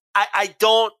I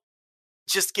don't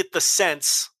just get the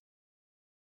sense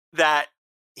that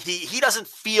he doesn't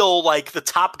feel like the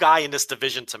top guy in this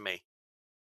division to me.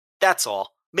 That's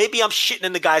all. Maybe I'm shitting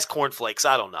in the guy's cornflakes.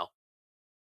 I don't know.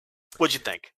 What'd you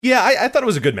think? Yeah, I thought it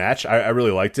was a good match. I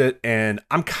really liked it, and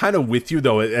I'm kind of with you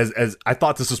though. As I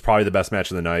thought this was probably the best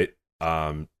match of the night.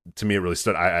 To me, it really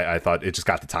stood. I thought it just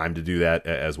got the time to do that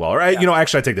as well. Or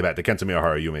actually, I take the bet. The Kenta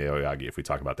Miyahara Yume Oyagi. If we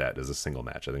talk about that as a single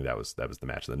match, I think that was the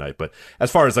match of the night. But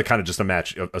as far as like kind of just a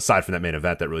match aside from that main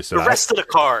event that really stood out, the rest of the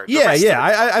card.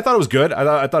 I thought it was good.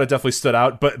 I thought it definitely stood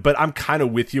out. But I'm kind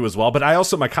of with you as well. But I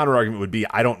also, my counter argument would be,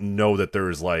 I don't know that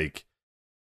there's like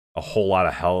a whole lot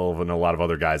of hell and a lot of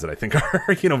other guys that I think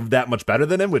are that much better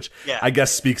than him, which I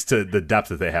guess speaks to the depth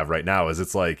that they have right now. Is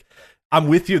it's like, I'm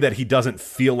with you that he doesn't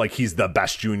feel like he's the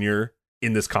best junior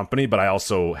in this company, but I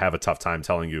also have a tough time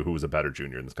telling you who's a better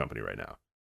junior in this company right now.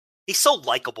 He's so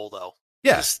likable, though.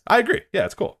 Yes, I agree. Yeah,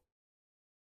 it's cool.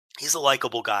 He's a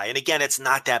likable guy. And again, it's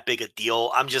not that big a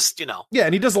deal. I'm just, Yeah,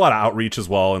 and he does a lot of outreach as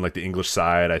well in like the English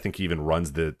side. I think he even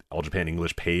runs the All Japan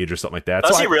English page or something like that.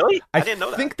 Does he really? I didn't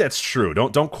know that. I think that's true.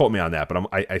 Don't quote me on that, but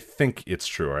I think it's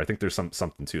true, or I think there's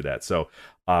something to that. So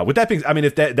with that being,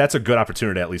 if that's a good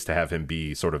opportunity at least to have him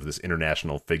be sort of this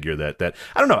international figure that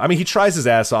I don't know. He tries his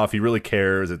ass off. He really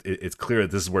cares. It's clear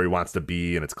that this is where he wants to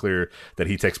be, and it's clear that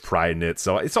he takes pride in it.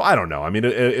 So I don't know.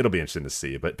 It'll be interesting to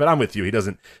see. But I'm with you. He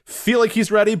doesn't feel like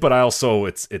he's ready, but I also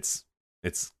it's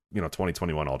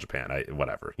 2021 All Japan.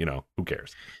 Whatever. Who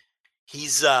cares?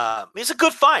 He's a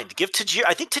good find. Give Tajiri.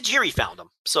 I think Tajiri found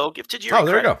him. So give Tajiri. Oh,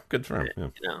 there credit. you go. Good for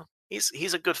him. Yeah.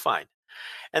 He's a good find.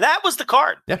 And that was the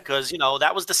card, yeah. Because,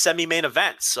 that was the semi-main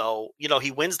event. So,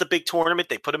 he wins the big tournament.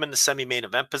 They put him in the semi-main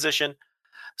event position.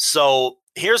 So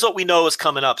here's what we know is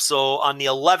coming up. So on the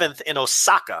 11th in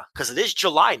Osaka, because it is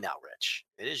July now, Rich.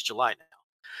 It is July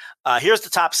now. Here's the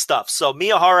top stuff. So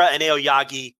Miyahara and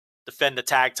Aoyagi defend the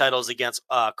tag titles against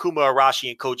Kuma Arashi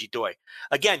and Koji Doi.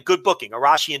 Again, good booking.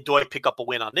 Arashi and Doi pick up a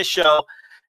win on this show,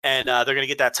 and they're going to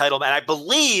get that title. And I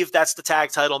believe that's the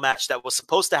tag title match that was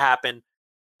supposed to happen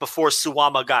before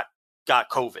Suwama got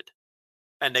COVID,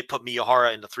 and they put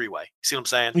Miyahara in the three-way. See what I'm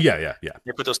saying? Yeah.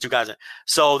 They put those two guys in.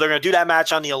 So they're going to do that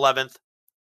match on the 11th.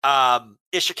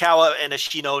 Ishikawa and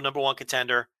Ashino, number one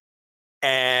contender.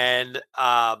 And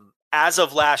as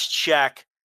of last check,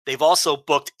 they've also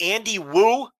booked Andy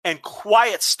Wu and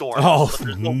Quiet Storm. Oh,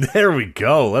 there we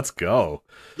go. Let's go.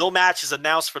 No match is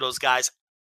announced for those guys,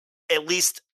 at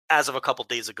least as of a couple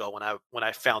days ago when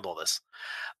I found all this.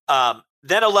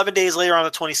 Then 11 days later on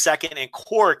the 22nd in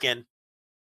Korakuen,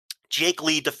 Jake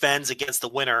Lee defends against the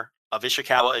winner of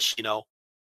Ishikawa Ashino,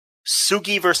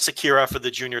 Sugi versus Akira for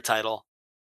the junior title,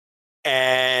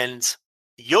 and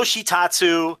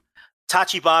Yoshitatsu,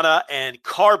 Tachibana, and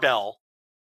Carbell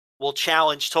will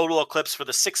challenge Total Eclipse for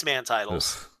the 6-man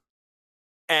titles. Ugh.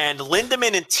 And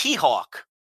Lindemann and T-Hawk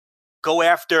go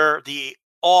after the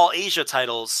All Asia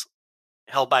titles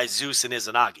held by Zeus and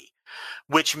Izanagi,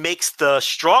 which makes the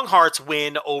Strong Hearts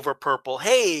win over Purple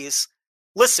Haze.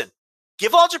 Listen,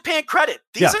 give All Japan credit.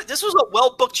 This was a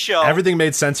well-booked show. Everything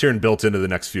made sense here and built into the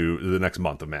next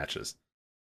month of matches.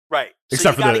 Right.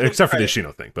 Except for the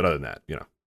Ishino thing, but other than that,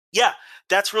 Yeah,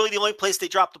 that's really the only place they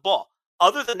dropped the ball.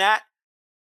 Other than that,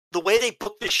 the way they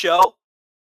booked the show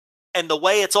and the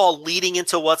way it's all leading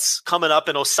into what's coming up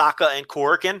in Osaka and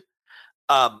Korakuen,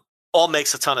 all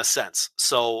makes a ton of sense.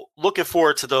 So looking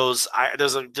forward to those.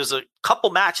 There's a couple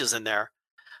matches in there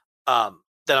that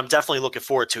I'm definitely looking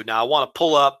forward to. Now I want to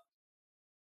pull up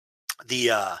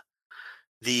the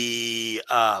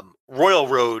Royal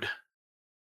Road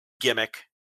gimmick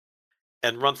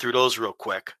and run through those real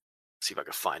quick. See if I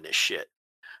can find this shit.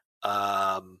 You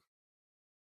want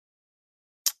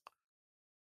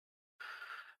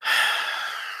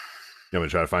me to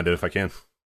try to find it if I can?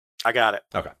 I got it.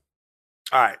 Okay.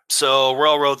 All right. So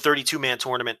Royal Road 32-man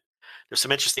tournament. There's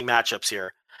some interesting matchups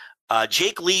here.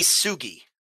 Jake Lee Sugi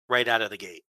right out of the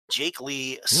gate. Jake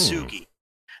Lee Sugi.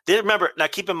 Remember, now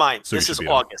keep in mind, Sugi this is should be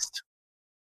on. August.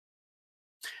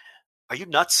 Are you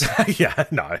nuts? Yeah,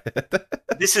 no.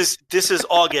 This is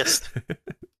August.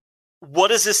 What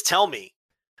does this tell me?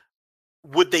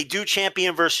 Would they do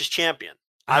champion versus champion?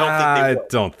 I don't think they would. I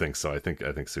don't think so. I think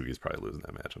Sugi's probably losing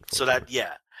that match, unfortunately. So that,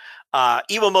 yeah.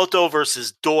 Iwamoto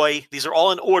versus Doi. These are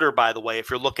all in order, by the way, if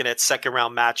you're looking at second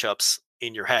round matchups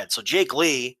in your head. So Jake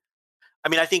Lee, I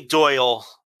mean, I think Doi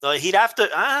he'd have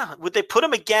to, would they put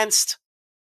him against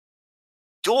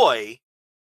Doi?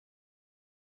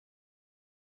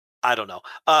 I don't know.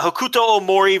 Hokuto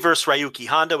Omori versus Ryuki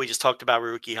Honda. We just talked about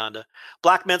Ryuki Honda.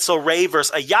 Black Menso Ray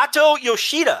versus Ayato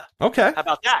Yoshida. Okay. How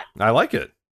about that? I like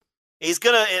it. He's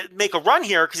going to make a run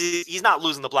here because he's not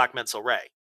losing the Black Menso Ray.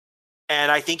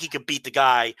 And I think he could beat the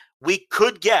guy.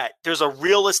 There's a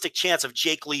realistic chance of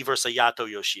Jake Lee versus Ayato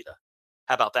Yoshida.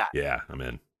 How about that? Yeah, I'm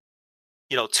in.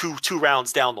 Two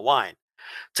rounds down the line.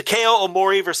 Takeo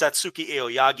Omori versus Atsuki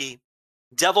Aoyagi.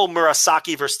 Devil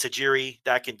Murasaki versus Tajiri.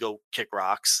 That can go kick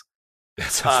rocks.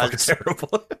 That's fucking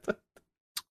terrible.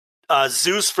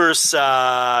 Zeus versus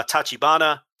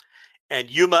Tachibana. And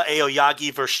Yuma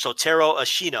Aoyagi versus Shotaro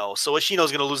Ashino. So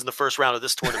Ashino's going to lose in the first round of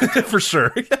this tournament. For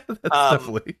sure. Yeah, that's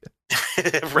definitely.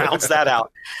 Rounds that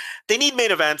out. They need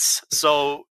main events.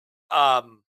 So,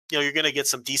 you're going to get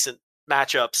some decent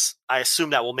matchups. I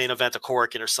assume that will main event a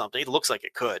Korakuen or something. It looks like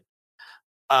it could.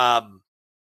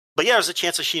 But yeah, there's a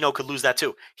chance Ashino could lose that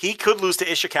too. He could lose to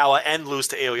Ishikawa and lose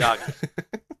to Aoyagi.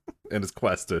 And his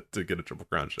quest to get a Triple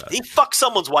Crown shot. Did he fuck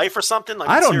someone's wife or something? Like,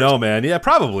 I don't know, man. Yeah,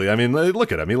 probably. I mean,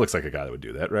 look at him. He looks like a guy that would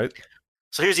do that, right?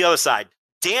 So here's the other side.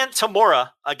 Dan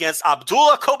Tamura against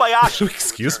Abdullah Kobayashi.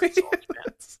 Excuse me?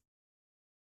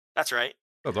 That's right.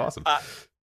 That's awesome.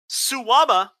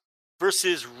 Suwama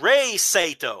versus Rei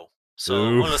Saito. So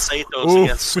Oof. one of the Saitos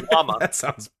against Suwama. That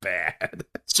sounds bad.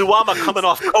 Suwama coming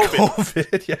off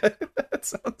COVID. Yeah. That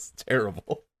sounds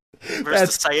terrible.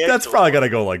 That's probably got to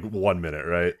go like 1 minute,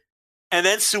 right? And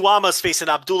then Suwama's facing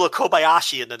Abdullah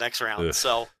Kobayashi in the next round. Ugh.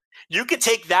 So you could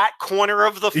take that corner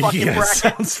of the fucking bracket.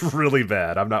 Sounds really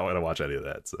bad. I'm not going to watch any of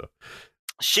that. So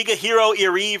Shigehiro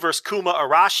Iri versus Kuma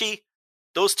Arashi.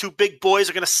 Those two big boys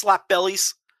are going to slap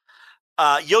bellies.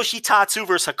 Yoshitatsu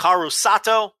versus Hikaru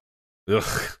Sato.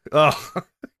 Ugh. Oh,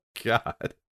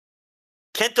 God.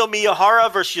 Kento Miyahara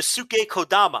versus Yasuke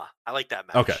Kodama. I like that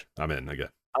match. Okay, I'm in again.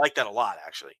 I like that a lot,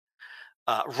 actually.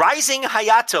 Rising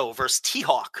Hayato versus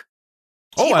T-Hawk.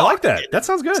 Oh, I like that. That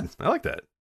sounds good. I like that.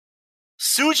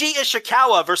 Suji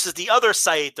Ishikawa versus the other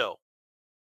Saito.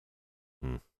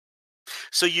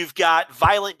 So you've got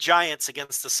Violent Giants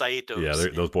against the Saitos. Yeah,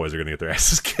 those boys are going to get their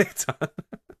asses kicked.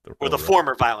 Or the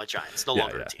former Violent Giants, no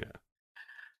longer a team. Yeah.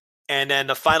 And then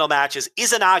the final match is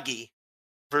Izanagi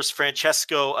versus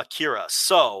Francesco Akira.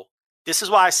 So this is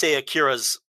why I say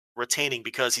Akira's retaining,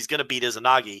 because he's going to beat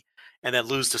Izanagi and then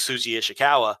lose to Suji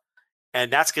Ishikawa.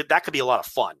 And that's good. That could be a lot of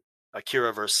fun.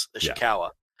 Akira versus Ishikawa.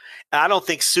 And I don't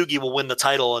think Sugi will win the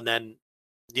title and then,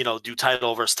 do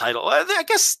title versus title. I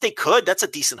guess they could. That's a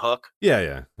decent hook.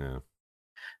 Yeah. All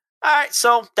right.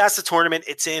 So that's the tournament.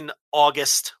 It's in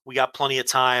August. We got plenty of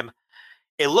time.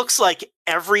 It looks like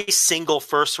every single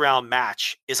first round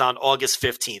match is on August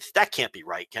 15th. That can't be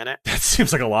right, can it? That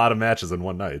seems like a lot of matches in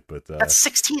one night, but that's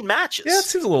 16 matches. Yeah, it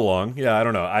seems a little long. Yeah, I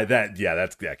don't know.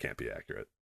 That can't be accurate.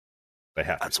 They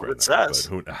have to. That's what it says.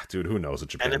 Who knows what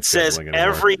Japan? And it says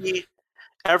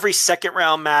every second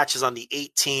round match is on the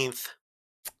 18th.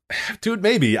 Dude,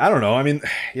 maybe. I don't know. I mean,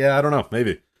 yeah, I don't know.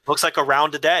 Maybe. Looks like a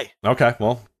round a day. Okay,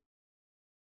 well,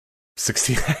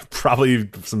 16, probably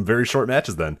some very short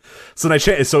matches then. So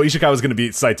Ishikawa's going to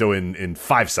beat Saito in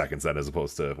 5 seconds then, as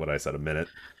opposed to what I said, a minute.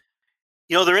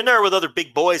 They're in there with other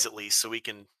big boys at least, so we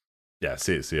can. Yeah,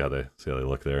 see how they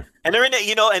look there. And they're in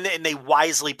it, and they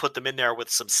wisely put them in there with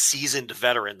some seasoned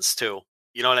veterans too.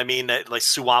 You know what I mean? Like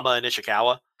Suwama and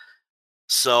Ishikawa.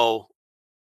 So,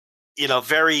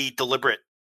 very deliberate.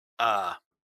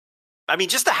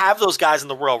 Just to have those guys in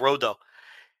the Royal Road, though,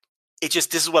 this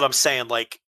is what I'm saying.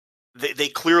 Like, they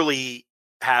clearly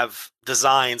have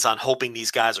designs on hoping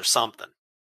these guys are something,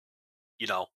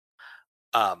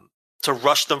 to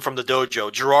rush them from the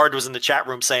dojo. Gerard was in the chat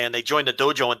room saying they joined the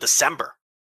dojo in December.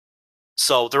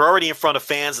 So they're already in front of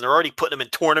fans and they're already putting them in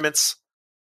tournaments.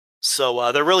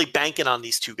 So they're really banking on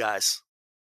these two guys.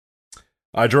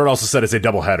 Gerard also said it's a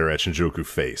doubleheader at Shinjuku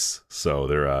Face.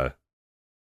 So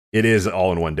it is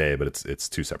all in one day, but it's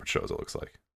two separate shows, it looks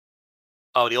like.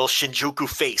 Oh, the old Shinjuku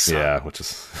Face. Yeah, huh? which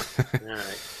is... All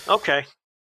right. Okay.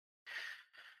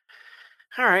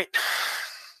 All right.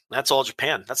 That's All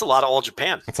Japan. That's a lot of All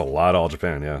Japan. That's a lot of All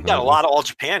Japan, yeah. We got a lot of All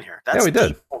Japan here. That's we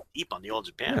did. Deep on the All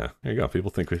Japan. Yeah, there you go.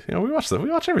 People think we watch that. We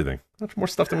watch everything. Much more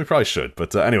stuff than we probably should.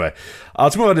 But anyway,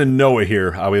 let's move on to Noah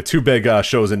here. We have two big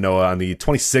shows in Noah. On the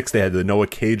 26th, they had the Noah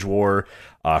Cage War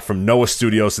from Noah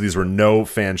Studios. So these were no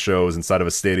fan shows inside of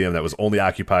a stadium that was only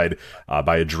occupied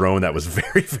by a drone that was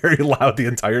very, very loud the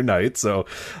entire night. So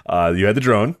you had the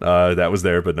drone that was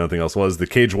there, but nothing else was. The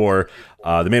Cage War,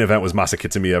 the main event was Masa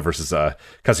Kitamiya versus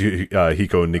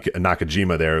Kazuhiko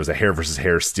Nakajima there. It was a hair versus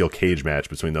hair steel cage match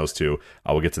between those two.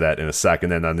 We'll get to that in a second.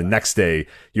 Then on the next day,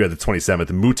 you had the 27th,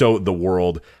 Muto the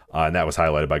World, and that was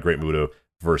highlighted by Great Muto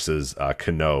versus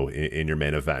Kano in your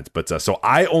main event. But so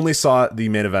I only saw the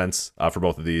main events for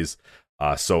both of these.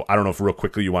 So I don't know if real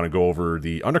quickly you want to go over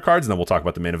the undercards, and then we'll talk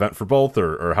about the main event for both,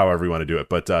 or however you want to do it.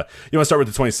 But you want to start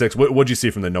with the 26th. What'd you see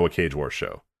from the Noah Cage War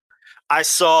show? I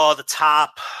saw the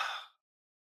top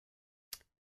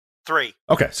 3.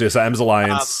 Okay, so you saw M's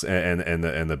Alliance and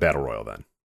the Battle Royal then.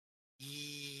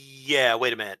 Yeah,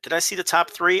 wait a minute. Did I see the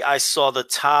top 3? I saw the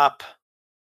top...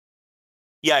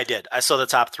 Yeah, I did. I saw the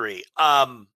top 3.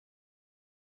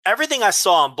 Everything I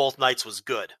saw on both nights was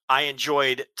good. I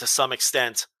enjoyed, to some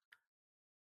extent,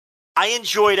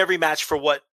 every match for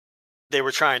what they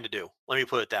were trying to do. Let me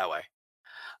put it that way.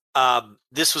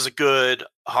 This was a good,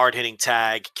 hard-hitting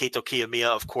tag. Kaito Kiyomiya,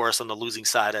 of course, on the losing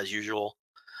side as usual.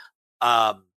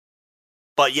 But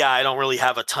yeah, I don't really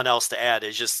have a ton else to add.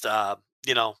 It's just, the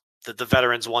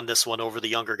veterans won this one over the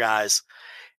younger guys,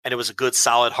 and it was a good,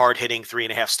 solid, hard-hitting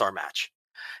 3.5-star match.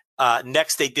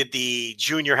 Next, they did the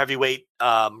junior heavyweight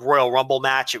Royal Rumble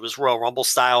match. It was Royal Rumble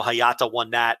style. Hayata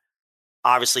won that.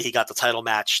 Obviously, he got the title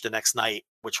match the next night,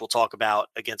 which we'll talk about,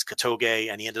 against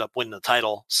Katoge, and he ended up winning the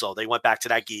title. So they went back to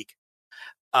that geek.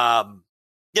 When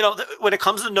it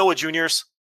comes to Noah Juniors,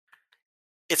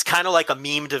 it's kind of like a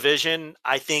meme division.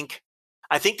 I think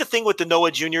the thing with the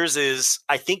Noah Juniors is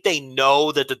I think they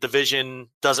know that the division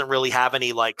doesn't really have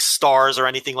any like stars or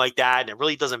anything like that, and it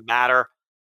really doesn't matter.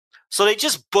 So they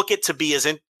just book it to be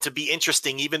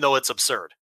interesting, even though it's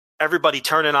absurd. Everybody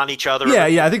turning on each other.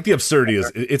 Yeah. I think the absurdity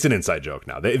it's an inside joke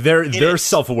now. They're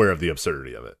self-aware of the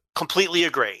absurdity of it. Completely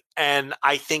agree. And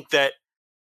I think that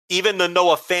even the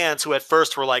Noah fans who at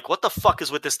first were like, what the fuck is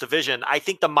with this division? I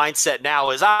think the mindset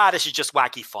now is, this is just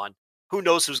wacky fun. Who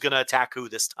knows who's going to attack who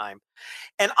this time?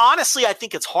 And honestly, I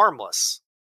think it's harmless.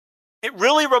 It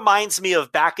really reminds me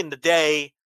of back in the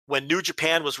day when New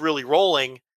Japan was really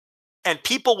rolling, and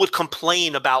people would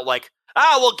complain about like,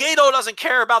 Gato doesn't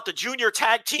care about the junior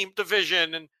tag team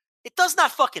division, and it does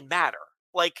not fucking matter.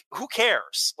 Like, who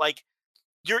cares? Like,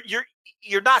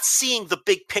 you're not seeing the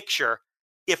big picture.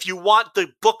 if you want the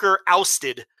booker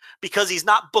ousted because he's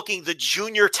not booking the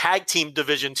junior tag team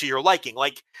division to your liking.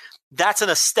 Like, that's an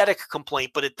aesthetic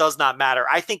complaint, but it does not matter.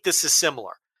 I think this is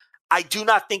similar. I do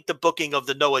not think the booking of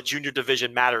the Noah junior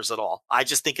division matters at all. I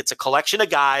just think it's a collection of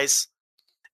guys,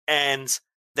 and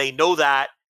they know that,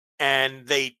 and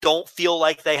they don't feel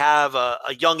like they have a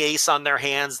young ace on their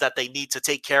hands that they need to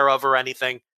take care of or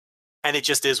anything, and it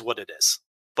just is what it is.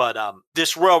 But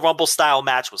this Royal Rumble style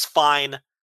match was fine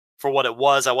for what it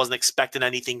was. I wasn't expecting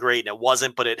anything great, and it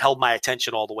wasn't, but it held my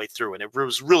attention all the way through, and it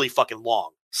was really fucking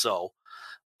long. So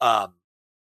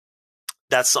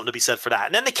that's something to be said for that.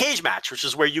 And then the cage match, which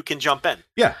is where you can jump in.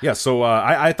 Yeah. So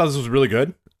I thought this was really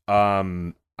good.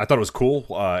 I thought it was cool.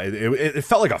 It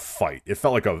felt like a fight. It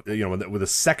felt like with the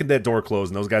second that door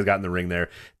closed and those guys got in the ring there,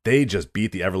 they just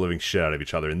beat the ever-living shit out of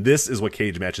each other. And this is what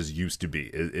cage matches used to be,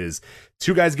 is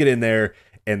two guys get in there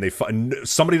and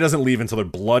somebody doesn't leave until they're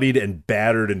bloodied and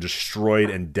battered and destroyed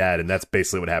and dead. And that's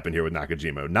basically what happened here with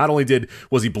Nakajima. Not only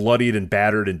was he bloodied and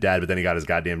battered and dead, but then he got his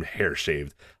goddamn hair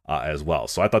shaved as well.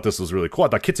 So I thought this was really cool. I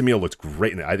thought Kitamiya looked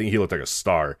great in it. I think he looked like a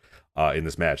star in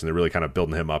this match, and they're really kind of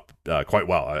building him up quite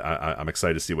well. I'm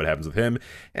excited to see what happens with him.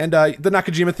 And the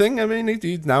Nakajima thing, I mean,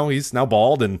 he's now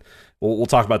bald, and we'll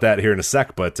talk about that here in a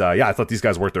sec. But yeah, I thought these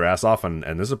guys worked their ass off, and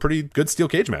this is a pretty good steel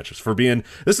cage match for being.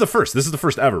 This is the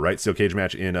first ever, right, steel cage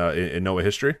match in Noah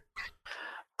history.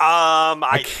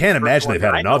 I can't imagine they've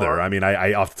had another. I mean,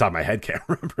 I off the top of my head can't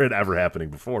remember it ever happening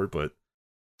before, but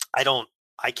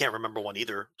I can't remember one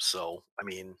either. So I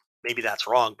mean, maybe that's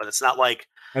wrong, but it's not like.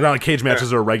 And not like cage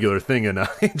matches are a regular thing in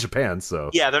Japan, so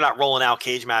yeah, they're not rolling out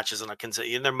cage matches,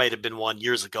 and there might have been one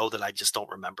years ago that I just don't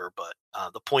remember. But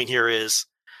the point here is,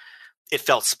 it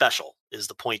felt special. Is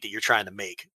the point that you're trying to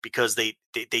make, because they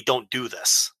don't do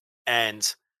this,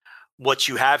 and what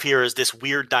you have here is this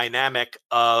weird dynamic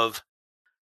of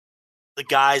the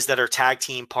guys that are tag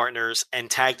team partners and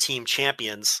tag team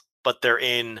champions, but they're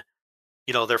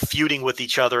feuding with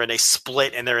each other, and they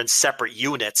split, and they're in separate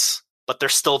units, but they're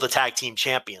still the tag team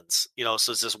champions,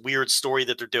 so it's this weird story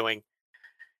that they're doing.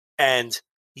 And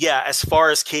yeah, as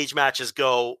far as cage matches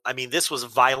go, I mean, this was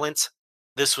violent.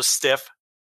 This was stiff.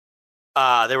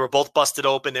 They were both busted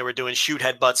open. They were doing shoot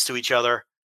headbutts to each other.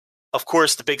 Of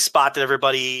course, the big spot that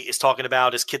everybody is talking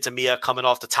about is Kitamiya coming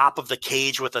off the top of the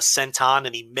cage with a senton,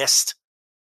 and he missed.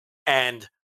 And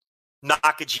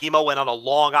Nakajima went on a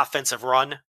long offensive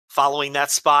run following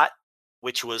that spot,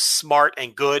 which was smart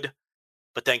and good.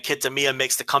 But then Kitamiya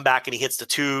makes the comeback, and he hits the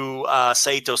two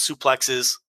Saito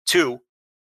suplexes to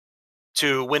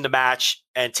win the match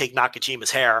and take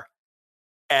Nakajima's hair.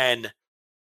 And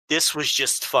this was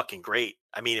just fucking great.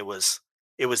 I mean, it was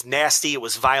nasty. It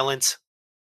was violent.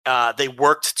 They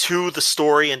worked to the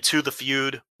story and to the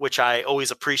feud, which I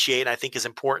always appreciate and I think is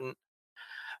important.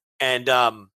 And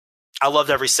I loved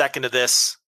every second of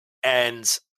this, and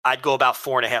I'd go about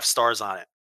 4.5 stars on it.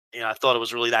 I thought it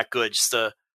was really that good. Just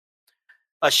a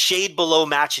shade below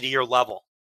match of the year level.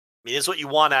 I mean, this is what you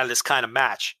want out of this kind of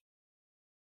match.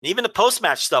 And even the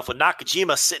post-match stuff with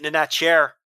Nakajima sitting in that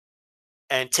chair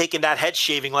and taking that head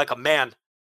shaving like a man.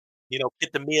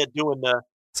 Kitamiya doing the...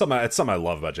 It's something I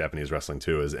love about Japanese wrestling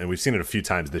too, and we've seen it a few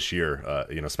times this year,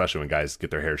 especially when guys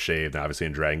get their hair shaved, and obviously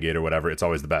in Dragon Gate or whatever, it's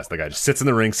always the best. The guy just sits in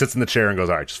the ring, sits in the chair, and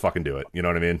goes, all right, just fucking do it. You know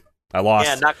what I mean? I lost.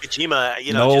 Yeah,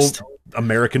 Nakajima, no just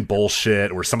American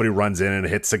bullshit where somebody runs in and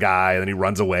hits a guy and then he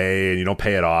runs away and you don't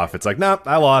pay it off. It's like, no,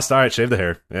 I lost. All right, shave the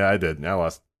hair. Yeah, I did. I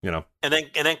lost. And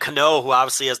then Kano, who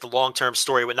obviously has the long-term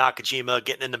story with Nakajima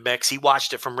getting in the mix, he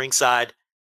watched it from ringside,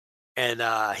 and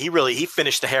he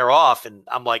finished the hair off. And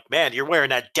I'm like, man, you're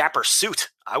wearing that dapper suit.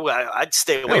 I'd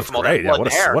stay away from all that blood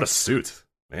and hair. What a suit,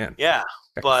 man. Yeah,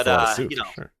 but suit,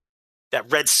 sure. That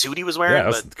red suit he was wearing. Yeah, that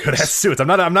was good ass suits. I'm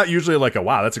not usually like a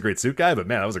wow, that's a great suit guy, but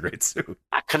man, that was a great suit.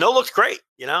 Kano looked great.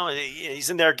 He's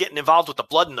in there getting involved with the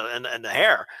blood and the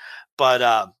hair.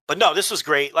 But no, this was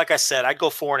great. Like I said, I'd go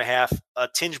 4.5, a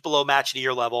tinge below match of the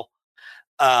year level.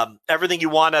 Everything you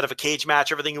want out of a cage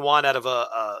match, everything you want out of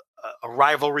a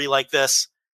rivalry like this.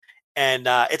 And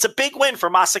it's a big win for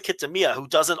Masa Kitamiya, who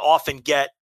doesn't often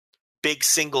get big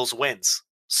singles wins.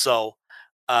 So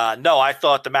no, I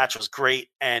thought the match was great,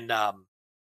 and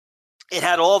it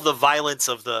had all the violence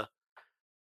of the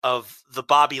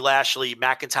Bobby Lashley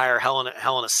McIntyre Hell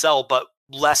in a Cell, but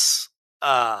less.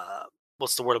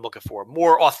 What's the word I'm looking for?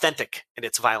 More authentic in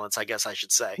its violence, I guess I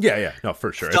should say. Yeah, no,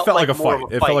 for sure. It felt like a fight.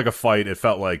 It felt like a fight. It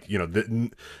felt like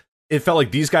it felt like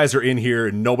these guys are in here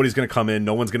and nobody's going to come in,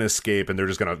 no one's going to escape, and they're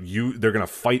just going to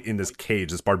fight in this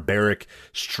cage, this barbaric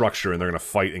structure, and they're going to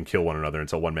fight and kill one another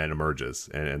until one man emerges,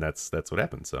 and that's what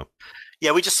happened. So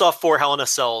yeah, we just saw 4 Hell in a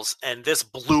Cells, and this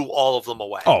blew all of them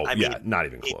away. Oh, I mean, not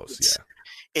even close.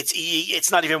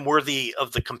 it's not even worthy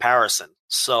of the comparison.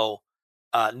 So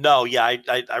no, yeah,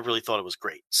 I really thought it was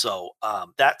great. So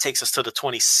that takes us to the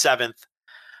 27th.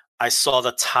 I saw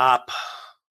the top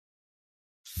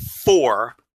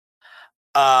 4.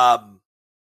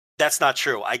 That's not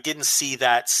true. I didn't see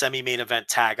that semi-main event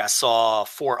tag. I saw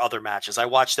 4 other matches. I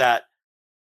watched that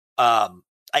Aita,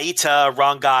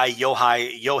 Rangai,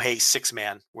 Yohei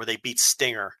 6-man where they beat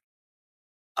Stinger.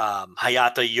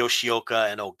 Hayata,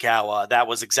 Yoshioka, and Ogawa. That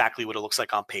was exactly what it looks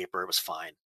like on paper. It was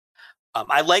fine.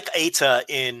 I like Aita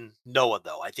in Noah,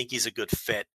 though. I think he's a good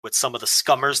fit with some of the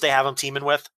scummers they have him teaming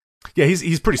with. Yeah,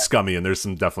 he's pretty scummy, and there's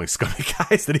some definitely scummy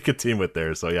guys that he could team with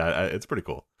there. So yeah, it's pretty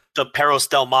cool. The Perros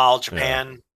Del Mal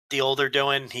Japan deal they're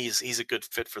doing, he's a good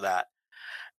fit for that.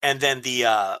 And then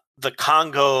the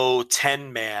Congo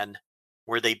 10-man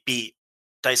where they beat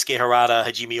Daisuke Harada,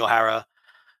 Hajime Ohara,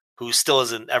 who still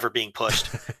isn't ever being pushed.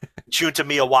 Junta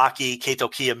Miyawaki, Kaito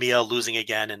Kiyomiya losing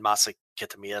again, and Masa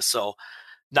Kitamiya. So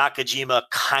Nakajima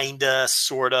kinda,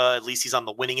 sorta, at least he's on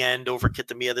the winning end over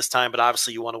Kitamiya this time, but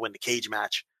obviously you want to win the cage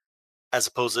match as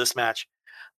opposed to this match.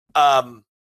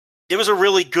 It was a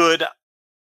really good,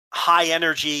 high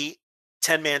energy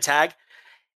 10-man tag.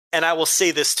 And I will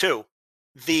say this too.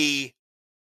 The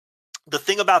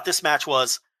thing about this match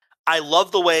was I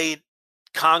love the way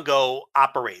Congo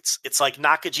operates. It's like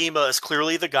Nakajima is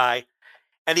clearly the guy,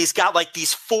 and he's got like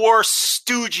these 4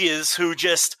 stooges who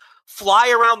just fly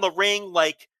around the ring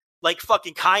like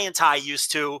fucking Kai and Tai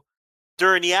used to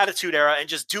during the Attitude Era and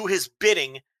just do his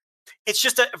bidding. It's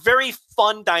just a very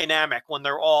fun dynamic when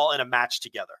they're all in a match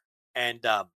together. And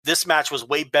this match was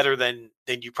way better than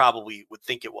you probably would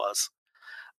think it was.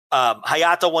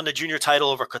 Hayata won the junior title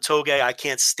over Kotoge. I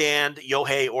can't stand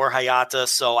Yohei or Hayata,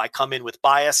 so I come in with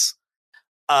bias.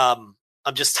 I'm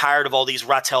just tired of all these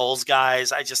Rattels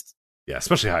guys.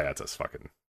 Especially Hayata's fucking.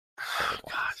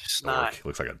 God, it's not. He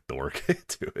looks like a dork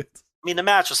to it. I mean, the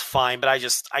match was fine, but I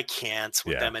can't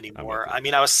with them anymore. I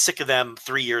mean, I was sick of them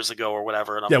 3 years ago or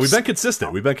whatever. And we've been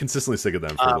consistent. We've been consistently sick of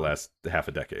them for the last half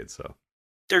a decade. So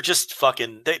they're just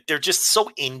fucking. They're just so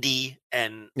indie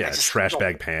and trash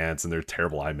bag pants and their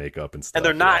terrible eye makeup and stuff. And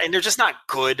they're not, and they're just not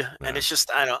good. No. And it's just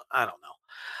I don't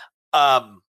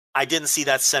know. I didn't see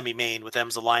that semi-main with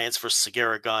M's Alliance versus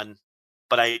Sagara Gun,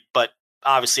 but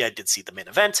obviously I did see the main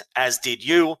event, as did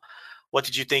you. What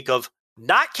did you think of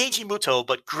not Keiji Muto,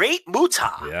 but Great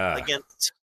Muta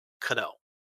against Kano?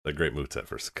 The Great Muta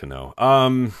versus Kano.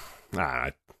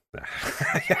 I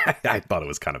thought it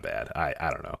was kind of bad. I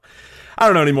don't know. I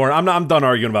don't know anymore. I'm done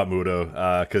arguing about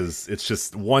Muto because it's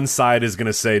just one side is going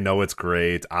to say, no, it's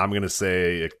great. I'm going to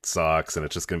say it sucks, and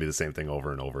it's just going to be the same thing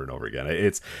over and over and over again.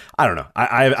 I don't know.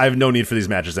 I have no need for these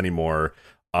matches anymore.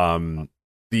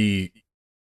 The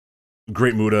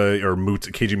Great Muta or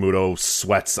Keiji Muto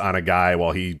sweats on a guy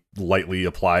while he lightly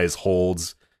applies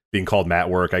holds. Being called mat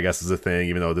work, I guess, is a thing,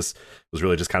 even though this was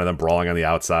really just kind of them brawling on the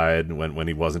outside when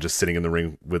he wasn't just sitting in the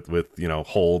ring with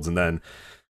holds. And then,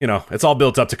 it's all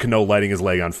built up to Kano lighting his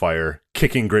leg on fire,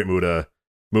 kicking Great Muta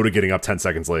getting up 10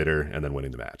 seconds later, and then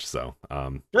winning the match. So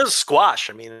it was a squash.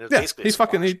 I mean,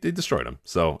 he destroyed him.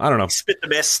 So I don't know. He spit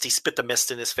the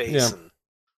mist in his face. Yeah.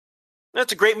 And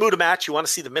that's a Great Muta match. You want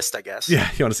to see the mist, I guess. Yeah,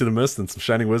 you want to see the mist and some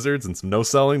Shining Wizards and some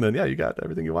no-selling, then you got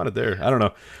everything you wanted there. I don't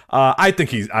know. I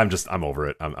think I'm over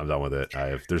it. I'm done with it.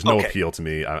 There's no appeal to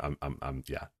me. I'm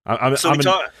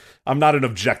not an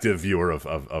objective viewer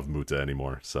of Muta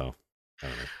anymore. So I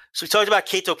don't know. So we talked about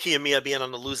Kaito Kiyomiya being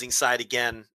on the losing side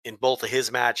again in both of his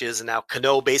matches, and now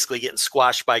Kano basically getting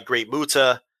squashed by Great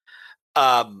Muta,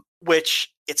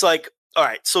 which it's like, all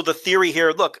right, so the theory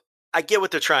here, look, I get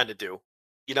what they're trying to do.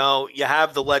 You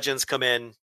have the legends come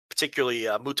in, particularly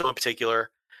Muto in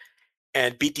particular,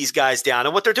 and beat these guys down.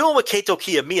 And what they're doing with Kaito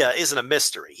Kiyomiya isn't a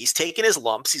mystery. He's taking his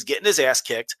lumps. He's getting his ass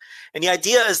kicked. And the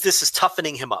idea is this is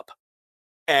toughening him up.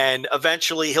 And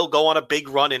eventually he'll go on a big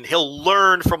run and he'll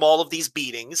learn from all of these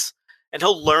beatings and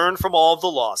he'll learn from all of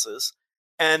the losses.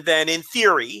 And then in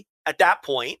theory, at that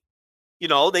point,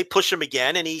 they push him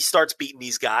again and he starts beating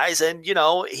these guys. And,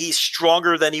 he's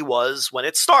stronger than he was when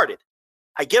it started.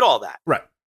 I get all that. Right.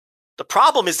 The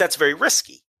problem is that's very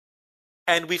risky.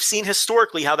 And we've seen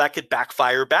historically how that could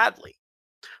backfire badly,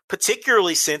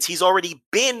 particularly since he's already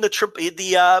been the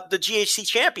GHC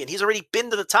champion. He's already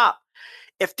been to the top.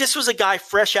 If this was a guy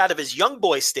fresh out of his young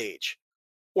boy stage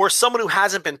or someone who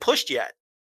hasn't been pushed yet,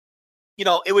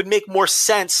 it would make more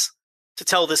sense to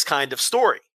tell this kind of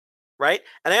story, right?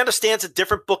 And I understand it's a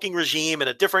different booking regime and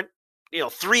a different,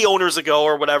 3 owners ago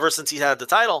or whatever since he had the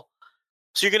title.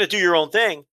 So you're going to do your own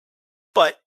thing.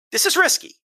 But this is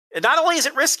risky. And not only is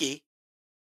it risky,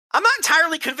 I'm not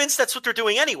entirely convinced that's what they're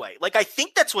doing anyway. Like, I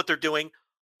think that's what they're doing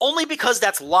only because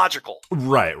that's logical.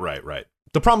 Right.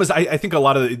 The problem is, I think a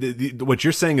lot of what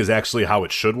you're saying is actually how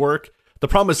it should work. The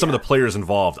problem is some of the players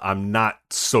involved. I'm not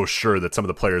so sure that some of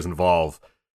the players involved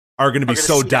are going to be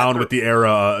so down with the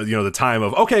era, the time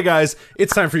of, okay, guys,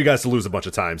 it's time for you guys to lose a bunch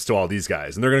of times to all these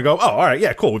guys. And they're going to go, oh, all right,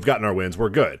 yeah, cool. We've gotten our wins. We're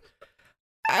good.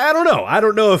 I don't know. I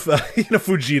don't know if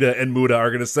Fujita and Muta are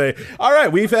going to say, all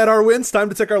right, we've had our wins. Time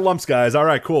to take our lumps, guys. All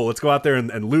right, cool. Let's go out there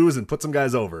and lose and put some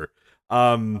guys over.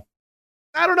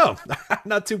 I don't know. I'm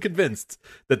not too convinced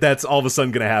that that's all of a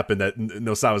sudden going to happen, that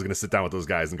Nosawa's going to sit down with those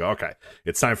guys and go, okay,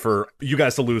 it's time for you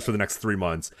guys to lose for the next 3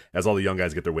 months as all the young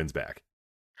guys get their wins back.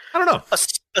 I don't know.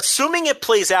 Assuming it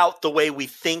plays out the way we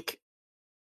think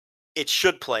it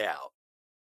should play out,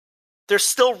 there's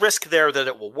still risk there that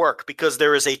it will work, because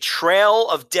there is a trail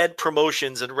of dead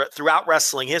promotions throughout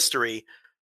wrestling history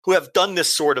who have done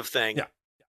this sort of thing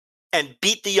and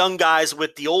beat the young guys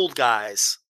with the old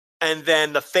guys. And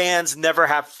then the fans never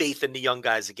have faith in the young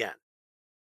guys again.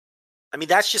 I mean,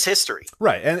 that's just history.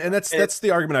 Right. And that's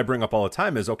the argument I bring up all the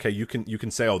time is, okay, you can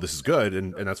say, oh, this is good,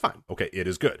 and that's fine. Okay, it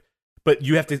is good. But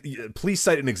you have to please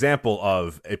cite an example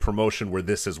of a promotion where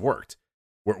this has worked.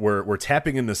 We're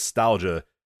tapping in nostalgia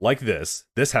like this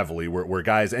heavily, where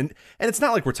guys, and it's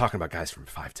not like we're talking about guys from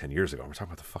 5-10 years ago. We're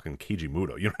talking about the fucking Keiji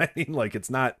Muto. You know what I mean? Like, it's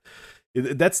not.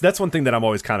 That's one thing that I'm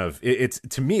always kind of, it's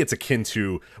to me, it's akin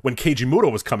to when Keiji Muto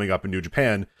was coming up in New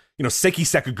Japan. Seiki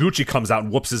Sakaguchi comes out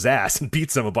and whoops his ass and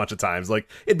beats him a bunch of times. Like,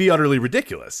 it'd be utterly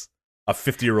ridiculous. A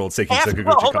 50-year-old Seiki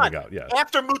Sakaguchi coming out. Yeah.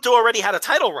 After Muto already had a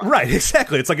title run. Right,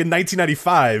 exactly. It's like in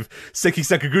 1995, Seiki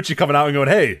Sakaguchi coming out and going,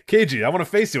 hey, Keiji, I want to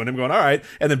face you. And him going, all right.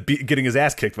 And then getting his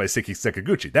ass kicked by Seiki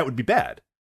Sakaguchi. That would be bad,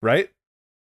 right?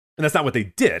 And that's not what they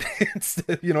did.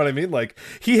 You know what I mean? Like,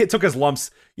 he took his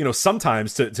lumps,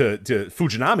 sometimes to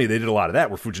Fujinami. They did a lot of that,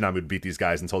 where Fujinami would beat these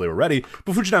guys until they were ready.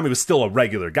 But Fujinami was still a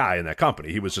regular guy in that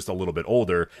company. He was just a little bit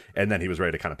older, and then he was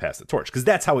ready to kind of pass the torch, because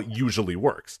that's how it usually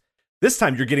works. This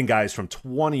time, you're getting guys from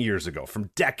 20 years ago,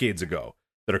 from decades ago,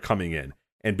 that are coming in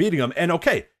and beating them. And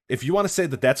okay, if you want to say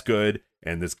that that's good,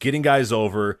 and it's getting guys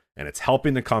over, and it's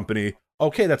helping the company,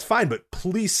 okay, that's fine. But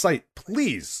please try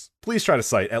to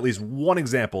cite at least one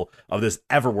example of this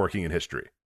ever working in history.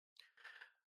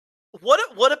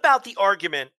 What about the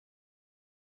argument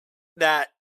that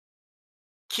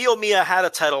Kiyomiya had a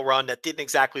title run that didn't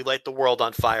exactly light the world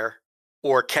on fire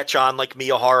or catch on like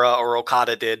Miyahara or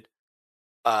Okada did?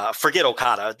 Forget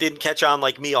Okada. Didn't catch on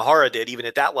like Miyahara did, even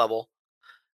at that level,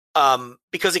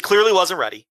 because he clearly wasn't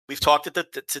ready. We've talked it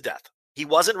to death. He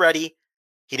wasn't ready.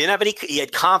 He didn't have he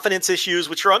had confidence issues,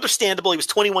 which are understandable. He was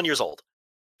 21 years old.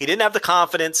 He didn't have the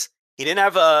confidence. He didn't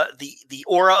have the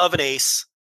aura of an ace.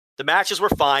 The matches were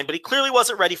fine, but he clearly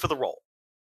wasn't ready for the role.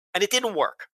 And it didn't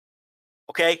work.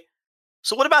 Okay?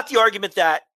 So what about the argument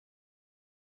that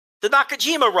the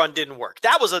Nakajima run didn't work?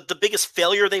 That was the biggest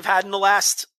failure they've had in the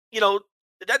last,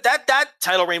 that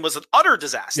title reign was an utter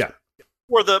disaster.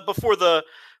 Yeah.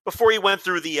 Before he went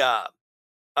through the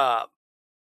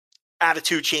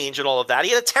attitude change and all of that.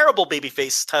 He had a terrible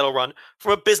babyface title run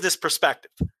from a business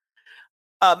perspective.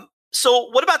 So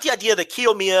what about the idea that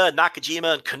Kiyomiya and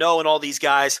Nakajima and Kano and all these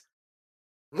guys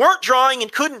weren't drawing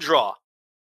and couldn't draw?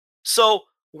 So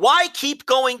why keep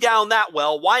going down that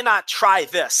well? Why not try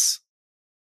this?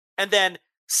 And then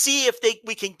see if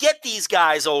we can get these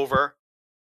guys over,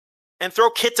 and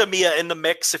throw Kitamiya in the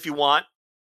mix if you want,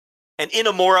 and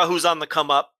Inamura, who's on the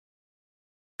come up,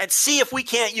 and see if we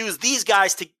can't use these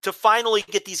guys to finally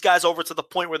get these guys over to the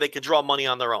point where they can draw money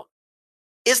on their own.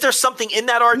 Is there something in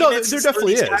that argument? No, there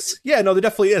definitely is. Guys? Yeah, no, there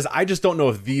definitely is. I just don't know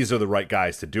if these are the right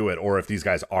guys to do it, or if these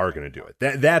guys are going to do it.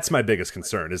 That's my biggest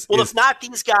concern. If not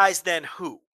these guys, then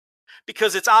who?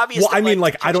 Because it's obvious. Well, I mean,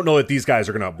 I don't know that these guys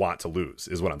are going to want to lose,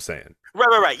 is what I'm saying.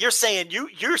 Right. You're saying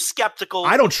you're skeptical.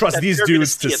 I don't trust these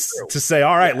dudes to say,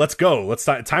 all right, let's go.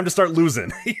 Time to start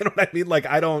losing. You know what I mean? Like,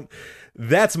 I don't.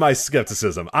 That's my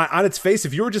skepticism. On its face,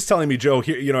 if you were just telling me, Joe,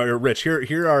 here, or Rich,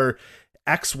 here are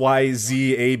X, Y,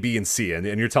 Z, A, B, and C, and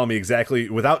you're telling me exactly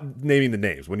without naming the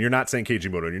names, when you're not saying Keiji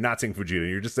and you're not saying Fujita,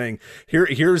 you're just saying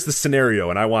here's the scenario,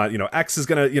 and I want, X is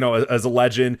gonna, as a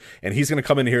legend, and he's gonna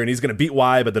come in here and he's gonna beat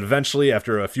Y, but then eventually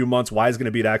after a few months Y is gonna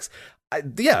beat X.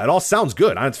 Yeah, it all sounds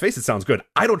good. On its face, it sounds good.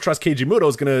 I don't trust Keiji Muto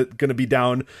is gonna be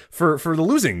down for the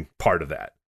losing part of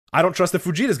that. I don't trust that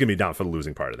Fujita is gonna be down for the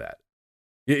losing part of that.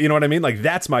 You know what I mean? Like,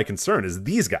 that's my concern, is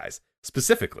these guys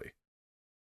specifically.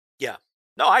 Yeah.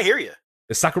 No, I hear you.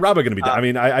 Is Sakuraba going to be down? I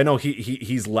mean, I know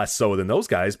he's less so than those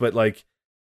guys, but like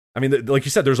you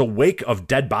said, there's a wake of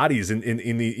dead bodies in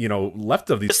the left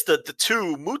of these. Just the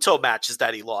two Muto matches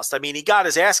that he lost. I mean, he got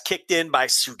his ass kicked in by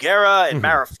Sugera and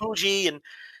Marufuji, and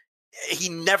he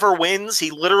never wins.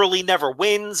 He literally never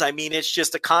wins. I mean, it's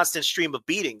just a constant stream of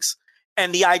beatings.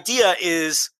 And the idea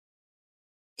is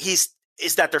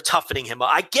that they're toughening him up.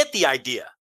 I get the idea,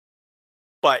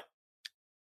 but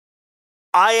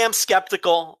I am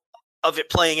skeptical of it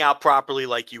playing out properly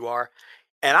like you are.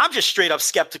 And I'm just straight up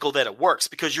skeptical that it works,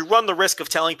 because you run the risk of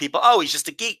telling people, oh, he's just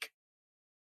a geek.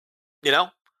 You know,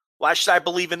 why should I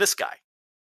believe in this guy?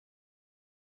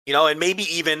 You know, and maybe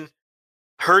even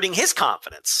hurting his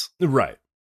confidence. Right.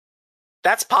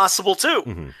 That's possible too,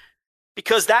 Mm-hmm.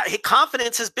 because that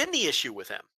confidence has been the issue with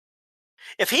him.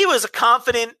 If he was a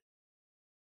confident,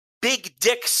 big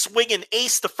dick swinging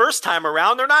ace the first time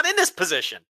around, they're not in this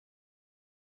position.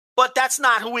 But that's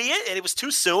not who he is, and it was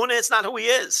too soon, and it's not who he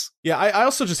is. Yeah, I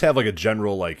also just have like a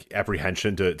general like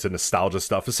apprehension to nostalgia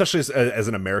stuff, especially as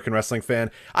an American wrestling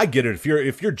fan. I get it.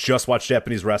 If you're just watch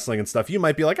Japanese wrestling and stuff, you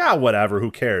might be like, whatever,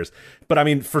 who cares? But I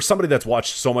mean, for somebody that's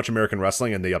watched so much American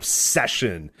wrestling and the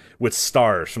obsession with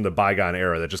stars from the bygone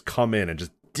era that just come in and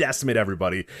just decimate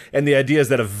everybody, and the idea is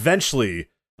that eventually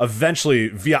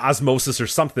via osmosis or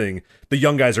something, the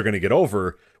young guys are going to get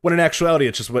over. When in actuality,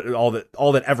 it's just all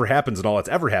that ever happens, and all that's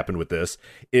ever happened with this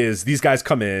is these guys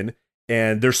come in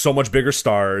and they're so much bigger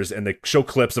stars, and they show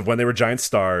clips of when they were giant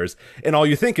stars, and all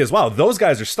you think is, wow, those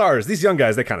guys are stars. These young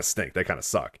guys, they kind of stink. They kind of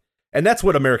suck. And that's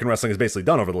what American wrestling has basically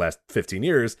done over the last 15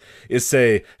 years, is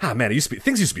say, man,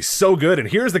 things used to be so good, and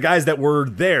here's the guys that were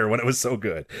there when it was so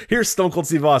good. Here's Stone Cold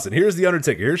Steve Austin, here's The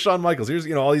Undertaker, here's Shawn Michaels, here's,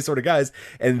 all these sort of guys,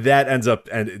 and that ends up,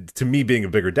 and to me, being a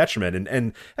bigger detriment.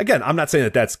 And again, I'm not saying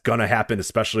that that's gonna happen,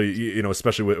 especially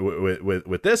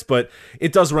with this, but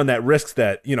it does run that risk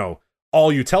that,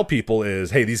 all you tell people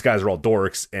is, hey, these guys are all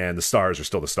dorks, and the stars are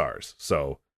still the stars.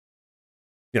 So,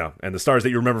 and the stars that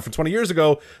you remember from 20 years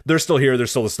ago, they're still here, they're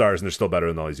still the stars, and they're still better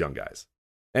than all these young guys.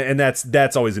 And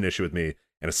that's always an issue with me,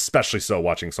 and especially so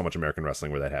watching so much American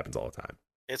wrestling where that happens all the time.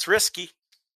 It's risky.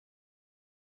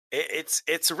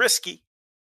 It's risky.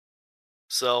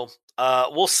 So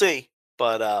we'll see.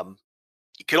 But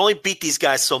you can only beat these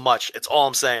guys so much. It's all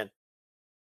I'm saying.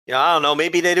 I don't know.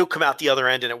 Maybe they do come out the other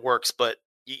end and it works, but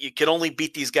you can only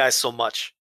beat these guys so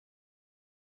much.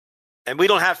 And we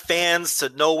don't have fans to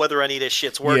know whether any of this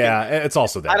shit's working. Yeah, it's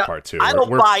also that part too. I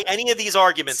don't buy any of these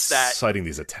arguments that citing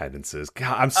these attendances.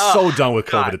 God, I'm so done with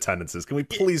COVID attendances. Can we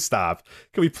please stop?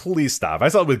 I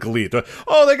saw it with GLEAT.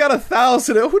 Oh, they got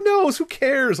 1,000. Who knows? Who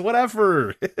cares?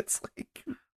 Whatever. It's like,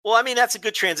 well, I mean, that's a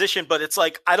good transition, but it's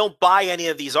like I don't buy any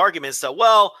of these arguments that,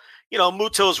 well,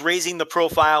 Muto's raising the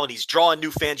profile and he's drawing new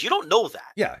fans. You don't know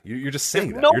that. Yeah, you're just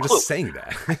saying that. You're just saying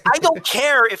that. I don't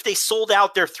care if they sold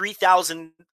out their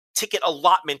 3,000 ticket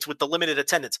allotment with the limited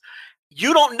attendance.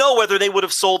 You don't know whether they would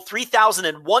have sold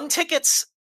 3,001 tickets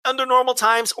under normal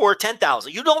times or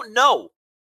 10,000. You don't know.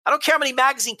 I don't care how many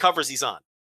magazine covers he's on.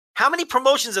 How many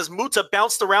promotions has Muta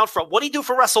bounced around from? What did he do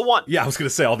for Wrestle One? Yeah, I was going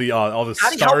to say all the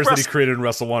stars that he created in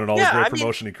Wrestle One and all the great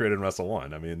promotion he created in Wrestle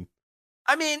One. I mean,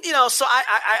 so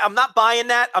I'm not buying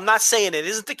that. I'm not saying it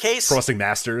isn't the case. Pro Wrestling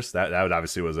Masters, that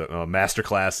obviously was a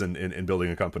masterclass in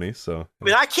building a company. So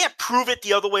I can't prove it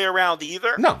the other way around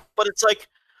either. No, but it's like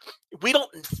we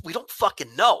don't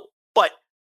fucking know. But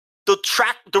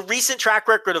the recent track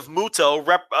record of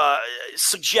Muto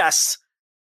suggests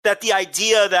that the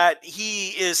idea that he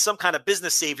is some kind of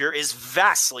business savior is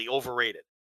vastly overrated.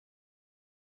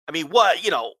 I mean, what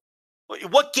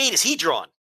gate is he drawn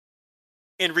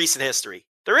in recent history?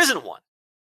 There isn't one.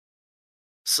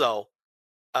 So,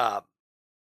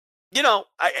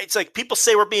 it's like people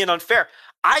say we're being unfair.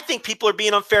 I think people are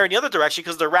being unfair in the other direction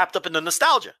because they're wrapped up in the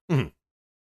nostalgia. Mm-hmm.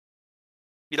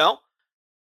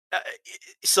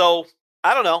 So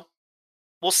I don't know.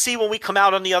 We'll see when we come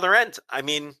out on the other end. I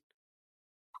mean,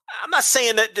 I'm not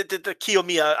saying that the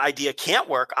Kiyomiya idea can't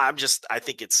work. I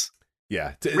think it's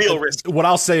real risky. What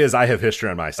I'll say is I have history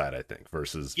on my side, I think,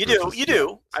 versus you do.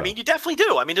 So. I mean, you definitely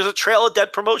do. I mean, there's a trail of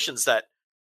dead promotions that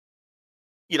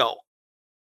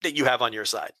you have on your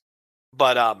side.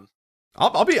 But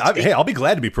I'll be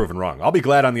glad to be proven wrong. I'll be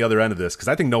glad on the other end of this because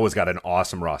I think Noah's got an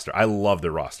awesome roster. I love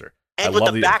their roster. And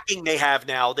with the backing they have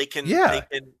now, they can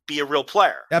be a real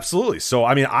player. Absolutely. So,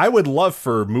 I mean, I would love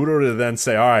for Muto to then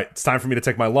say, all right, it's time for me to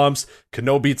take my lumps.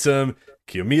 Kano beats him.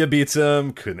 Kiyomiya beats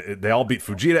him. They all beat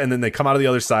Fujita. And then they come out of the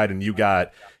other side, and you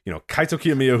got, Kaito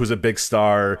Kiyomiya, who's a big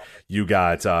star. You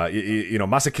got,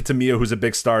 Masa Kitamiya, who's a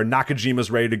big star. Nakajima's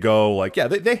ready to go. Like, yeah,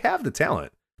 they have the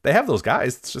talent. They have those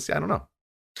guys. It's just, I don't know.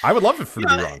 I would love it for to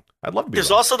be wrong. I'd love to be There's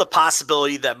wrong. also the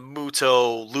possibility that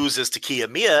Muto loses to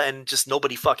Kiyomiya and just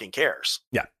nobody fucking cares.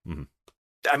 Yeah. Mm-hmm.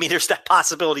 I mean, there's that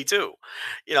possibility too.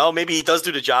 Maybe he does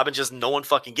do the job and just no one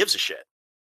fucking gives a shit.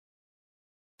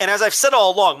 And as I've said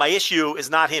all along, my issue is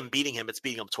not him beating him; it's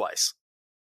beating him twice.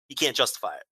 You can't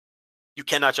justify it. You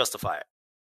cannot justify it.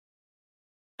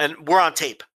 And we're on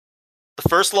tape. The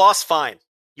first loss, fine.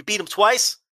 You beat him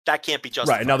twice. That can't be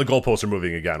justified. Right, now the goalposts are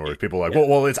moving again, where people are like,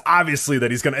 well, it's obviously that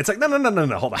he's going to... It's like, no,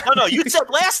 hold on. No, you said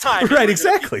last time. Right,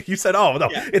 exactly. You said,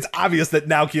 it's obvious that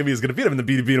now Kiyomiya is going to beat him and then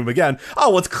beat him again. Oh,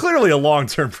 well, it's clearly a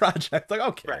long-term project. Like,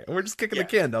 okay, right. We're just kicking the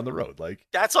can down the road. Like,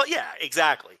 that's all, yeah,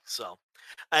 exactly. So,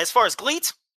 as far as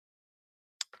GLEAT,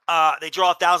 they draw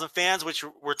 1,000 fans, which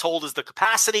we're told is the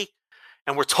capacity,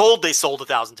 and we're told they sold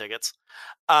 1,000 tickets.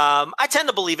 I tend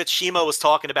to believe it. Shima was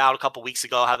talking about a couple weeks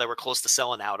ago how they were close to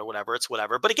selling out or whatever. It's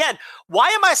whatever. But again, why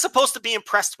am I supposed to be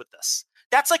impressed with this?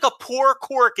 That's like a poor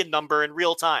Korakuen number in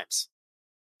real times.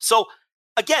 So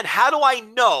again, how do I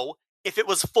know if it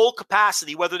was full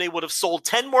capacity, whether they would have sold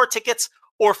 10 more tickets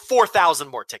or 4,000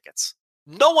 more tickets?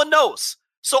 No one knows.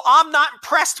 So I'm not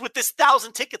impressed with this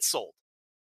 1,000 tickets sold.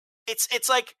 It's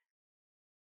like,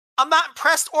 I'm not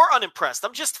impressed or unimpressed.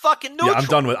 I'm just fucking neutral.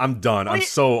 Yeah, I'm done. I'm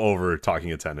so over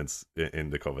talking attendance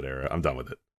in the COVID era. I'm done with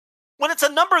it. When it's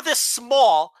a number this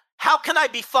small, how can I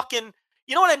be fucking,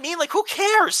 you know what I mean? Like, who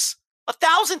cares?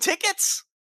 1,000 tickets?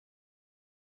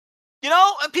 You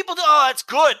know, and people do, oh, it's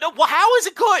good. No, well, how is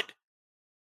it good?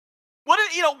 What,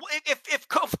 if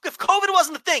COVID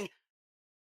wasn't a thing,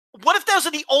 what if those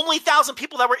are the only 1,000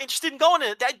 people that were interested in going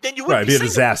in it? Then you wouldn't be a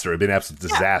disaster. It'd be an absolute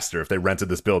disaster if they rented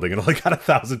this building and only got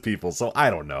 1,000 people. So I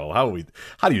don't know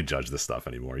how do you judge this stuff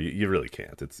anymore? You really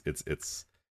can't. It's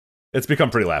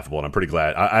become pretty laughable, and I'm pretty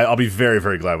glad. I'll be very,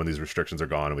 very glad when these restrictions are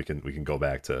gone and we can go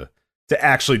back to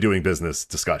actually doing business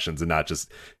discussions and not just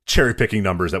cherry picking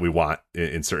numbers that we want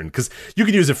in certain, because you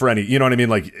can use it for any, you know what I mean?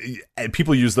 Like,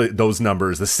 people use those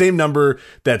numbers. The same number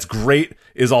that's great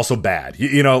is also bad,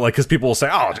 like, because people will say,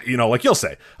 oh, like you'll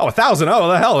say, oh, 1,000, oh,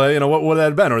 the hell, what would that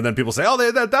have been? Or then people say, oh,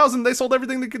 that 1,000, they sold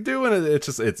everything they could do. And it's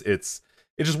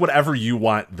just whatever you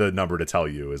want the number to tell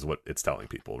you is what it's telling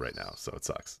people right now. So it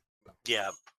sucks.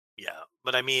 Yeah.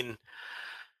 But I mean,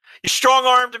 you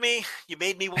strong-armed me. You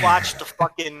made me watch the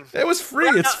fucking... It was free.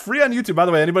 It's free on YouTube. By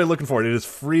the way, anybody looking for it is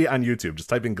free on YouTube. Just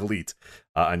type in GLEAT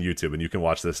on YouTube, and you can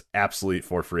watch this absolutely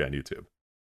for free on YouTube.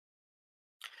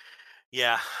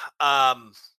 Yeah. I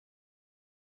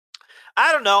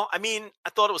don't know. I mean, I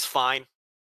thought it was fine.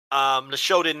 The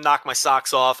show didn't knock my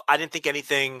socks off. I didn't think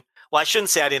anything... Well, I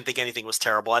shouldn't say I didn't think anything was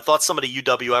terrible. I thought some of the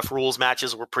UWF rules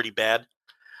matches were pretty bad.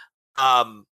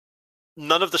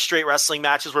 None of the straight wrestling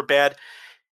matches were bad.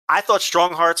 I thought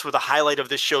Strong Hearts were the highlight of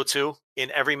this show, too, in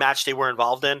every match they were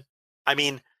involved in. I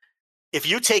mean, if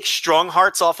you take Strong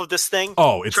Hearts off of this thing,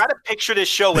 try to picture this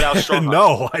show without Strong Hearts.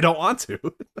 No, I don't want to.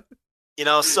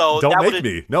 So don't make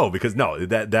me. No, because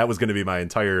that was going to be my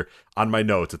entire, on my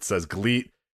notes, it says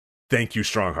GLEAT, thank you,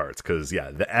 Strong Hearts. Because,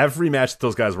 every match that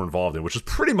those guys were involved in, which was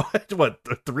pretty much,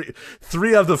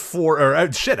 three of the four, or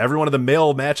every one of the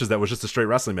male matches that was just a straight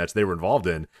wrestling match they were involved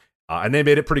in. And they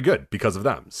made it pretty good because of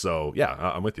them. So,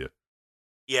 I'm with you.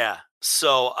 Yeah.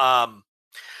 So,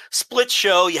 split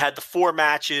show, you had the 4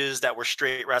 matches that were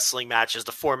straight wrestling matches.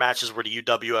 The 4 matches were the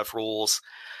UWF rules.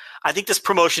 I think this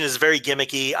promotion is very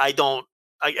gimmicky.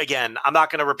 Again, I'm not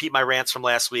going to repeat my rants from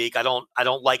last week. I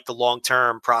don't like the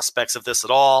long-term prospects of this at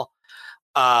all.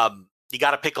 You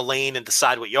got to pick a lane and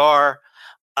decide what you are.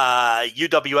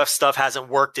 UWF stuff hasn't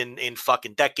worked in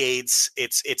fucking decades.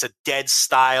 It's a dead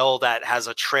style that has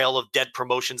a trail of dead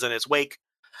promotions in its wake.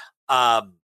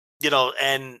 And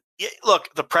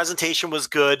look, the presentation was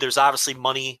good. There's obviously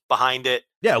money behind it.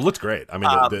 Yeah, it looked great. I mean,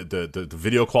 the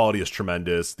video quality is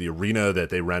tremendous. The arena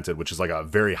that they rented, which is like a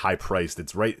very high priced,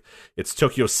 it's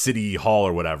Tokyo City Hall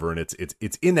or whatever, and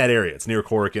it's in that area. It's near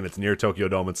Korakuen, it's near Tokyo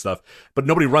Dome and stuff. But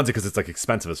nobody runs it because it's like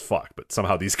expensive as fuck. But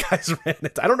somehow these guys ran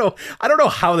it. I don't know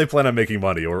how they plan on making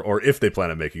money or if they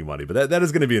plan on making money. But that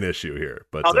is going to be an issue here.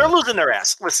 But they're losing their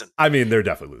ass. Listen, I mean, they're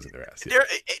definitely losing their ass. Yeah.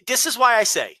 This is why I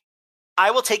say I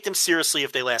will take them seriously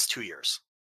if they last 2 years.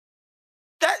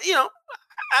 That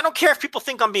I don't care if people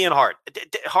think I'm being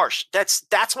harsh.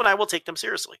 That's when I will take them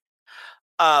seriously.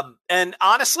 And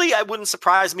honestly, it wouldn't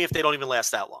surprise me if they don't even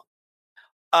last that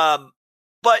long.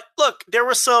 But look, there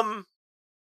was some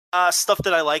stuff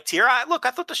that I liked here. I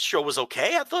thought the show was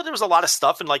okay. I thought there was a lot of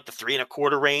stuff in like the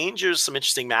 3.25 range. There's some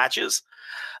interesting matches.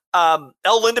 El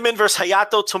Lindemann versus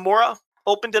Hayato Tamura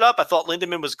opened it up. I thought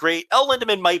Lindemann was great. El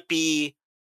Lindemann might be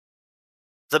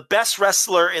the best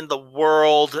wrestler in the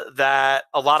world that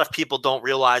a lot of people don't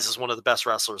realize is one of the best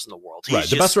wrestlers in the world. He's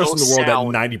the best wrestler in the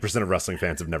world that 90% of wrestling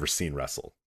fans have never seen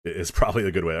wrestle is probably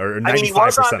a good way. Or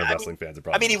 95% of wrestling fans have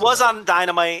probably. He was on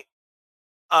Dynamite,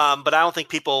 but I don't think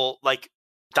people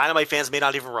Dynamite fans may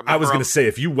not even remember. I was going to him. say,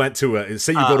 if you went to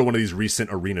say you go to one of these recent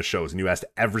arena shows and you asked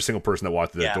every single person that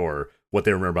walked through that door what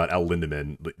they remember about El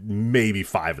Lindemann, maybe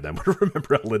 5 of them would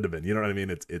remember El Lindemann. You know what I mean?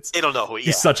 It's they don't know who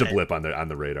he's such a blip on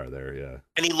the radar there. Yeah,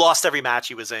 and he lost every match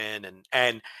he was in,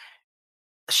 and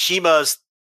Shima's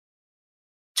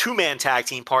 2-man tag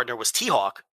team partner was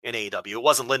T-Hawk in AEW. It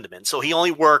wasn't Lindemann, so he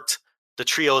only worked the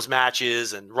trios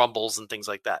matches and rumbles and things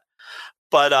like that.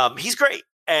 But he's great.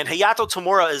 And Hayato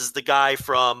Tamura is the guy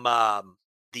from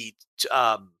the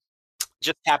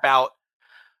Just Tap Out.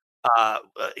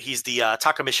 He's the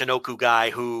Takamichinoku guy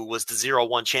who was the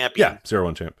 0-1 champion. Yeah,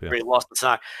 0-1 champ. Yeah. He lost the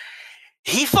time.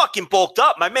 He fucking bulked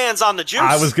up. My man's on the juice.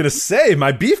 I was going to say,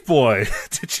 my beef boy.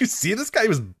 Did you see this guy? He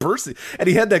was bursting. And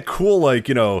he had that cool, like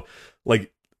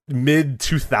mid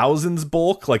 2000s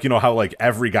bulk. Like, how like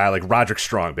every guy, like Roderick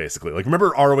Strong, basically. Like,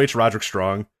 remember ROH Roderick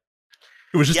Strong?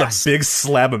 It was just a big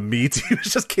slab of meat. He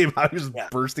just came out. He was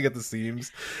bursting at the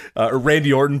seams. Or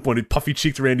Randy Orton, when he puffy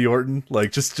cheeked Randy Orton,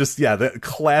 like just that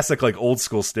classic like old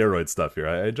school steroid stuff here.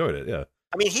 I enjoyed it. Yeah.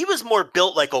 I mean, he was more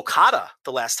built like Okada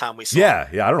the last time we saw him.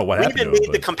 Yeah. I don't know what happened. We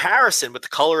even made the comparison with the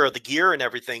color of the gear and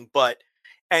everything,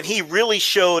 and he really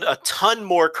showed a ton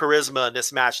more charisma in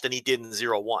this match than he did in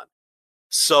 0-1.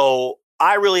 So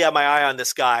I really have my eye on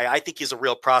this guy. I think he's a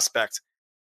real prospect.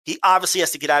 He obviously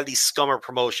has to get out of these scummer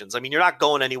promotions. I mean, you're not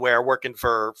going anywhere working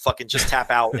for fucking Just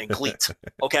Tap Out and GLEAT,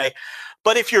 okay?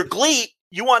 But if you're GLEAT,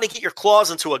 you want to get your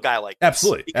claws into a guy like this.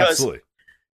 Absolutely.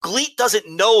 GLEAT doesn't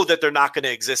know that they're not going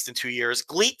to exist in 2 years.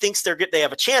 GLEAT thinks they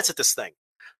have a chance at this thing.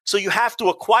 So you have to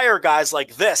acquire guys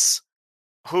like this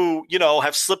who,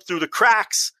 have slipped through the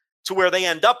cracks to where they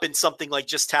end up in something like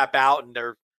Just Tap Out and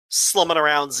they're slumming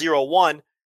around 0-1.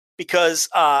 Because,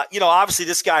 obviously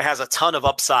this guy has a ton of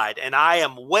upside, and I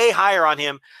am way higher on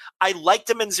him. I liked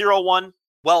him in 0-1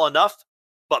 well enough,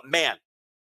 but man,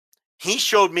 he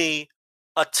showed me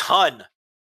a ton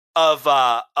of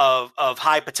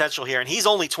high potential here, and he's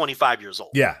only 25 years old.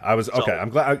 Yeah, I was okay. I'm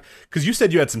glad because you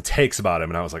said you had some takes about him,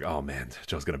 and I was like, oh man,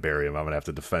 Joe's gonna bury him. I'm gonna have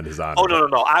to defend his honor. Oh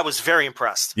no! I was very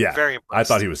impressed. Yeah, very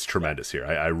impressed. I thought he was tremendous here.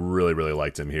 I really, really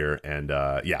liked him here, and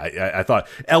I thought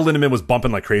El Lindemann was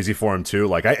bumping like crazy for him too.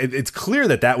 Like, it's clear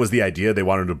that was the idea. They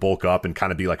wanted him to bulk up and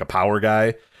kind of be like a power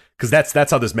guy. Because that's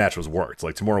how this match was worked.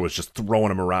 Like, Tamura was just throwing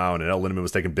him around, and El Lindemann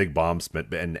was taking big bumps.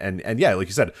 And yeah, like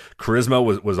you said, charisma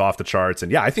was off the charts.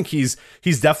 And yeah, I think he's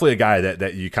definitely a guy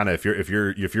that you kind of if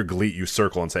you're GLEAT, you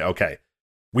circle and say, okay,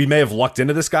 we may have lucked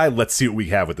into this guy. Let's see what we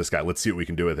have with this guy. Let's see what we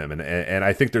can do with him. And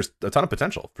I think there's a ton of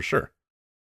potential for sure.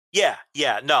 Yeah.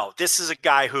 No, this is a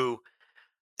guy who,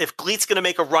 if GLEAT's going to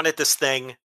make a run at this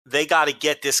thing, they got to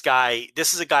get this guy.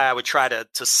 This is a guy I would try to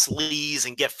sleaze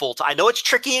and get full time. I know it's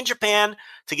tricky in Japan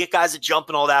to get guys to jump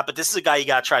and all that, but this is a guy you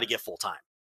got to try to get full time.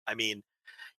 I mean,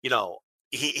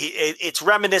 it's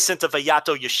reminiscent of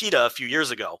Hayato Yoshida a few years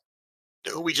ago,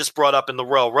 who we just brought up in the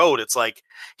Royal Road. It's like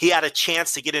he had a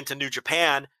chance to get into New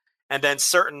Japan, and then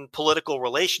certain political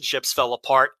relationships fell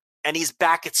apart, and he's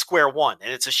back at square one,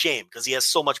 and it's a shame because he has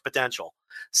so much potential.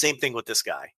 Same thing with this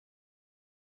guy.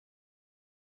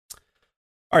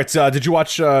 All right, so did you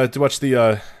watch the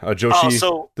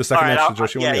Joshi, the second match of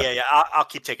Joshi one? Yeah. I'll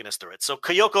keep taking us through it. So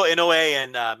Kyoko Inoue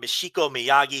and Michiko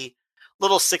Miyagi,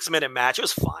 little 6-minute match. It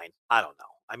was fine. I don't know.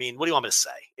 I mean, what do you want me to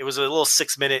say? It was a little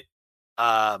 6-minute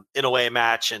Inoue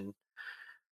match, and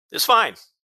it was fine.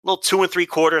 A little 2 3/4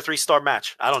 3-star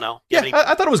match. I don't know. Yeah,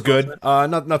 I thought it was good.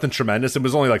 Nothing tremendous. It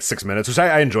was only like 6 minutes, which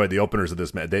I enjoyed. The openers of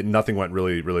this match, nothing went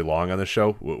really, really long on this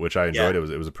show, which I enjoyed. Yeah.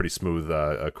 It was a pretty smooth,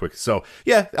 quick. So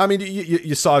yeah, I mean,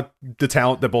 you saw the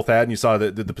talent that both had, and you saw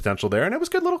the potential there, and it was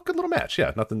good little match.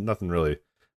 Yeah, nothing really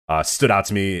stood out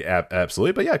to me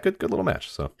absolutely, but yeah, good little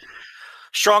match. So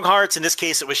strong hearts. In this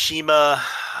case, it was Shima,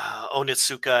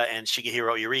 Onitsuka, and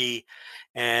Shigehiro Irie.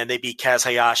 And they beat Kaz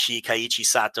Hayashi, Kaiichi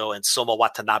Sato, and Soma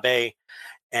Watanabe.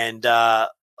 And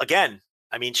again,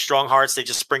 I mean, strong hearts, they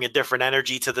just bring a different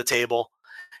energy to the table.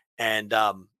 And,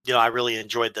 I really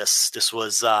enjoyed this. This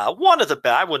was one of the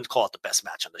best. I wouldn't call it the best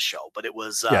match on the show, but it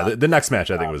was. The next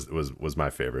match, I think, was my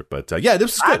favorite. But yeah,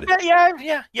 this was good.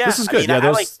 Yeah. This is good.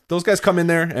 Those guys come in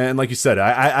there. And like you said,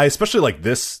 I especially like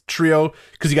this trio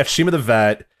because you got Shima the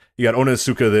vet. You got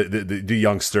Onitsuka, the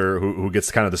youngster who gets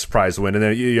kind of the surprise win, and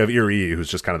then you have Irie, who's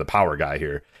just kind of the power guy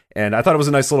here. And I thought it was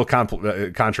a nice little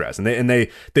contrast, and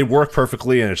they work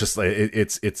perfectly, and it's just like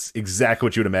it's exactly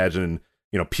what you would imagine,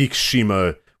 peak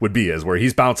Shima would be, is where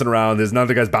he's bouncing around. There's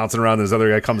another guy's bouncing around. There's another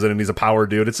guy comes in and he's a power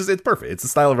dude. It's perfect. It's the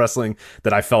style of wrestling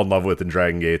that I fell in love with in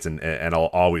Dragon Gates, and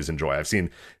I'll always enjoy. I've seen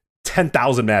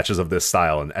 10,000 matches of this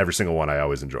style, and every single one I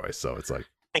always enjoy. So it's like.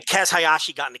 And Kaz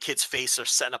Hayashi got in the kid's face. They're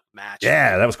setting up a match.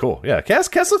 Yeah, that was cool. Yeah,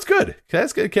 Kaz looks good.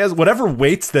 Kaz, whatever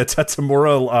weights that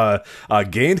Tamura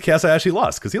gained, Kaz Hayashi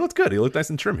lost because he looked good. He looked nice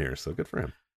and trim here, so good for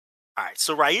him. All right,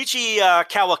 so Ryuichi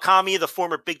Kawakami, the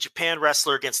former Big Japan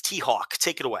wrestler, against T-Hawk.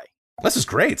 Take it away. This is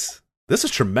great. This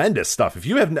is tremendous stuff. If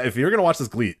you're going to watch this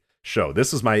GLEAT show,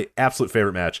 this is my absolute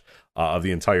favorite match of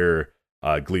the entire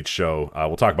GLEAT show.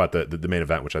 We'll talk about the main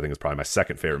event, which I think is probably my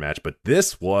second favorite match, but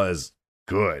this was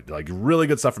good. Like, really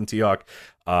good stuff from T-Hawk.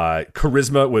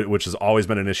 Charisma, which has always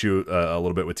been an issue a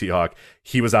little bit with T-Hawk.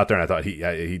 He was out there, and I thought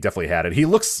he definitely had it. He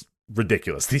looks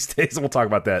ridiculous these days, and we'll talk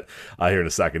about that here in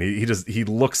a second. He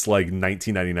looks like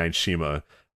 1999 Shima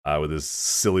with his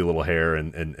silly little hair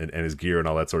and his gear and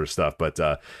all that sort of stuff. But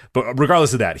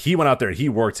regardless of that, he went out there and he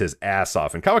worked his ass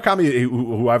off. And Kawakami,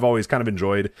 who I've always kind of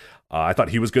enjoyed, I thought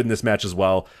he was good in this match as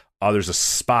well. There's a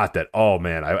spot that, oh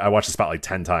man, I watched the spot like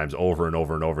 10 times over and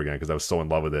over and over again because I was so in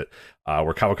love with it,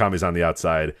 where Kawakami's on the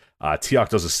outside. T-Hawk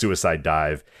does a suicide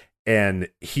dive, and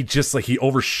he just he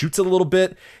overshoots it a little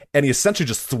bit, and he essentially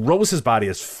just throws his body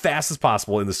as fast as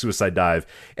possible in the suicide dive,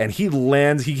 and he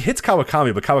hits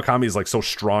Kawakami, but Kawakami is like so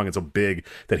strong and so big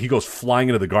that he goes flying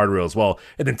into the guardrail as well,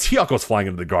 and then T-Hawk goes flying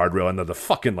into the guardrail, and the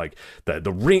fucking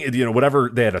the ring, whatever,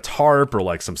 they had a tarp or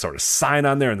like some sort of sign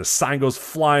on there, and the sign goes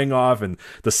flying off, and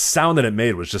the sound that it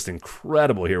made was just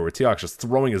incredible here, where T-Hawk's just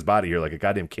throwing his body here like a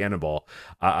goddamn cannonball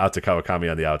out to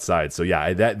Kawakami on the outside. So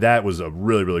yeah, that was a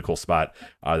really, really cool spot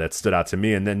that stood out to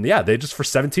me. And then yeah, they just for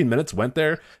 17 minutes went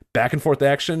there, back and forth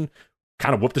action,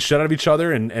 kind of whooped the shit out of each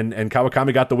other, and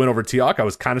Kawakami got the win over T-Hawk. I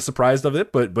was kind of surprised of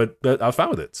it, but I was fine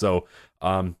with it. So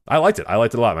I liked it. I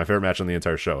liked it a lot. My favorite match on the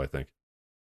entire show, I think.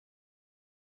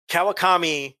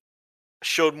 Kawakami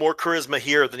showed more charisma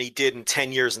here than he did in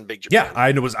 10 years in Big Japan. Yeah,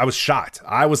 I was shocked.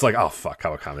 I was like, oh fuck,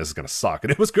 Kawakami, this is gonna suck.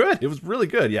 And it was good. It was really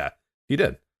good. Yeah, he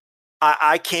did.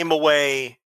 I came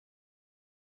away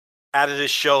out of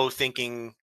this show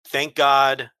thinking, thank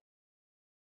God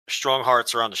Strong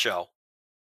Hearts are on the show,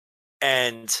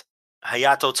 and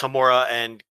Hayato Tamura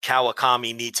and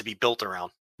Kawakami need to be built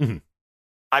around. Mm-hmm.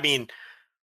 I mean,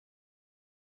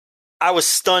 I was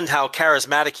stunned how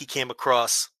charismatic he came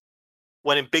across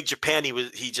when in Big Japan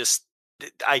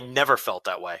I never felt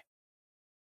that way.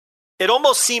 It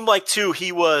almost seemed like too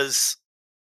he was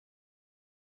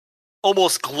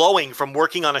almost glowing from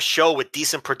working on a show with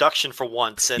decent production for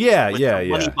once, and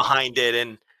money behind it,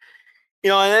 and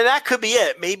and that could be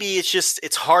it. Maybe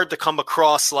it's hard to come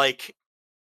across like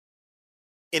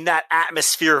in that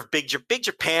atmosphere of Big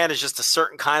Japan is just a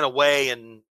certain kind of way,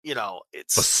 and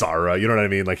it's Basara, you know what I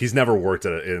mean? Like, he's never worked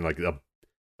in like an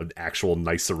actual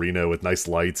nice arena with nice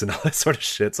lights and all that sort of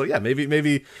shit. So yeah,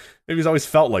 maybe he's always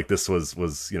felt like this was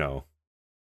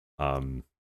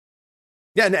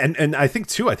yeah, and I think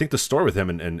the story with him,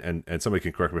 and somebody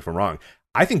can correct me if I'm wrong,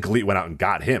 I think GLEAT went out and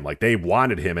got him. Like, they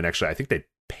wanted him, and actually I think they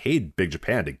paid Big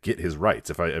Japan to get his rights.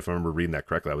 If I remember reading that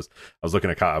correctly, I was looking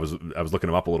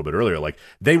him up a little bit earlier. Like,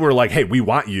 they were like, hey, we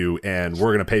want you, and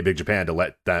we're gonna pay Big Japan to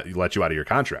let you out of your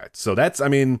contract. So that's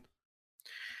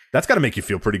got to make you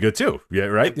feel pretty good too, yeah,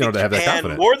 right? To have that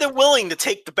confidence. More than willing to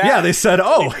take the bag. Yeah, they said,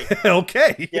 "Oh,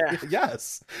 okay, yeah,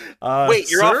 yes."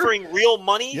 Wait, you're sir? Offering real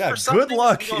money? Yeah, for something? Good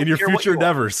luck in your future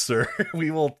endeavors, sir.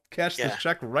 We will cash this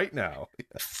check right now.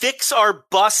 Fix our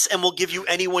bus, and we'll give you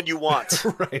anyone you want.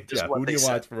 Right? Yeah. Who do you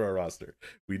want for our roster?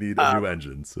 We need a new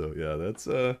engine. So yeah, that's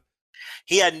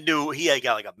He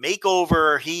got like a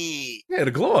makeover. He had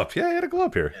a glow up. Yeah, he had a glow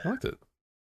up here. I liked it.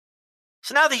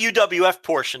 So now the UWF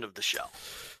portion of the show.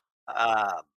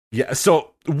 Yeah.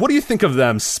 So, what do you think of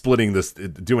them splitting this,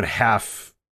 doing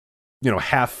half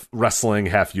wrestling,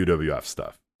 half UWF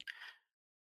stuff?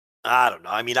 I don't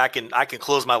know. I mean, I can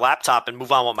close my laptop and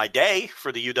move on with my day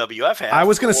for the UWF half. I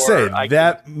was going to say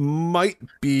might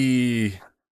be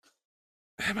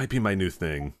my new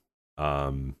thing.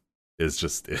 Is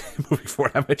just moving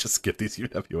forward, I might just skip these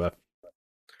UWF.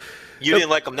 You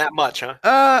didn't like them that much,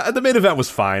 huh? The main event was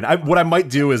fine. What I might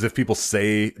do is, if people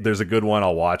say there's a good one,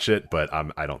 I'll watch it, but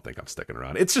I don't think I'm sticking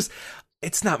around.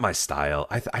 It's not my style.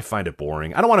 I find it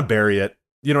boring. I don't want to bury it.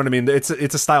 You know what I mean? It's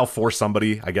a style for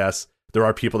somebody, I guess. There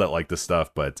are people that like this stuff,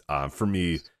 but for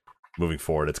me, moving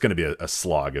forward, it's going to be a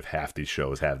slog if half these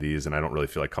shows have these, and I don't really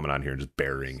feel like coming on here and just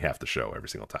burying half the show every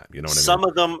single time. You know what I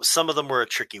mean? Some of them were a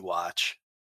tricky watch.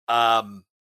 The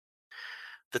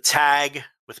tag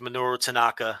with Minoru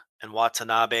Tanaka and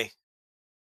Watanabe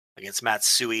against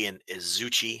Matsui and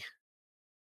Izuchi.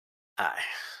 I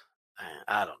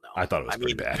don't know. I thought it was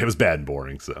pretty bad. It was bad and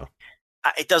boring. So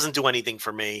it doesn't do anything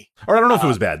for me. Or I don't know if it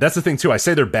was bad. That's the thing too. I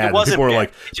say they're bad.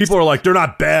 People are like, they're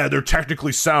not bad. They're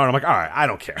technically sound. I'm like, all right, I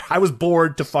don't care. I was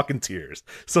bored to fucking tears.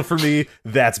 So for me,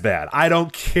 that's bad. I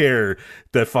don't care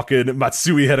that fucking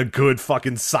Matsui had a good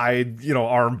fucking side,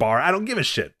 arm bar. I don't give a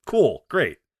shit. Cool,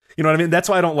 great. You know what I mean? That's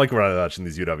why I don't like watching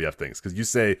these UWF things, because if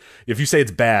you say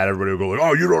it's bad, everybody will go like,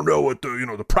 oh, you don't know what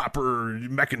the proper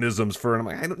mechanisms for. And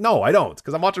I'm like, no, I don't,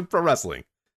 because I'm watching pro wrestling.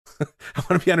 I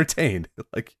want to be entertained.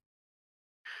 Like.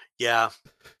 Yeah.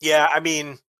 I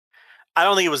mean, I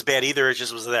don't think it was bad either. It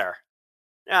just was there.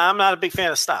 Yeah, I'm not a big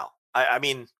fan of style. I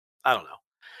mean, I don't know.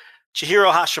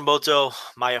 Chihiro Hashimoto,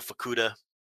 Maya Fukuda.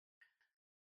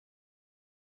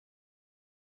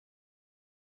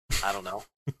 I don't know.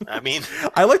 I mean,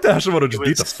 I like that Hashimoto just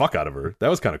beat the fuck out of her. That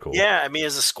was kind of cool. Yeah, I mean,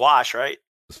 it's a squash, right?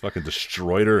 Just fucking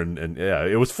destroyed her, and yeah,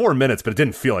 it was 4 minutes, but it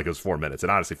didn't feel like it was 4 minutes. It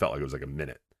honestly felt like it was like a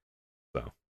minute.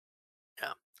 So.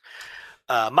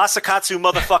 Masakatsu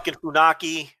motherfucking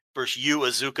Funaki versus Yu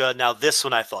Iizuka. Now this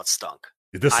one I thought stunk.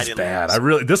 This is bad.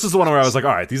 This is the one where I was like,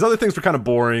 all right, these other things were kind of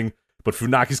boring, but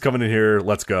Funaki's coming in here.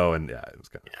 Let's go. And yeah, it was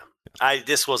kind of.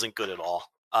 This wasn't good at all.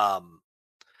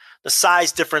 The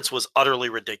size difference was utterly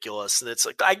ridiculous, and it's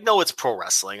like, I know it's pro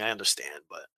wrestling, I understand,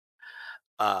 but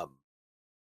I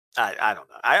don't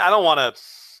know. I don't want to.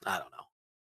 I don't know.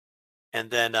 And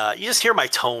then you just hear my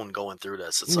tone going through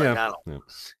this. It's like, I don't. Yeah.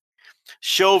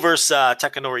 Sho versus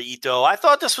Takanori Ito. I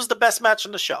thought this was the best match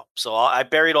on the show. So I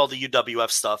buried all the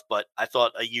UWF stuff, but I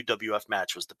thought a UWF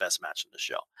match was the best match on the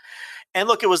show. And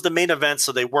look, it was the main event,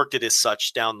 so they worked it as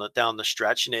such down the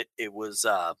stretch, and it was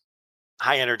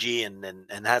high energy and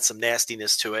had some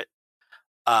nastiness to it.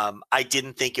 I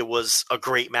didn't think it was a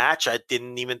great match. I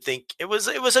didn't even think it was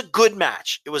a good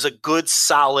match. It was a good,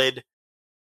 solid,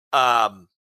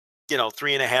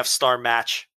 3.5 star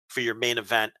match for your main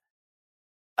event.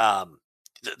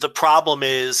 The problem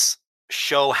is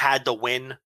Sho had to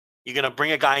win. You're going to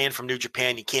bring a guy in from New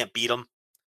Japan. You can't beat him.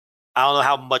 I don't know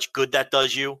how much good that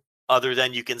does you, other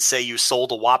than you can say you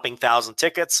sold a whopping 1,000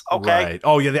 tickets. Okay. Right.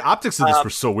 Oh yeah. The optics of this were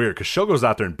so weird, because Sho goes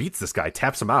out there and beats this guy,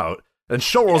 taps him out, and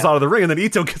Sho rolls out of the ring, and then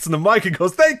Ito gets in the mic and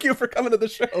goes, "Thank you for coming to the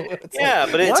show." It's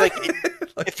it's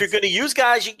like if you're going to use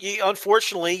guys, you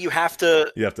unfortunately you have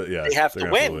to. You have to. Yeah. They have to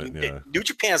win. Yeah. New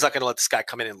Japan's not going to let this guy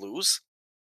come in and lose.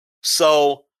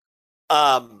 So.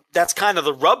 That's kind of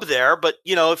the rub there, but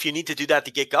if you need to do that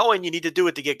to get going, you need to do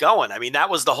it to get going. I mean, that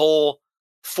was the whole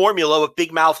formula of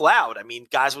Big Mouth Loud. I mean,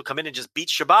 guys would come in and just beat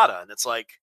Shibata, and it's like,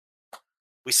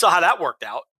 we saw how that worked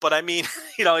out. But I mean,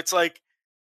 it's like,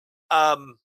 but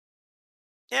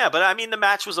I mean, the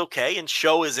match was okay, and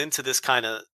Sho is into this kind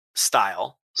of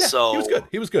style. Yeah, so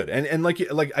he was good. And like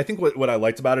I think what I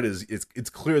liked about it is it's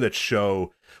clear that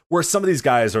Sho, where some of these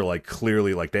guys are like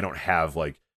clearly like they don't have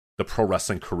like the pro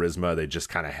wrestling charisma, they just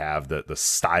kind of have the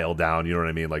style down, you know what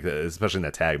I mean? Like, especially in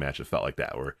that tag match, it felt like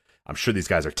that, where I'm sure these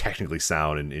guys are technically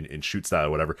sound in shoot style or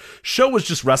whatever. Sho was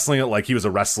just wrestling it like he was a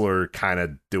wrestler, kind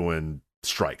of doing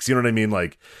strikes, you know what I mean?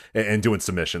 Like, and doing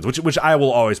submissions, which I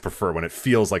will always prefer when it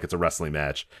feels like it's a wrestling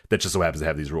match that just so happens to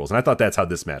have these rules. And I thought that's how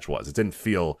this match was. It didn't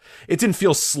feel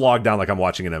slogged down like I'm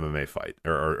watching an MMA fight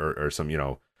or some,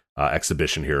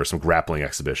 exhibition here, or some grappling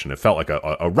exhibition. It felt like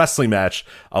a wrestling match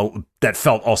that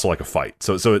felt also like a fight.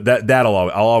 So I'll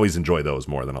always enjoy those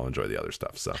more than I'll enjoy the other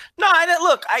stuff. So no,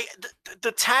 look,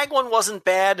 the tag one wasn't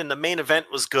bad, and the main event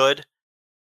was good.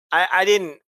 I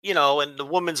didn't, and the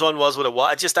women's one was what it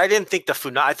was. I didn't think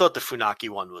I thought the Funaki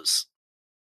one was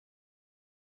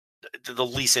the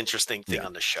least interesting thing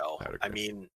on the show. I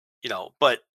mean,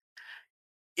 but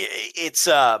it's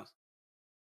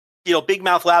Big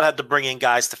Mouth Loud had to bring in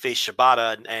guys to face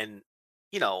Shibata, and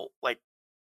like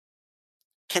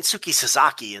Kensuke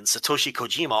Sasaki and Satoshi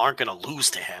Kojima aren't going to lose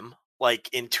to him. Like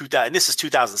in 2000, and this is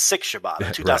 2006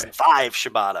 Shibata, 2005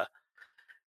 Shibata.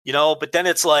 But then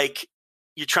it's like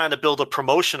you're trying to build a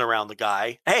promotion around the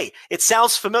guy. Hey, it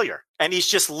sounds familiar, and he's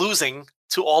just losing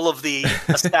to all of the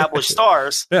established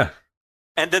stars. Yeah.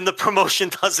 And then the promotion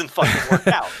doesn't fucking work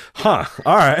out. Huh.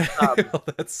 All right.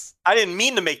 I didn't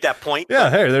mean to make that point. Yeah.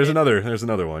 Hey, there's another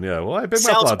one. Yeah. Well, Big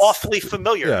Mouth sounds awfully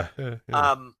familiar.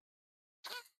 Yeah.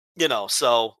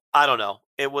 So I don't know.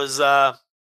 It was,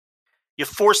 you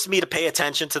forced me to pay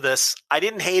attention to this. I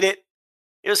didn't hate it.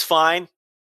 It was fine.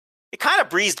 It kind of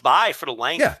breezed by for the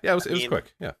length. Yeah. Yeah. It was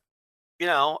quick. Yeah.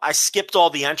 I skipped all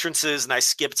the entrances, and I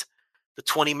skipped the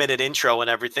 20-minute intro and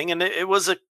everything. And it was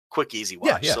a quick, easy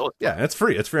watch. Yeah, it's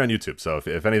free. It's free on YouTube. So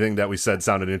if anything that we said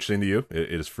sounded interesting to you,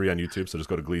 it is free on YouTube. So just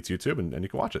go to GLEAT's YouTube and you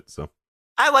can watch it. So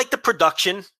I like the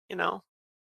production. You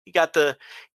got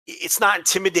it's not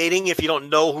intimidating if you don't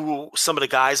know who some of the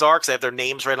guys are, because they have their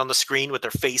names right on the screen with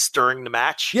their face during the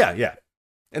match. Yeah.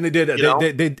 And they did. You know?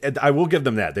 They. I will give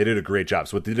them that. They did a great job.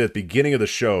 So what they did at the beginning of the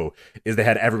show is they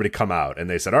had everybody come out and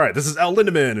they said, "All right, this is El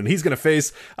Lindemann, and he's going to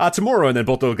face tomorrow." And then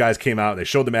both those guys came out and they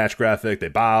showed the match graphic. They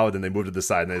bowed and they moved to the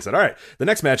side and they said, "All right, the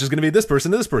next match is going to be this person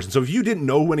to this person." So if you didn't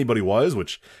know who anybody was,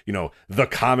 which the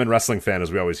common wrestling fan, as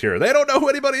we always hear, they don't know who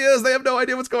anybody is. They have no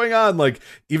idea what's going on. Like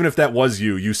even if that was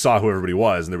you saw who everybody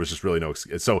was, and there was just really no.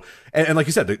 So and like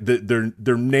you said,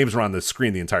 their names were on the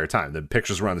screen the entire time. The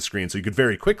pictures were on the screen, so you could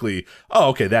very quickly, oh,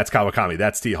 okay, that's Kawakami,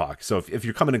 that's T-Hawk. So if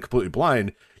you're coming in completely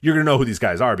blind, you're going to know who these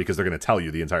guys are because they're going to tell you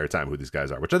the entire time who these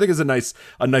guys are, which I think is a nice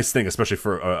thing, especially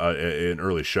for an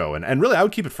early show. And really, I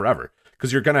would keep it forever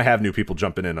because you're going to have new people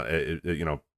jumping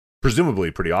in,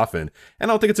 presumably pretty often. And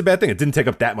I don't think it's a bad thing. It didn't take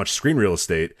up that much screen real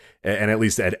estate, and at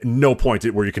least at no point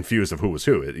were you confused of who was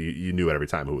who. You knew at every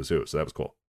time who was who, so that was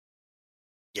cool.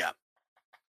 Yeah.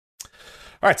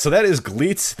 All right, so that is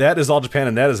GLEAT, that is All Japan,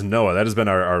 and that is Noah. That has been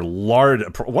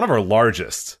one of our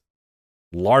largest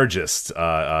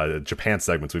Japan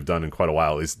segments we've done in quite a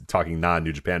while, at least talking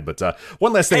non-New Japan. But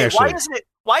one last thing, actually.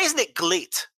 Why isn't it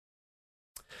GLEAT?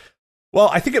 Well,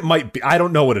 I think it might be. I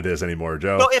don't know what it is anymore,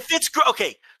 Joe. No, if it's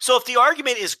okay, so if the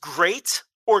argument is great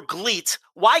or GLEAT,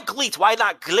 why GLEAT? Why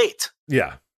not GLEAT?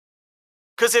 Yeah.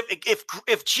 Because if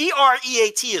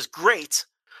GREAT is great,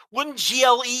 wouldn't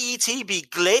GLEET be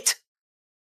GLEAT?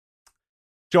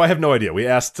 Joe, I have no idea. We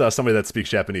asked somebody that speaks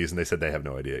Japanese, and they said they have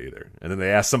no idea either. And then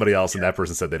they asked somebody else, and that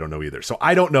person said they don't know either. So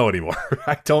I don't know anymore.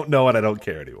 I don't know, and I don't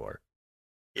care anymore.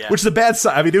 Yeah. Which is a bad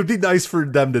sign. I mean, it would be nice for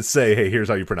them to say, hey, here's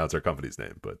how you pronounce our company's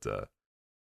name. But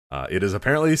it is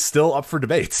apparently still up for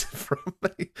debate.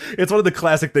 It's one of the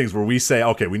classic things where we say,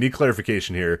 okay, we need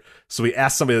clarification here. So we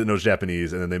ask somebody that knows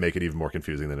Japanese, and then they make it even more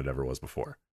confusing than it ever was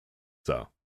before. So,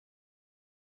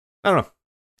 I don't know.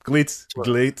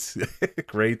 GLEAT,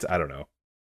 great, I don't know.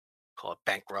 Call it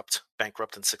bankrupt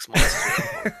in 6 months.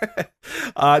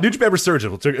 New Japan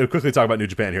Resurgence. We'll quickly talk about New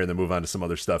Japan here and then move on to some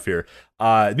other stuff here.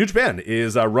 New Japan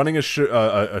is running a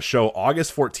show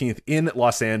August 14th in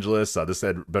Los Angeles. This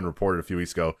had been reported a few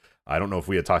weeks ago. I don't know if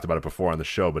we had talked about it before on the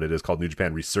show, but it is called New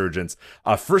Japan Resurgence.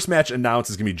 First match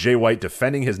announced is going to be Jay White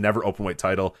defending his never openweight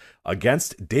title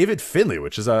against David Finlay,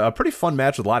 which is a pretty fun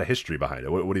match with a lot of history behind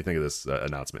it. What do you think of this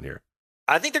announcement here?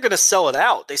 I think they're going to sell it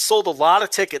out. They sold a lot of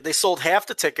tickets. They sold half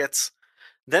the tickets.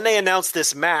 Then they announced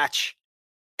this match,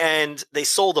 and they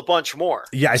sold a bunch more.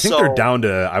 Yeah, I think they're down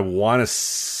to, I want to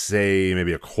say,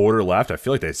 maybe a quarter left. I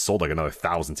feel like they sold like another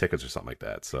 1,000 tickets or something like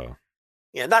that. So,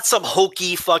 yeah, not some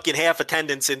hokey fucking half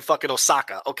attendance in fucking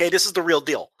Osaka. Okay, this is the real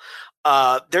deal.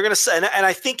 They're going to, and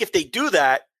I think if they do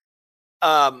that,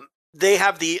 they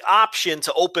have the option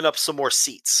to open up some more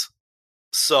seats.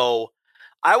 So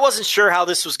I wasn't sure how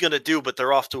this was going to do, but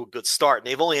they're off to a good start. And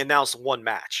they've only announced one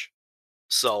match.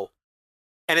 So,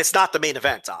 and it's not the main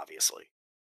event, obviously.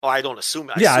 Oh, I don't assume.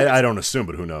 I don't assume,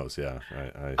 but who knows? Yeah,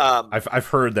 I've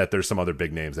heard that there's some other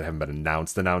big names that haven't been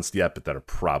announced yet, but that are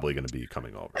probably going to be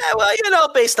coming over. Yeah,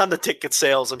 well, based on the ticket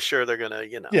sales, I'm sure they're going to,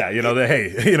 Yeah, hey,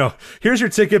 here's your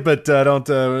ticket, but don't.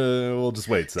 We'll just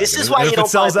wait. This is why you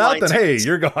don't buy blind tickets. If it sells out, then hey,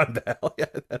 you're gone, pal. Yeah,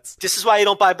 this is why you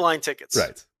don't buy blind tickets.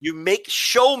 Right. You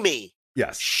show me.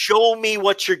 Yes. Show me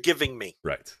what you're giving me.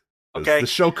 Right. Okay. The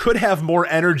show could have more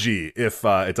energy if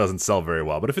it doesn't sell very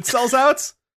well, but if it sells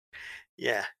out.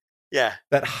 Yeah.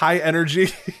 That high energy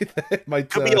that might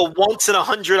could be a once in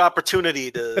 100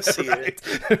 opportunity to see it.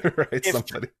 Right,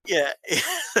 somebody. Yeah.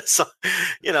 So,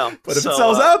 But if it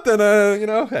sells out, then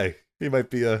hey, he might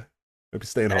be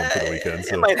staying home for the weekend.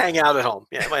 So. It might hang out at home.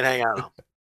 Yeah, it might hang out at home.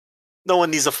 No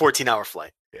one needs a 14-hour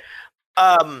flight. Yeah.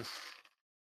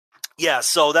 Yeah,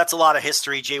 so that's a lot of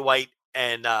history. Jay White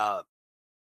and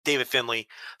David Finlay.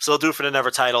 So they'll do it for the Never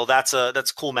title. That's a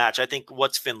cool match. I think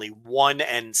what's Finlay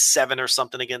 1-7 or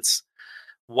something against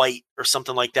White or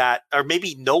something like that, or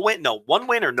maybe no win. No, one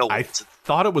win or no win. I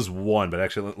thought it was one, but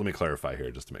actually let me clarify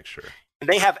here just to make sure. And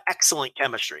they have excellent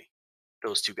chemistry,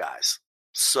 those two guys.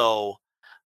 So,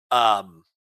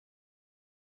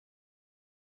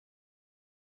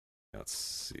 let's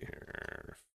see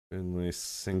here. Finlay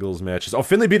singles matches. Oh,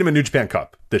 Finlay beat him in New Japan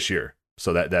Cup this year,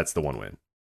 so that's the one win.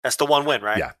 That's the one win,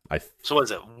 right? Yeah. So what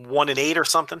is it, 1-8 or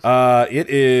something? It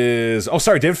is. Oh,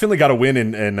 sorry. David Finlay got a win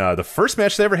in the first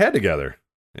match they ever had together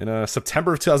in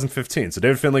September of 2015. So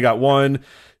David Finlay got one.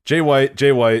 Jay White.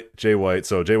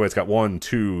 So Jay White's got 1,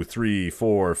 2, 3,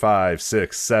 4, 5,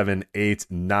 6, 7, 8,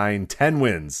 9, 10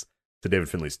 wins to David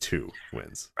Finlay's 2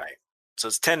 wins. Right. So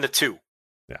it's 10-2.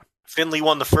 Yeah. Finlay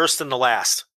won the first and the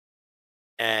last.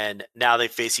 And now they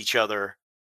face each other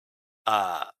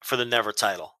for the Never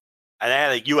title. And they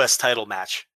had a U.S. title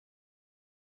match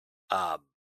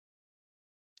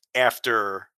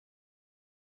after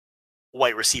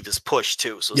White received his push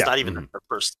too. So it's Yeah. not even their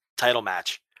first title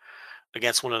match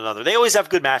against one another. They always have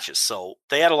good matches. So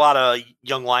they had a lot of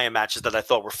young lion matches that I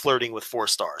thought were flirting with 4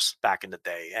 stars back in the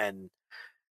day. And,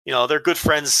 they're good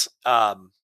friends.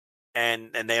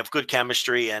 And they have good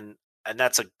chemistry, and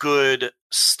that's a good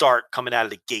start coming out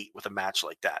of the gate with a match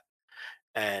like that.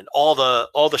 And all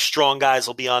the strong guys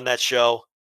will be on that show,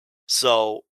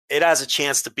 so it has a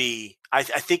chance to be. I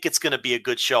think it's going to be a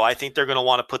good show. I think they're going to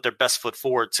want to put their best foot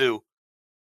forward too,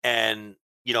 and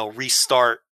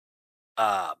restart,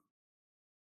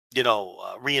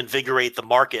 reinvigorate the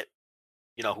market.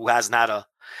 Who hasn't had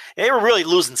they were really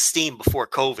losing steam before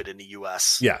COVID in the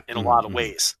U.S. In a lot of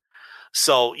ways.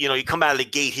 So, you come out of the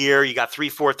gate here, you got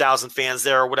 3,000-4,000 fans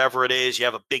there or whatever it is. You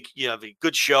have a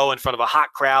good show in front of a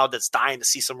hot crowd that's dying to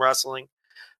see some wrestling.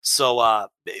 So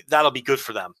that'll be good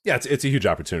for them. Yeah, it's a huge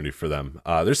opportunity for them.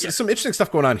 There's some interesting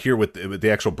stuff going on here with the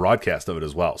actual broadcast of it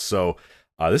as well. So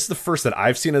this is the first that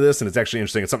I've seen of this, and it's actually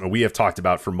interesting. It's something we have talked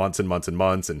about for months and months and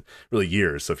months and really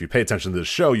years. So if you pay attention to the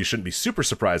show, you shouldn't be super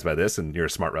surprised by this, and you're a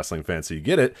smart wrestling fan, so you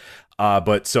get it.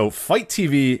 But so Fight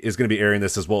TV is going to be airing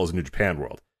this as well as New Japan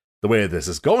World. The way this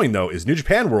is going, though, is New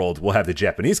Japan World will have the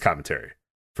Japanese commentary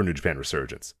for New Japan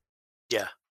Resurgence. Yeah.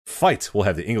 Fight will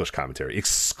have the English commentary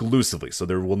exclusively. So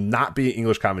there will not be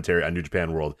English commentary on New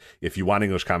Japan World. If you want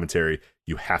English commentary,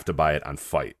 you have to buy it on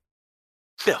Fight.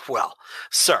 Yeah, well,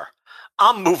 sir,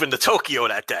 I'm moving to Tokyo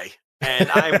that day, and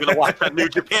I'm going to watch on New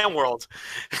Japan World.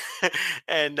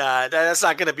 And that's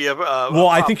not going to be a well,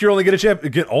 I think you're only going to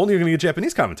get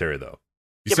Japanese commentary, though.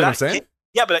 You see what I'm saying?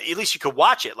 Yeah, but at least you could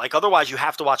watch it. Like, otherwise, you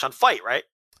have to watch on Fight, right?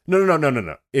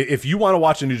 No. If you want to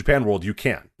watch the New Japan World, you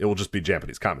can. It will just be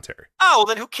Japanese commentary. Oh, well,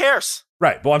 then who cares?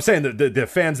 Right. Well, I'm saying the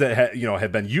fans that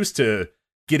have been used to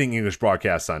getting English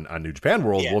broadcasts on New Japan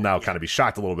World will now kind of be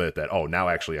shocked a little bit that, now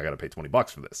actually I got to pay $20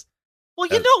 for this. Well,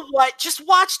 you know what? Just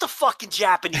watch the fucking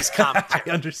Japanese commentary.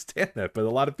 I understand that, but a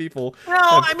lot of people.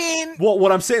 Well,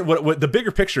 what I'm saying, what the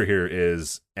bigger picture here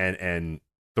is, and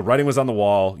the writing was on the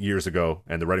wall years ago,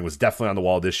 and the writing was definitely on the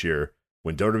wall this year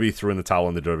when WWE threw in the towel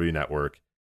on the WWE Network.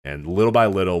 And little by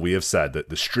little, we have said that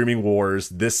the streaming wars,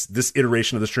 this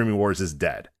iteration of the streaming wars is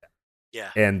dead.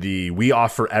 Yeah. And we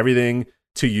offer everything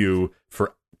to you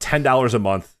for $10 a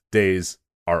month days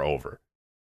are over.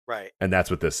 Right. And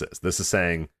that's what this is. This is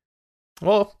saying,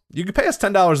 well, you can pay us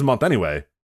 $10 a month anyway.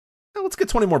 Now let's get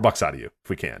 20 more bucks out of you if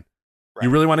we can. Right. You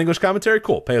really want English commentary?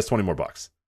 Cool. Pay us 20 more bucks.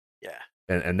 Yeah.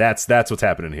 And that's what's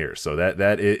happening here. So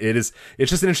it's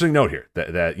just an interesting note here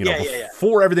that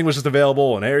before everything was just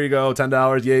available and there you go,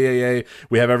 $10, yay,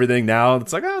 we have everything. Now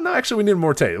it's like, no, actually we need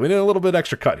more taste. We need a little bit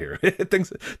extra cut here.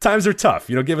 Times are tough.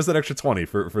 Give us that extra 20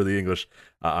 for the English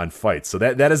on Fight. So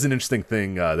that is an interesting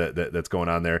thing that's going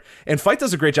on there. And Fight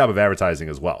does a great job of advertising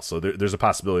as well. So there's a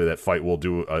possibility that Fight will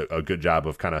do a good job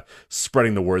of kind of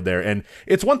spreading the word there. And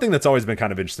it's one thing that's always been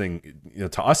kind of interesting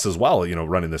to us as well,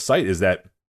 running this site, is that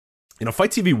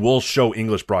Fight TV will show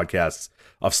English broadcasts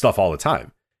of stuff all the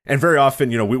time. And very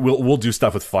often, we'll do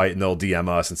stuff with Fight and they'll DM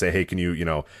us and say, hey, can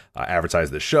you,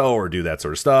 advertise this show or do that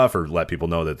sort of stuff or let people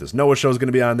know that this Noah show is going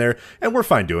to be on there. And we're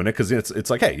fine doing it because it's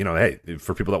like, hey, hey,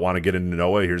 for people that want to get into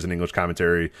Noah, here's an English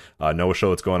commentary, Noah show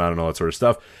that's going on and all that sort of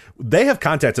stuff. They have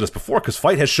contacted us before because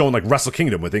Fight has shown like Wrestle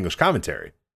Kingdom with English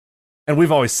commentary. And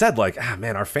we've always said like,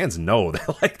 man, our fans know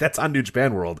that like that's on New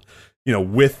Japan World.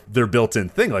 With their built-in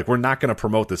thing. Like, we're not going to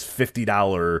promote this $50,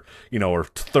 or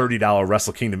 $30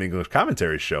 Wrestle Kingdom English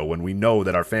commentary show when we know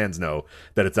that our fans know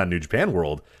that it's on New Japan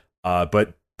World.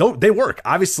 But they work.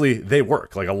 Obviously, they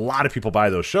work. Like, a lot of people buy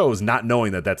those shows not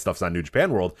knowing that stuff's on New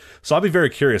Japan World. So I'll be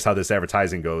very curious how this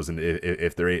advertising goes and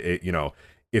if they're,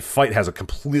 if Fight has a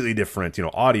completely different,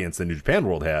 audience than New Japan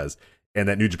World has, and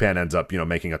that New Japan ends up,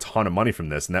 making a ton of money from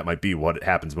this, and that might be what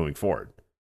happens moving forward.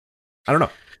 I don't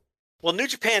know. Well, New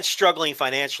Japan's struggling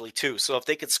financially too, so if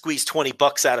they could squeeze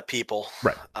 $20 out of people,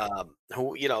 right?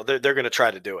 They're going to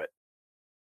try to do it.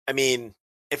 I mean,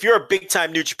 if you're a big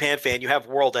time New Japan fan, you have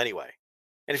World anyway,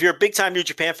 and if you're a big time New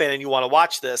Japan fan and you want to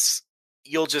watch this,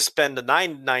 you'll just spend the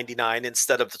 $9.99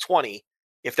 instead of the $20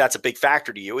 if that's a big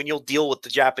factor to you, and you'll deal with the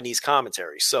Japanese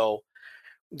commentary. So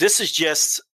this is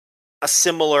just a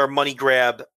similar money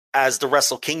grab as the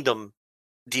Wrestle Kingdom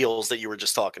deals that you were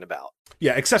just talking about.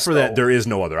 Yeah, except for that there is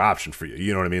no other option for you.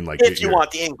 You know what I mean? Like, if you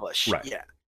want the English, right? Yeah.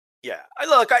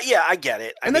 I get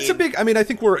it. That's a big. I mean, I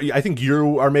think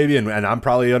you are maybe, and I'm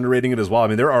probably underrating it as well. I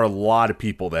mean, there are a lot of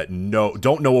people that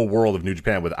don't know a world of New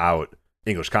Japan without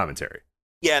English commentary.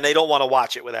 Yeah, and they don't want to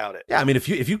watch it without it. Yeah, I mean, if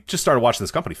you just started watching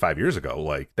this company 5 years ago,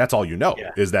 like that's all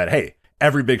is that, hey,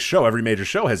 every big show, every major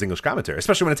show has English commentary,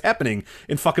 especially when it's happening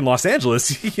in fucking Los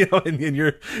Angeles, in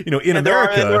your, in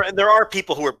America. There are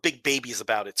people who are big babies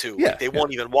about it too. Yeah, Like they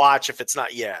won't even watch if it's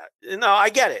not. Yeah, no, I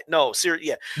get it. No, seriously,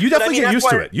 yeah. You definitely get used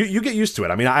to it. You get used to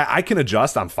it. I mean, I can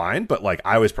adjust. I'm fine, but like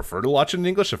I always prefer to watch it in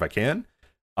English if I can.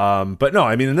 But no,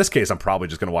 I mean, in this case, I'm probably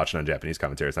just going to watch it on Japanese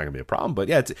commentary. It's not going to be a problem. But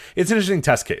yeah, it's an interesting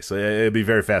test case. It'd be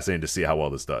very fascinating to see how well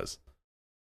this does.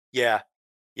 Yeah.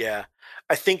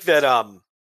 I think that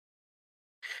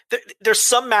there's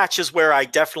some matches where I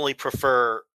definitely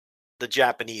prefer the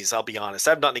Japanese. I'll be honest.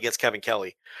 I have nothing against Kevin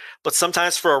Kelly, but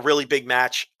sometimes for a really big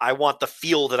match, I want the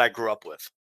feel that I grew up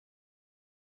with.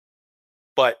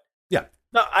 But yeah,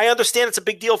 no, I understand it's a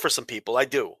big deal for some people. I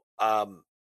do. I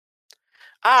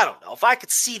don't know. If I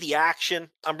could see the action,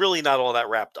 I'm really not all that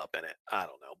wrapped up in it. I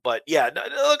don't know. But yeah,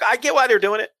 look, I get why they're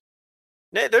doing it.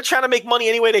 They're trying to make money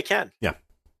any way they can. Yeah.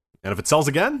 And if it sells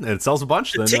again, and it sells a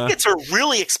bunch, then tickets are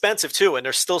really expensive too, and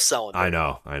they're still selling. I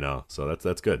know. So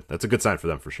that's good. That's a good sign for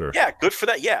them for sure. Yeah, good for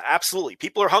that. Yeah, absolutely.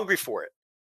 People are hungry for it.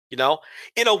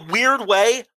 In a weird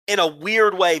way,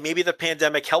 maybe the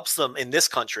pandemic helps them in this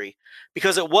country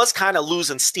because it was kind of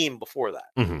losing steam before that.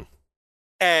 Mm-hmm.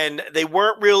 And they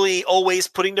weren't really always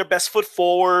putting their best foot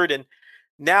forward. And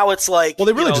now it's like, well,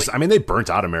 they really they burnt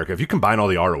out America. If you combine all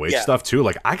the ROH stuff too,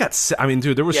 like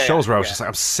dude, there was shows where I was just like,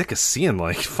 I'm sick of seeing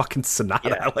like fucking Sonata.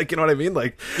 Yeah. Like, you know what I mean?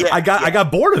 Like I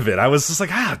got bored of it. I was just like,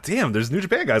 damn, there's New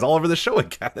Japan guys all over the show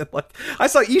again. And like I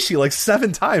saw Ishii like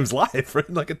 7 times live for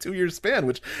like a 2-year span,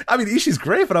 which I mean, Ishii's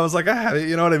great, but I was like,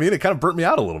 you know what I mean? It kind of burnt me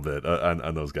out a little bit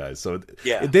on those guys. So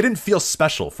they didn't feel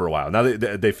special for a while. Now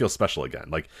they feel special again.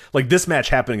 Like this match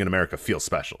happening in America feels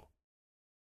special.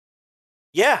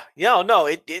 Yeah, no,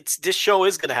 it's this show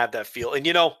is going to have that feel. And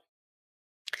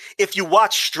if you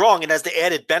watch Strong, and as the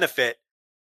added benefit,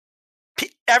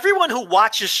 everyone who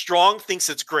watches Strong thinks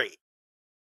it's great.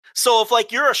 So if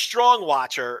like you're a Strong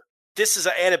watcher, this is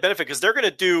an added benefit because they're going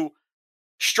to do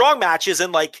Strong matches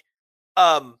and like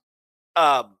storylines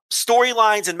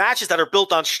and matches that are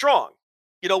built on Strong,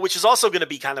 which is also going to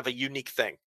be kind of a unique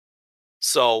thing.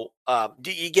 So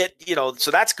you get,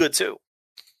 so that's good too.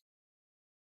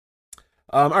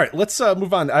 All right, let's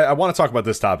move on. I want to talk about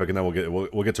this topic, and then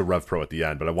we'll get to Rev Pro at the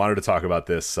end. But I wanted to talk about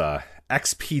this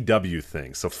XPW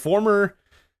thing. So former,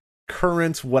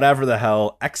 current, whatever the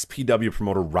hell, XPW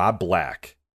promoter Rob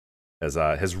Black has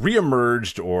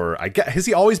reemerged, or has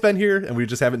he always been here and we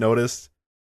just haven't noticed?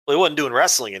 Well, he wasn't doing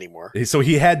wrestling anymore. So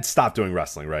he had stopped doing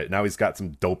wrestling, right? Now he's got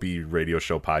some dopey radio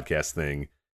show podcast thing,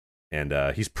 and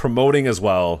he's promoting as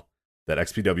well that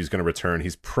XPW is going to return.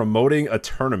 He's promoting a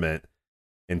tournament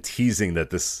and teasing that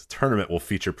this tournament will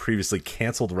feature previously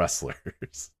canceled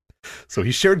wrestlers. So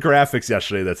he shared graphics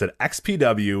yesterday that said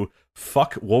XPW,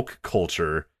 fuck woke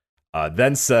culture,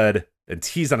 then said, and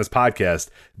teased on his podcast,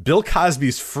 Bill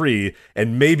Cosby's free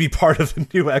and may be part of the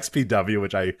new XPW,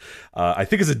 which I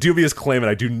think is a dubious claim, and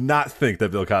I do not think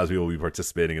that Bill Cosby will be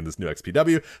participating in this new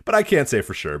XPW, but I can't say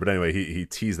for sure. But anyway, he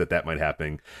teased that might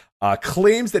happen.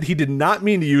 Claims that he did not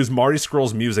mean to use Marty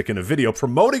Scurll's music in a video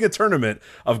promoting a tournament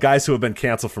of guys who have been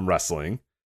canceled from wrestling.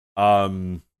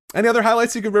 Any other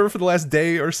highlights you can remember for the last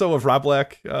day or so of Rob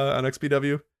Black on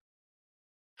XPW?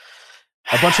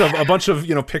 A bunch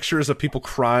of pictures of people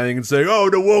crying and saying, "Oh,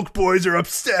 the woke boys are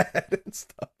upset" and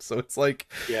stuff. So it's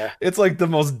like, it's like the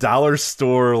most dollar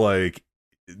store like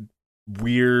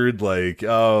weird like,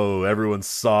 oh, everyone's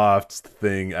soft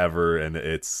thing ever, and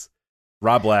it's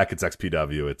Rob Black, it's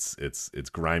XPW, it's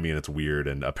grimy and it's weird,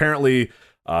 and apparently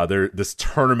this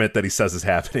tournament that he says is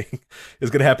happening is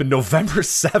going to happen November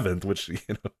 7th, which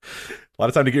a lot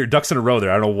of time to get your ducks in a row there.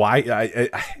 I don't know why.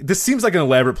 This seems like an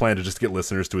elaborate plan to just get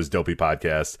listeners to his dopey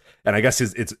podcast, and I guess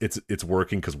it's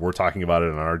working because we're talking about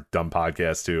it on our dumb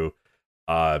podcast too.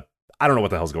 I don't know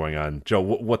what the hell's going on, Joe.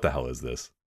 What the hell is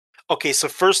this? Okay, so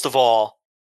first of all,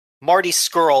 Marty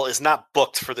Scurll is not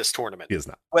booked for this tournament. He is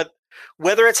not.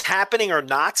 Whether it's happening or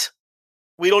not,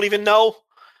 we don't even know.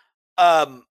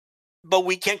 But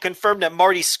we can confirm that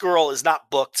Marty Scurll is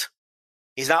not booked.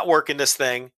 He's not working this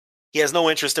thing. He has no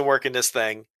interest in working this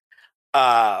thing.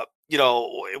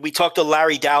 We talked to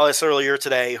Larry Dallas earlier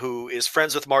today, who is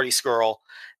friends with Marty Scurll,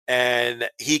 and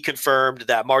he confirmed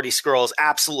that Marty Scurll is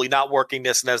absolutely not working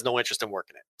this and has no interest in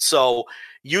working it. So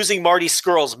using Marty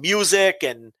Scurll's music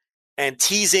and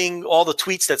teasing all the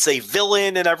tweets that say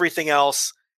villain and everything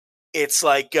else, it's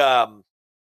like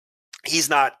he's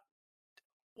not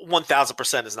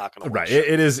 1,000% is not going to work. Right.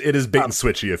 It is bait and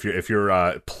switchy if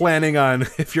you're planning on,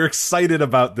 if you're excited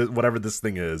about whatever this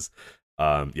thing is.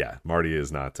 Marty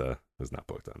is not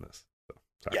booked on this.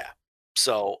 So, yeah.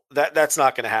 So that's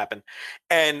not going to happen.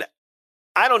 And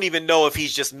I don't even know if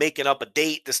he's just making up a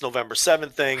date, this November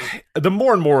 7th thing. The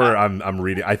more and more I'm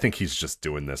reading, I think he's just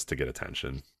doing this to get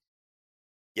attention.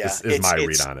 Yeah, this is my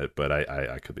read on it, but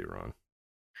I could be wrong.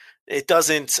 It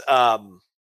doesn't.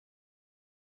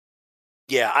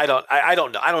 Yeah, I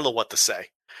don't know. I don't know what to say.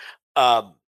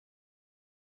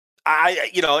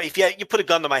 If you put a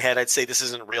gun to my head, I'd say this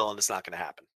isn't real and it's not going to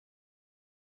happen.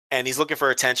 And he's looking for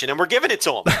attention, and we're giving it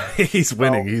to him. He's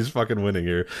winning. He's fucking winning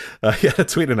here. He had a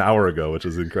tweet an hour ago, which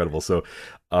is incredible. So,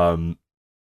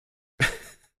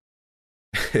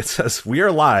 it says, "We are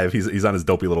live." He's on his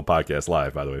dopey little podcast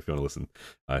live, by the way, if you want to listen.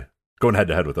 Going head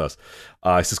to head with us.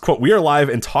 He says, quote, "We are live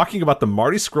and talking about the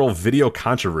Marty Scurll video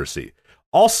controversy.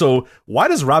 Also, why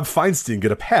does Rob Feinstein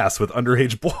get a pass with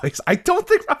underage boys?" I don't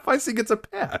think Rob Feinstein gets a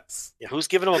pass. Yeah, who's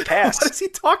giving him a pass? What is he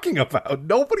talking about?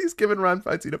 Nobody's giving Rob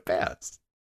Feinstein a pass.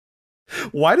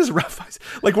 Why does Rob Feinstein...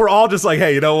 Like, we're all just like,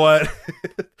 hey, you know what?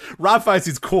 Rob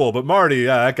Feinstein's cool, but Marty,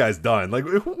 that guy's done. Like,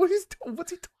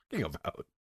 what's he talking about?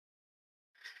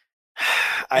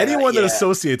 Anyone that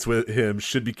associates with him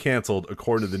should be canceled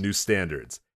according to the new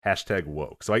standards.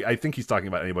 #woke. So I think he's talking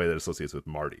about anybody that associates with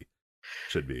Marty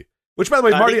should be. Which, by the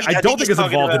way, Marty, I don't think is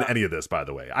involved in any of this, by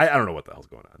the way. I don't know what the hell's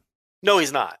going on. No,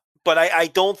 he's not. But I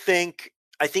don't think...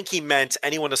 I think he meant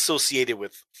anyone associated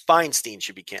with Feinstein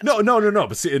should be canceled. No.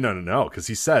 But see, no. Because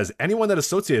he says anyone that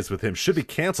associates with him should be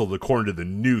canceled according to the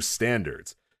new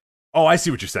standards. Oh, I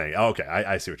see what you're saying. Oh, okay,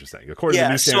 I see what you're saying. According to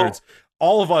the new standards,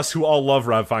 all of us who all love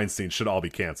Rob Feinstein should all be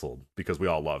canceled because we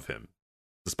all love him,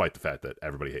 despite the fact that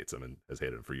everybody hates him and has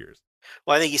hated him for years.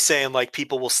 Well, I think he's saying like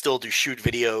people will still do shoot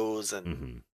videos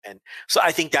and so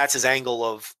I think that's his angle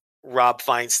of Rob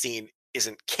Feinstein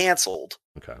isn't canceled.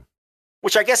 Okay.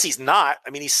 Which I guess he's not.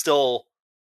 I mean, he's still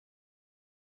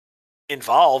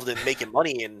involved in making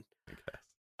money. And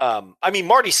I mean,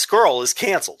 Marty Scurll is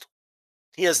canceled.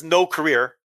 He has no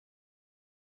career.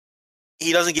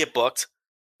 He doesn't get booked.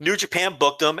 New Japan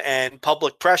booked him, and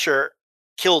public pressure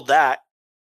killed that.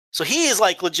 So he is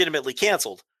like legitimately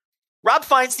canceled. Rob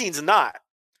Feinstein's not.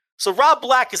 So Rob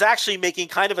Black is actually making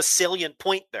kind of a salient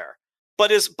point there.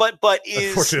 But is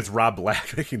unfortunately, it's Rob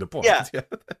Black making the point. Yeah.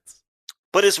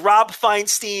 But is Rob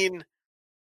Feinstein,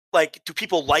 like, do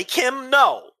people like him?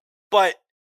 No. But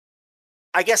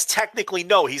I guess technically,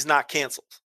 no, he's not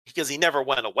canceled because he never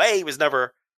went away. He was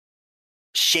never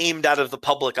shamed out of the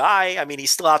public eye. I mean,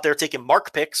 he's still out there taking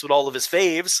mark pics with all of his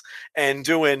faves and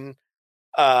doing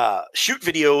shoot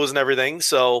videos and everything.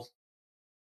 So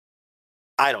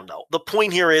I don't know. The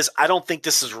point here is I don't think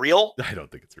this is real. I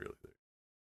don't think it's real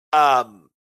either.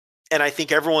 And I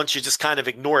think everyone should just kind of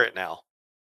ignore it now.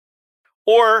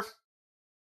 Or,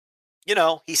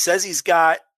 he says he's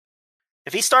got,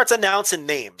 if he starts announcing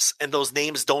names and those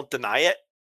names don't deny it,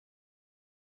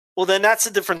 well, then that's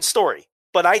a different story.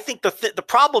 But I think the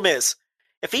problem is,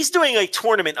 if he's doing a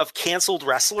tournament of canceled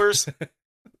wrestlers,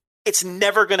 it's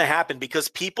never going to happen because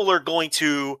people are going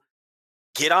to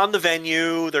get on the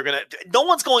venue. No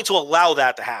one's going to allow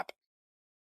that to happen.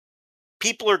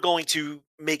 People are going to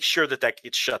make sure that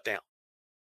gets shut down.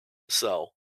 So,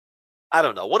 I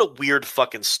don't know. What a weird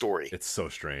fucking story. It's so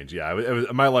strange. Yeah,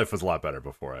 my life was a lot better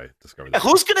before I discovered that.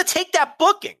 Who's going to take that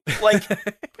booking? Like,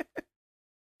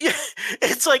 yeah,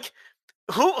 it's like,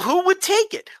 who would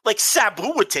take it? Like,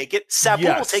 Sabu would take it. Sabu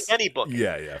will take any booking.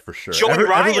 Yeah, for sure. Joey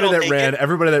Ryan will take it.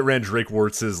 Everybody that ran Drake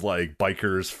Wirtz's, like,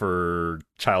 Bikers for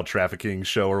Child Trafficking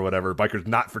show or whatever. Bikers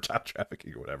not for Child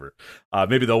Trafficking or whatever.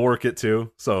 Maybe they'll work it,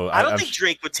 too. So I don't think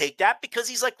Drake would take that because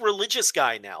he's, like, religious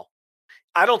guy now.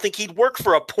 I don't think he'd work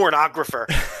for a pornographer.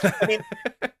 I mean,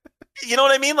 you know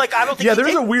what I mean? Like, I don't think. Yeah,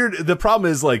 the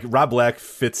problem is, like, Rob Black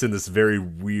fits in this very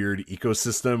weird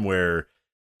ecosystem where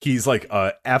he's like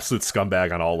a absolute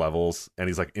scumbag on all levels, and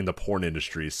he's like in the porn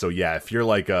industry. So yeah, if you're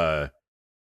like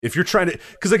if you're trying to,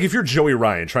 because like if you're Joey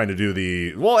Ryan trying to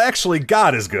do actually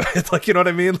God is good, like, you know what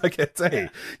I mean? Like, it's, hey,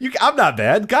 I'm not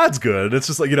bad, God's good. It's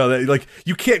just like, like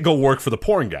you can't go work for the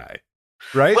porn guy,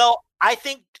 right? Well, I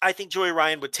think Joey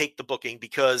Ryan would take the booking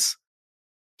because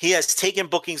he has taken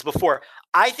bookings before.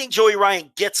 I think Joey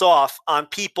Ryan gets off on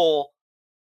people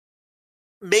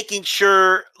making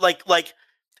sure, like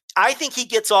I think he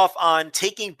gets off on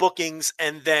taking bookings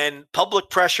and then public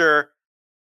pressure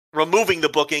removing the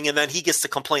booking, and then he gets to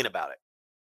complain about it.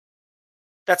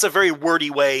 That's a very wordy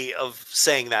way of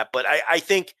saying that, but I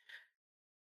think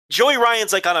Joey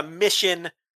Ryan's like on a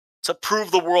mission to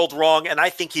prove the world wrong, and I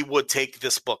think he would take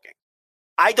this booking.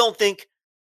 I don't think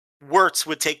Wirtz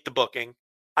would take the booking.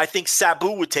 I think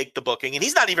Sabu would take the booking, and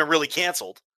he's not even really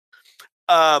canceled.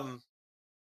 I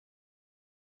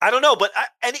don't know, but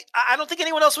I don't think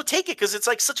anyone else would take it because it's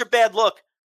like such a bad look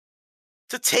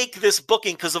to take this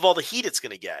booking because of all the heat it's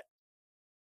going to get.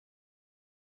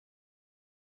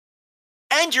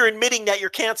 and you're admitting that you're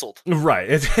canceled. Right.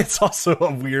 It's also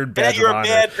a weird badge And that you're of a honor.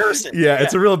 bad person. Yeah,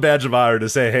 it's a real badge of honor to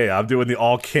say, hey, I'm doing the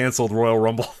all canceled Royal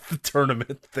Rumble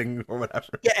tournament thing or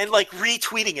whatever. Yeah, and like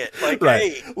retweeting it. Like,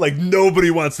 Right. hey. Like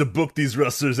nobody wants to book these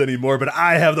wrestlers anymore, but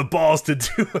I have the balls to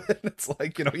do it. It's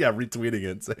like, retweeting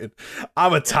it and saying,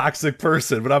 I'm a toxic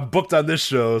person, but I'm booked on this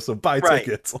show, so buy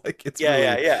tickets. Like it's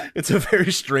it's a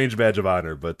very strange badge of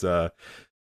honor, but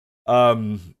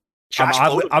I'm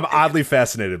oddly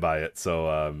fascinated by it.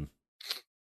 So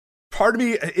part of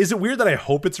me, is it weird that I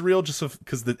hope it's real just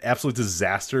because the absolute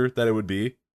disaster that it would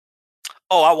be?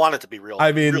 Oh, I want it to be real.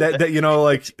 I mean, that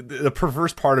like the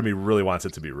perverse part of me really wants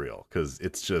it to be real because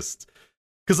it's just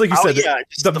because, like you said,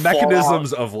 the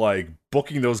mechanisms of like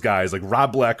booking those guys, like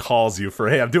Rob Black calls you for,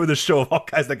 hey, I'm doing this show of all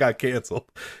guys that got canceled,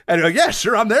 and you're like, yeah,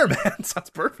 sure, I'm there, man. Sounds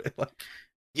perfect. Like,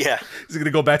 yeah, he's gonna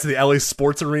go back to the LA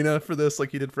Sports Arena for this,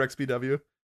 like he did for XPW. Is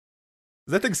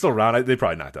that thing still around? They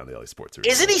probably knocked down the LA Sports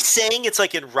Arena. Isn't he saying it's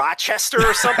like in Rochester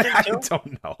or something? I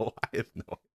don't know. I have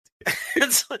no idea.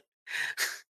 It's like,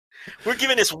 we're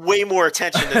giving this way more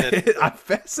attention than it is. I'm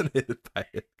fascinated by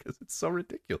it because it's so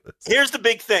ridiculous. Here's the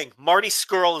big thing: Marty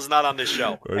Scurll is not on this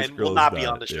show, and will not be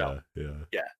on the show. Yeah.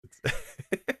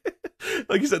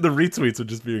 Like you said, the retweets would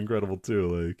just be incredible too.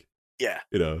 Like,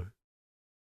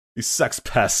 these sex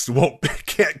pests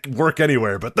can't work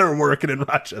anywhere, but they're working in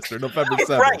Rochester, November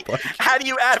 7th. Right? Like, how do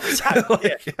you advertise?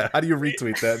 How do you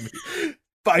retweet that?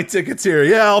 Buy tickets here.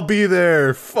 Yeah, I'll be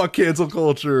there. Fuck cancel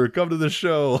culture. Come to the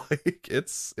show. Like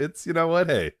it's you know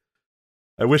what? Hey,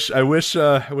 I wish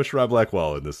Rob Black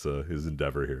well in this his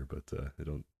endeavor here, but I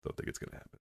don't think it's gonna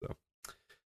happen. So,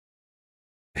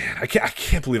 man, I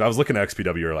can't believe I was looking at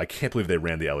XPW earlier. I can't believe they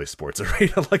ran the LA Sports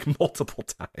Arena like multiple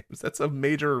times. That's a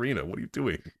major arena. What are you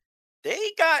doing?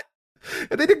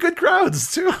 And they did good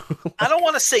crowds too. I don't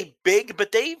want to say big,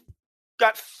 but they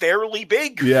got fairly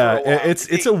big. Yeah,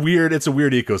 it's a weird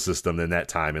ecosystem in that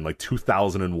time in like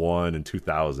 2001 and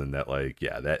 2000 that like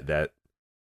that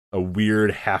a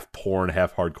weird half porn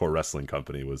half hardcore wrestling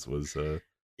company was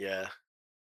yeah,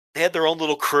 they had their own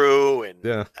little crew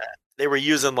and they were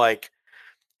using like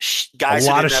guys, a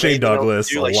lot of Shane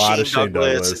Douglas, it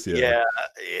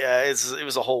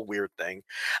was a whole weird thing.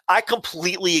 I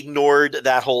completely ignored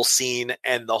that whole scene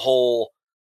and the whole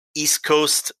East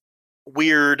Coast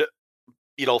weird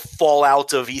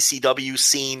fallout of ECW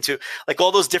scene to like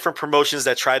all those different promotions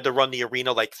that tried to run the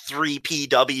arena, like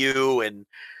 3PW and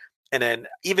then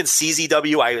even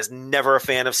CZW. I was never a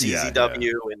fan of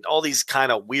CZW and all these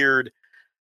kind of weird,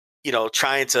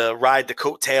 trying to ride the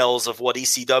coattails of what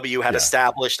ECW had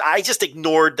established. I just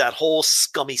ignored that whole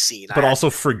scummy scene. But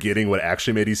also forgetting what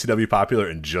actually made ECW popular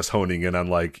and just honing in on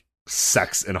like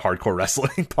sex and hardcore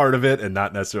wrestling part of it and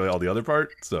not necessarily all the other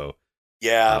part. So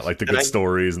yeah, like the good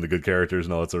stories and the good characters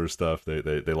and all that sort of stuff.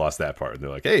 They lost that part, and they're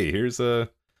like, hey, here's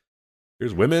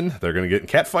women. They're gonna get in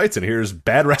cat fights, and here's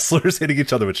bad wrestlers hitting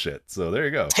each other with shit. So there you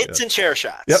go. Hits and chair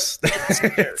shots. Yep.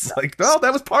 It's like, well,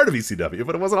 that was part of ECW,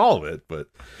 but it wasn't all of it. But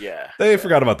they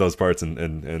forgot about those parts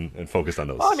and focused on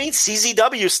those. Well, I mean,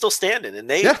 CZW is still standing, and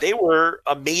they were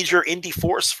a major indie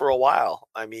force for a while.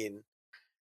 I mean,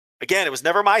 again, it was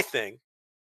never my thing,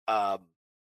 but.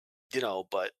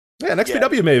 Yeah, and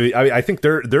XPW maybe. I mean, I think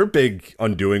their big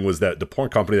undoing was that the porn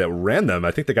company that ran them, I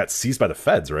think they got seized by the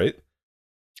feds, right?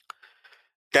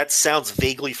 That sounds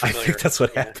vaguely familiar. I think that's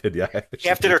what happened, yeah.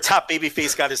 After their top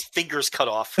babyface got his fingers cut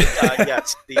off.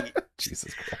 Yes.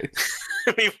 Jesus Christ.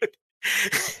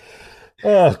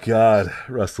 Oh, God.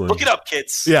 Wrestling. Look it up,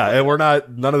 kids. Yeah,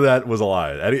 and none of that was a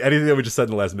lie. Anything that we just said in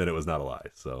the last minute was not a lie.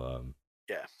 So,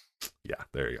 yeah,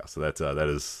 there you go. So that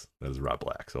is Rob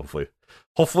Black. So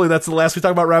hopefully that's the last we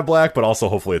talk about Rob Black, but also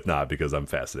hopefully it's not because I'm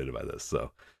fascinated by this.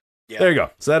 So there you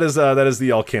go. So that is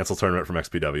the all cancel tournament from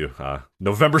XPW.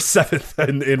 November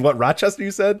 7th in what, Rochester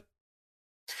you said?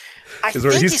 I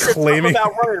think he said something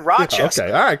about running Rochester.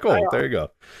 Okay, all right, cool. There you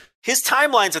go. His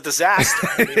timeline's a disaster.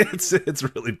 I mean,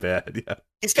 it's really bad. Yeah,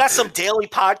 he's got some daily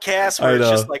podcasts where it's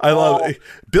just like, I love it.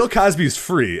 Bill Cosby's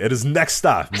free, and his next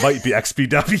stop might be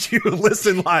XPW.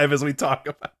 Listen live as we talk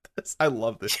about this. I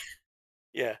love this.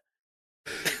 Yeah.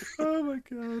 Oh my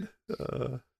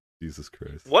God. Jesus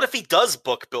Christ. What if he does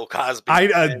book Bill Cosby?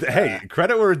 Hey,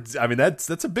 credit where I mean that's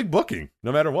a big booking,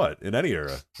 no matter what, in any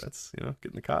era. That's getting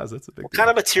the Cos. That's a big. What kind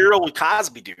of material would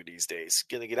Cosby do these days?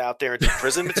 Gonna get out there and do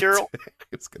prison material? I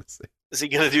was gonna say. Is he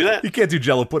gonna do that? He can't do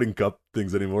Jello pudding cup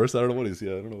things anymore. So I don't know what he's.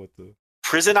 Yeah, I don't know what the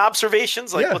prison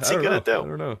observations. Like, what's he gonna do? I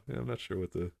don't know. Yeah, I'm not sure what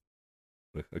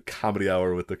a comedy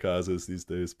hour with the Cos is these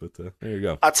days, but there you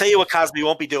go. I'll tell you what Cosby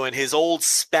won't be doing: his old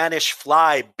Spanish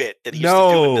Fly bit that he used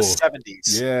to do in the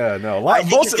 70s. Yeah, no,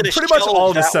 pretty much all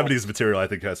of the 70s material I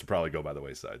think has to probably go by the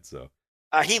wayside. So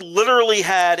He literally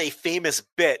had a famous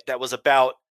bit that was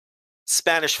about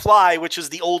Spanish Fly, which is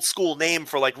the old school name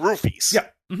for like roofies. Yeah.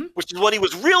 Mm-hmm. Which is what he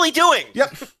was really doing.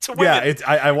 Yep. To women. Yeah.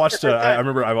 I watched. I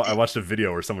remember I watched a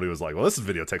video where somebody was like, "Well, this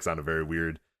video takes on a very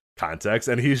weird context,"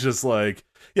 and he's just like,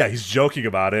 "Yeah, he's joking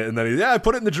about it," and then I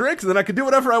put it in the drink, and then I can do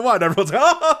whatever I want. And everyone's like,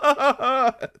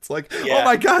 "Oh!" It's like, oh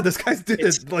my god, this guy did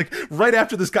it! Like right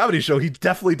after this comedy show, he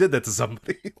definitely did that to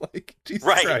somebody. Like Jesus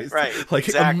Christ, right. Like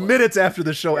exactly. minutes after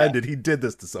the show ended, he did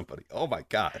this to somebody. Oh my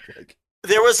god! Like.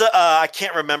 There was I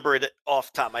can't remember it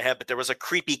off the top of my head, but there was a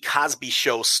creepy Cosby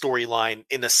Show storyline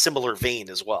in a similar vein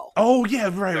as well. Oh,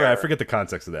 yeah, right. I forget the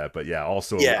context of that, but yeah,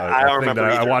 also I don't remember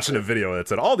I watched in a video that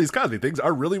said, all these Cosby things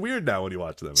are really weird now when you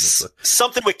watch them. And it's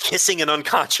something with kissing an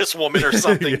unconscious woman or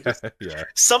something. yeah.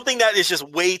 Something that is just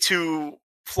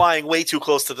flying way too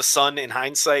close to the sun in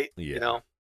hindsight, Yeah. you know?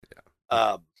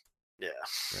 Yeah.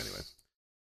 Anyway.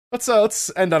 Let's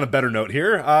end on a better note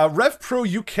here. Rev Pro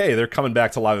UK, they're coming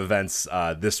back to live events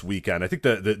this weekend. I think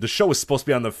the show was supposed to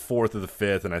be on the 4th or the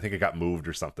 5th, and I think it got moved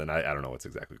or something. I don't know what's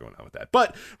exactly going on with that.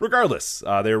 But regardless,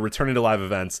 they're returning to live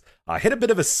events. Hit a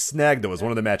bit of a snag, though, as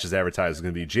one of the matches advertised was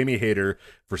going to be Jamie Hayter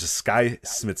versus Sky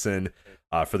Smithson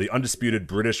for the undisputed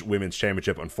British Women's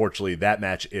Championship. Unfortunately, that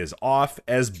match is off,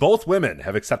 as both women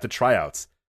have accepted tryouts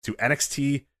to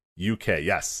NXT UK.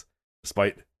 Yes,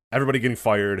 despite everybody getting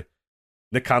fired,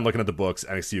 Nick Khan looking at the books,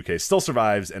 NXT UK still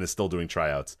survives and is still doing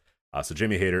tryouts. So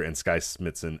Jamie Hayter and Sky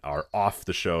Smithson are off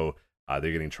the show.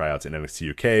 They're getting tryouts in NXT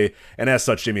UK. And as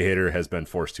such, Jamie Hayter has been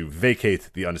forced to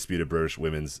vacate the undisputed British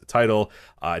women's title.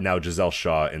 Now Giselle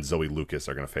Shaw and Zoe Lucas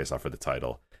are going to face off for the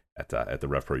title at the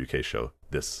Rev Pro UK show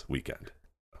this weekend.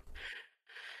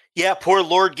 Yeah, poor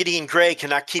Lord Gideon Gray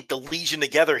cannot keep the Legion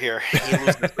together here. He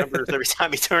loses members every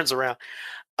time he turns around.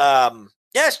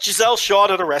 Yes, Giselle Shaw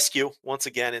to the rescue once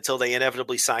again until they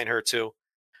inevitably sign her too.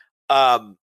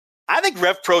 I think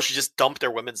Rev Pro should just dump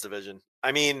their women's division.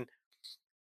 I mean,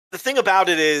 the thing about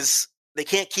it is they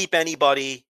can't keep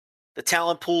anybody. The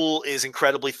talent pool is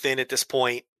incredibly thin at this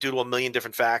point due to a million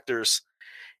different factors.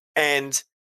 And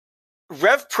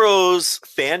Rev Pro's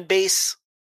fan base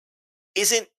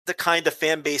isn't the kind of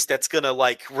fan base that's going to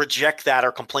like reject that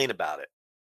or complain about it.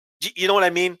 You know what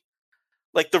I mean?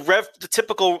 Like the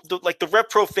Rev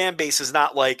Pro fan base is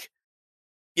not like,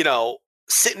 you know,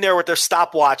 sitting there with their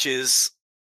stopwatches,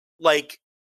 like,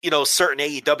 you know, certain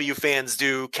AEW fans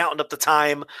do, counting up the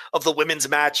time of the women's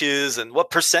matches and what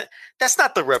percent. That's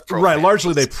not the Rev Pro. Right.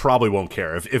 Largely, they probably won't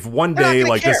care. If one day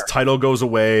like this title goes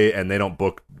away and they don't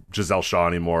book Giselle Shaw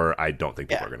anymore, I don't think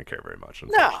people are going to care very much.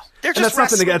 No, they're just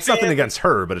it's nothing against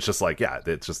her, but it's just like, yeah,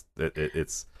 it's just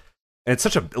it's. And it's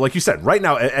such a, like you said, right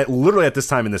now, literally at this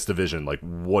time in this division, like,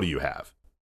 what do you have?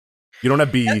 You don't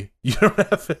have B. You don't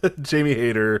have Jamie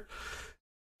Hayter.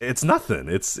 It's nothing.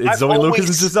 It's Zoe Lucas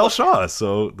and Giselle Shaw,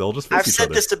 so they'll just face each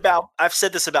other. I've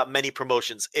said this about many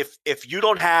promotions. If you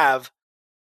don't have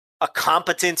a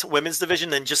competent women's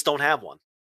division, then just don't have one.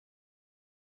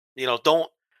 You know, don't.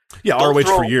 Yeah, ROH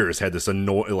for years had this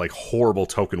horrible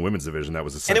token women's division that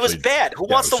was essentially, and it was bad. Who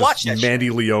wants to watch that? Mandy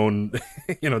Leon,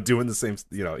 doing the same.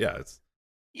 It's.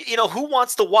 Who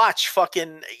wants to watch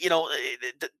fucking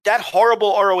that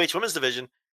horrible ROH women's division?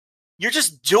 You're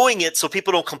just doing it so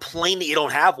people don't complain that you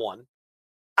don't have one.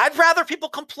 I'd rather people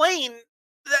complain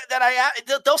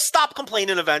that they'll stop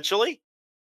complaining eventually.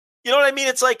 You know what I mean?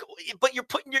 It's like, but you're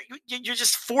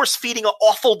just force feeding an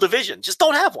awful division. Just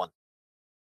don't have one.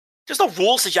 There's no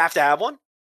rules that you have to have one.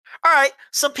 All right,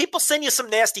 some people send you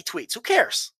some nasty tweets. Who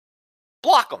cares?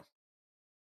 Block them.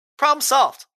 Problem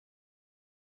solved.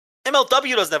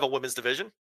 MLW doesn't have a women's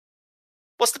division.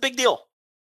 What's the big deal?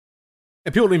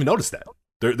 And people don't even notice that.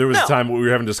 There was a time we were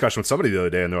having a discussion with somebody the other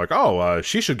day, and they're like, "Oh,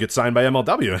 she should get signed by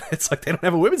MLW." It's like they don't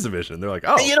have a women's division. They're like,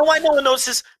 "Oh." And you know why no one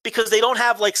notices? Because they don't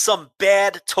have like some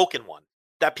bad token one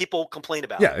that people complain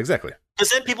about. Yeah, exactly.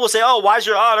 Because then people will say, "Oh, why is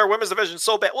our women's division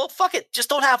so bad?" Well, fuck it, just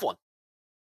don't have one.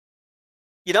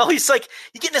 You know, it's like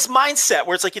you get in this mindset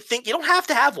where it's like you think you don't have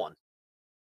to have one.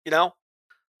 You know,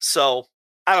 so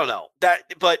I don't know that,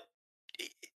 but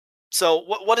so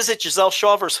what is it? Giselle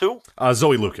Shaw versus who?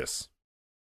 Zoe Lucas.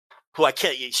 Who I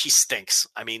can't. She stinks.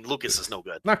 I mean, Lucas is no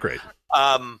good. Not great.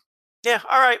 Yeah.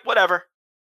 All right. Whatever.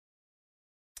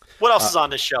 What else is on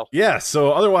this show? Yeah.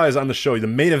 So otherwise on the show, the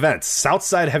main event,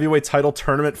 Southside Heavyweight Title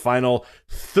Tournament Final,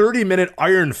 30-minute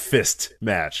Iron Fist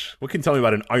match. What can you tell me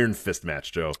about an Iron Fist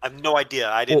match, Joe? I have no idea.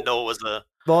 I didn't know it was a.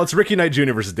 Well, it's Ricky Knight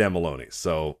Jr. versus Dan Maloney.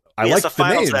 So I like the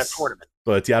names, of that tournament.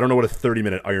 But yeah, I don't know what a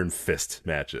 30-minute Iron Fist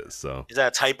match is. So is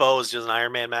that a typo? Is it just an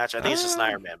Iron Man match? I think it's just an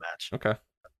Iron Man match. Okay.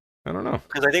 I don't know.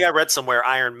 Because I think I read somewhere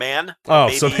Iron Man. Oh,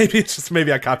 so maybe it's just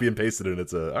I copy and pasted it and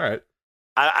it's all right.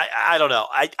 I don't know.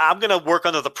 I'm going to work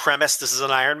under the premise this is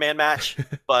an Iron Man match,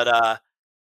 but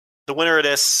the winner of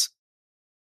this,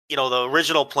 the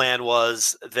original plan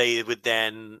was they would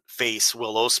then face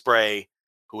Will Ospreay,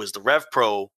 who is the Rev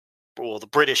Pro, the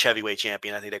British heavyweight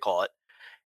champion, I think they call it.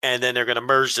 And then they're going to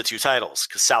merge the two titles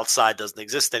because Southside doesn't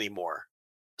exist anymore.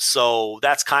 So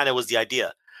that's kind of was the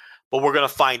idea. But we're going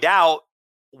to find out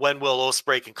when Will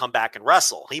Ospreay can come back and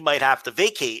wrestle. He might have to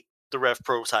vacate the Rev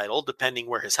Pro title depending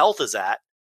where his health is at.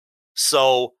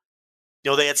 So,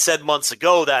 they had said months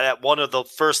ago that at one of the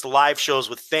first live shows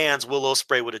with fans, Will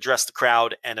Ospreay would address the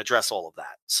crowd and address all of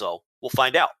that. So we'll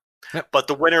find out. Yep. But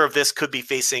the winner of this could be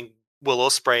facing Will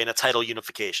Ospreay in a title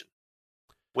unification,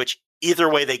 which either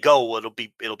way they go, it'll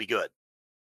be good.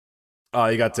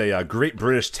 You got a Great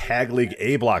British Tag League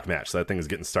A block match. So that thing is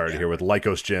getting started here with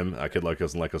Lycos Jim, Kid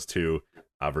Lycos and Lycos 2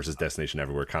 versus Destination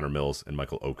Everywhere, Connor Mills and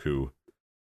Michael Oku.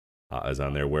 Is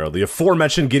on there, where the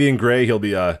aforementioned Gideon Gray, he'll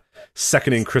be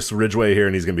seconding Chris Ridgway here,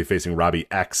 and he's going to be facing Robbie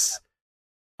X.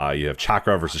 You have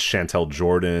Chakra versus Chantel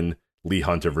Jordan, Lee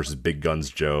Hunter versus Big Guns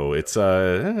Joe. It's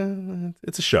a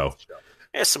show.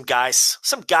 Yeah, some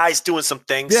guys doing some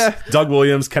things. Yeah, Doug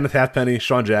Williams, Kenneth Halfpenny,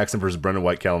 Sean Jackson versus Brendan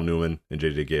White, Callum Newman, and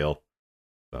JJ Gale.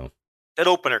 So that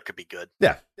opener could be good.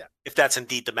 Yeah, if that's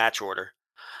indeed the match order.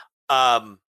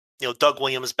 Doug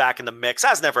Williams back in the mix.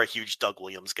 I was never a huge Doug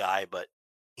Williams guy, but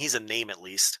he's a name at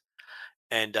least.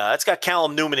 And it's got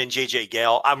Callum Newman and JJ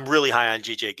Gale. I'm really high on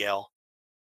JJ Gale.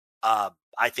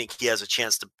 I think he has a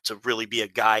chance to really be a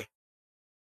guy.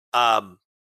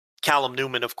 Callum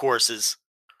Newman, of course, is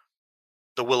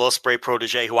the Will Ospreay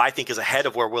protege, who I think is ahead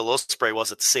of where Will Ospreay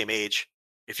was at the same age,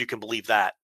 if you can believe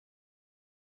that.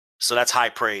 So that's high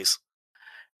praise.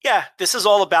 Yeah, this is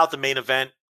all about the main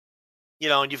event.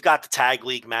 And you've got the Tag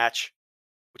League match,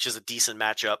 which is a decent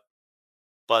matchup.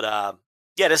 But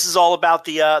yeah, this is all about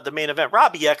the main event.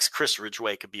 Robbie X, Chris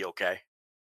Ridgway could be okay.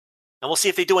 And we'll see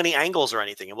if they do any angles or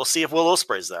anything. And we'll see if Will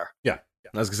Ospreay's there. Yeah.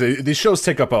 I was going to say, these shows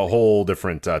take up a whole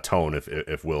different tone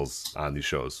if Will's on these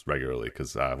shows regularly.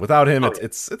 Because without him,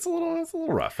 it's a little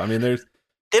rough. I mean,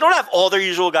 they don't have all their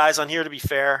usual guys on here, to be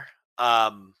fair. Yeah,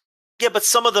 but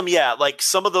some of them, like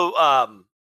some of the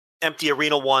empty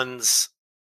arena ones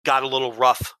got a little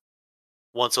rough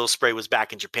once Ospreay was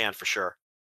back in Japan, for sure.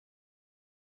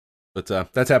 But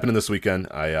that's happening this weekend.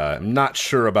 I'm not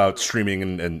sure about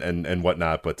streaming and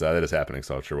whatnot, but that is happening,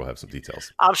 so I'm sure we'll have some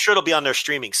details. I'm sure it'll be on their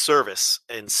streaming service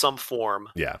in some form.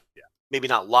 Yeah. Maybe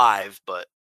not live, but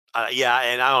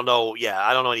and I don't know. Yeah,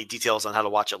 I don't know any details on how to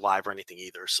watch it live or anything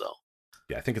either. So.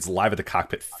 Yeah, I think it's Live at the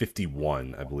Cockpit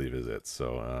 51, I believe is it.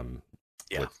 So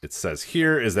what it says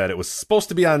here is that it was supposed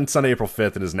to be on Sunday, April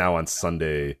 5th, and is now on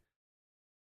Sunday,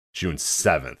 June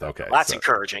 7th. Okay. Well, that's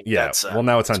encouraging. Yeah. Well,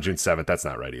 now it's on June 7th. That's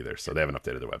not right either. So they haven't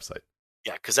updated their website.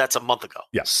 Yeah, because that's a month ago.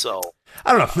 Yeah. So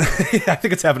I don't know. I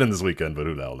think it's happening this weekend, but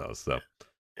who the hell knows? So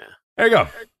yeah. There you go.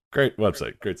 Great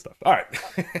website. Great stuff. All right.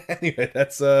 Anyway,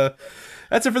 that's it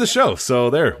for the show. So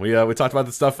there, we talked about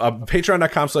this stuff.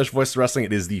 Patreon.com/voiceswrestling.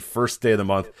 It is the first day of the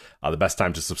month. The best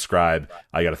time to subscribe.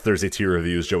 I got a Thursday tier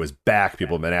reviews. Joe is back.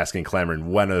 People have been asking,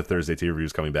 clamoring, when are the Thursday tier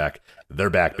reviews coming back? They're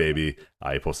back, baby.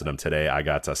 I posted them today. I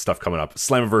got stuff coming up.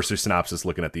 Slammiversary synopsis,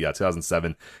 looking at the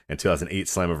 2007 and 2008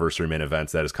 Slammiversary main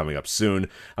events. That is coming up soon.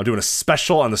 I'm doing a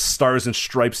special on the Stars and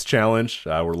Stripes challenge,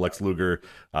 where Lex Luger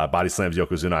body slams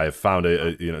Yokozuna. I have found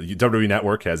WWE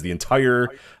Network has the entire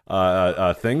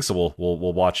thing, so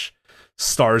we'll watch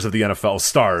stars of the NFL,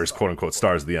 stars, quote unquote,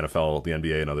 stars of the NFL, the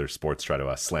NBA, and other sports try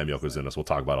to slam Yokozuna. So we'll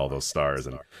talk about all those stars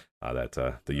and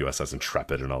the USS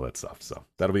Intrepid and all that stuff. So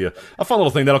that'll be a fun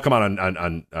little thing that'll come on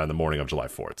the morning of July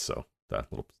 4th. So that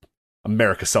little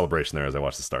America celebration there as I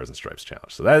watch the Stars and Stripes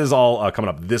challenge. So that is all coming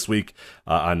up this week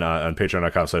on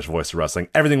patreon.com/voiceswrestling.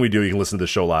 Everything we do, you can listen to the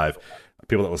show live.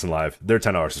 People that listen live, they're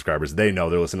 $10 subscribers. They know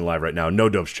they're listening live right now. No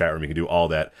Dopes chat room. You can do all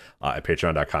that at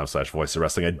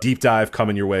patreon.com/voiceswrestling. A deep dive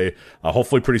coming your way.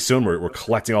 Hopefully pretty soon. We're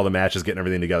collecting all the matches, getting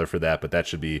everything together for that, but that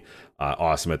should be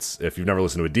awesome. If you've never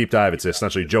listened to a deep dive, it's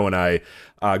essentially Joe and I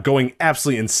going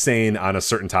absolutely insane on a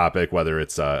certain topic, whether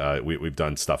it's we've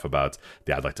done stuff about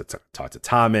I'd like to talk to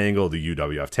Tom Angle, the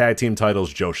UWF tag team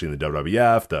titles, Joshi and the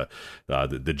WWF,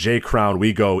 the J Crown.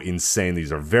 We go insane.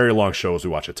 These are very long shows. We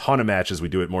watch a ton of matches. We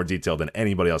do it more detailed than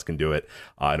anybody else can do it.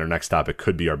 And our next topic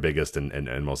could be our biggest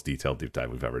and most detailed deep dive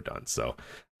we've ever done. So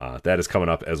that is coming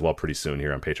up as well pretty soon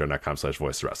here on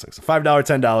patreon.com/voiceswrestling. So $5,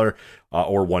 $10,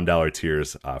 or $1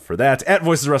 tiers for that. At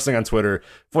Voices Wrestling on Twitter,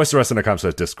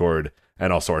 voiceswrestling.com/Discord,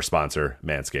 and also our sponsor,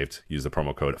 Manscaped. Use the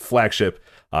promo code Flagship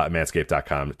at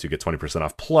manscaped.com to get 20%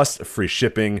 off plus free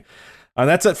shipping. And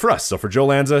that's it for us. So for Joe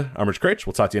Lanza, I'm Rich Craich.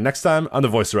 We'll talk to you next time on the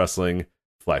Voice of Wrestling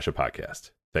Flagship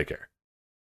Podcast. Take care.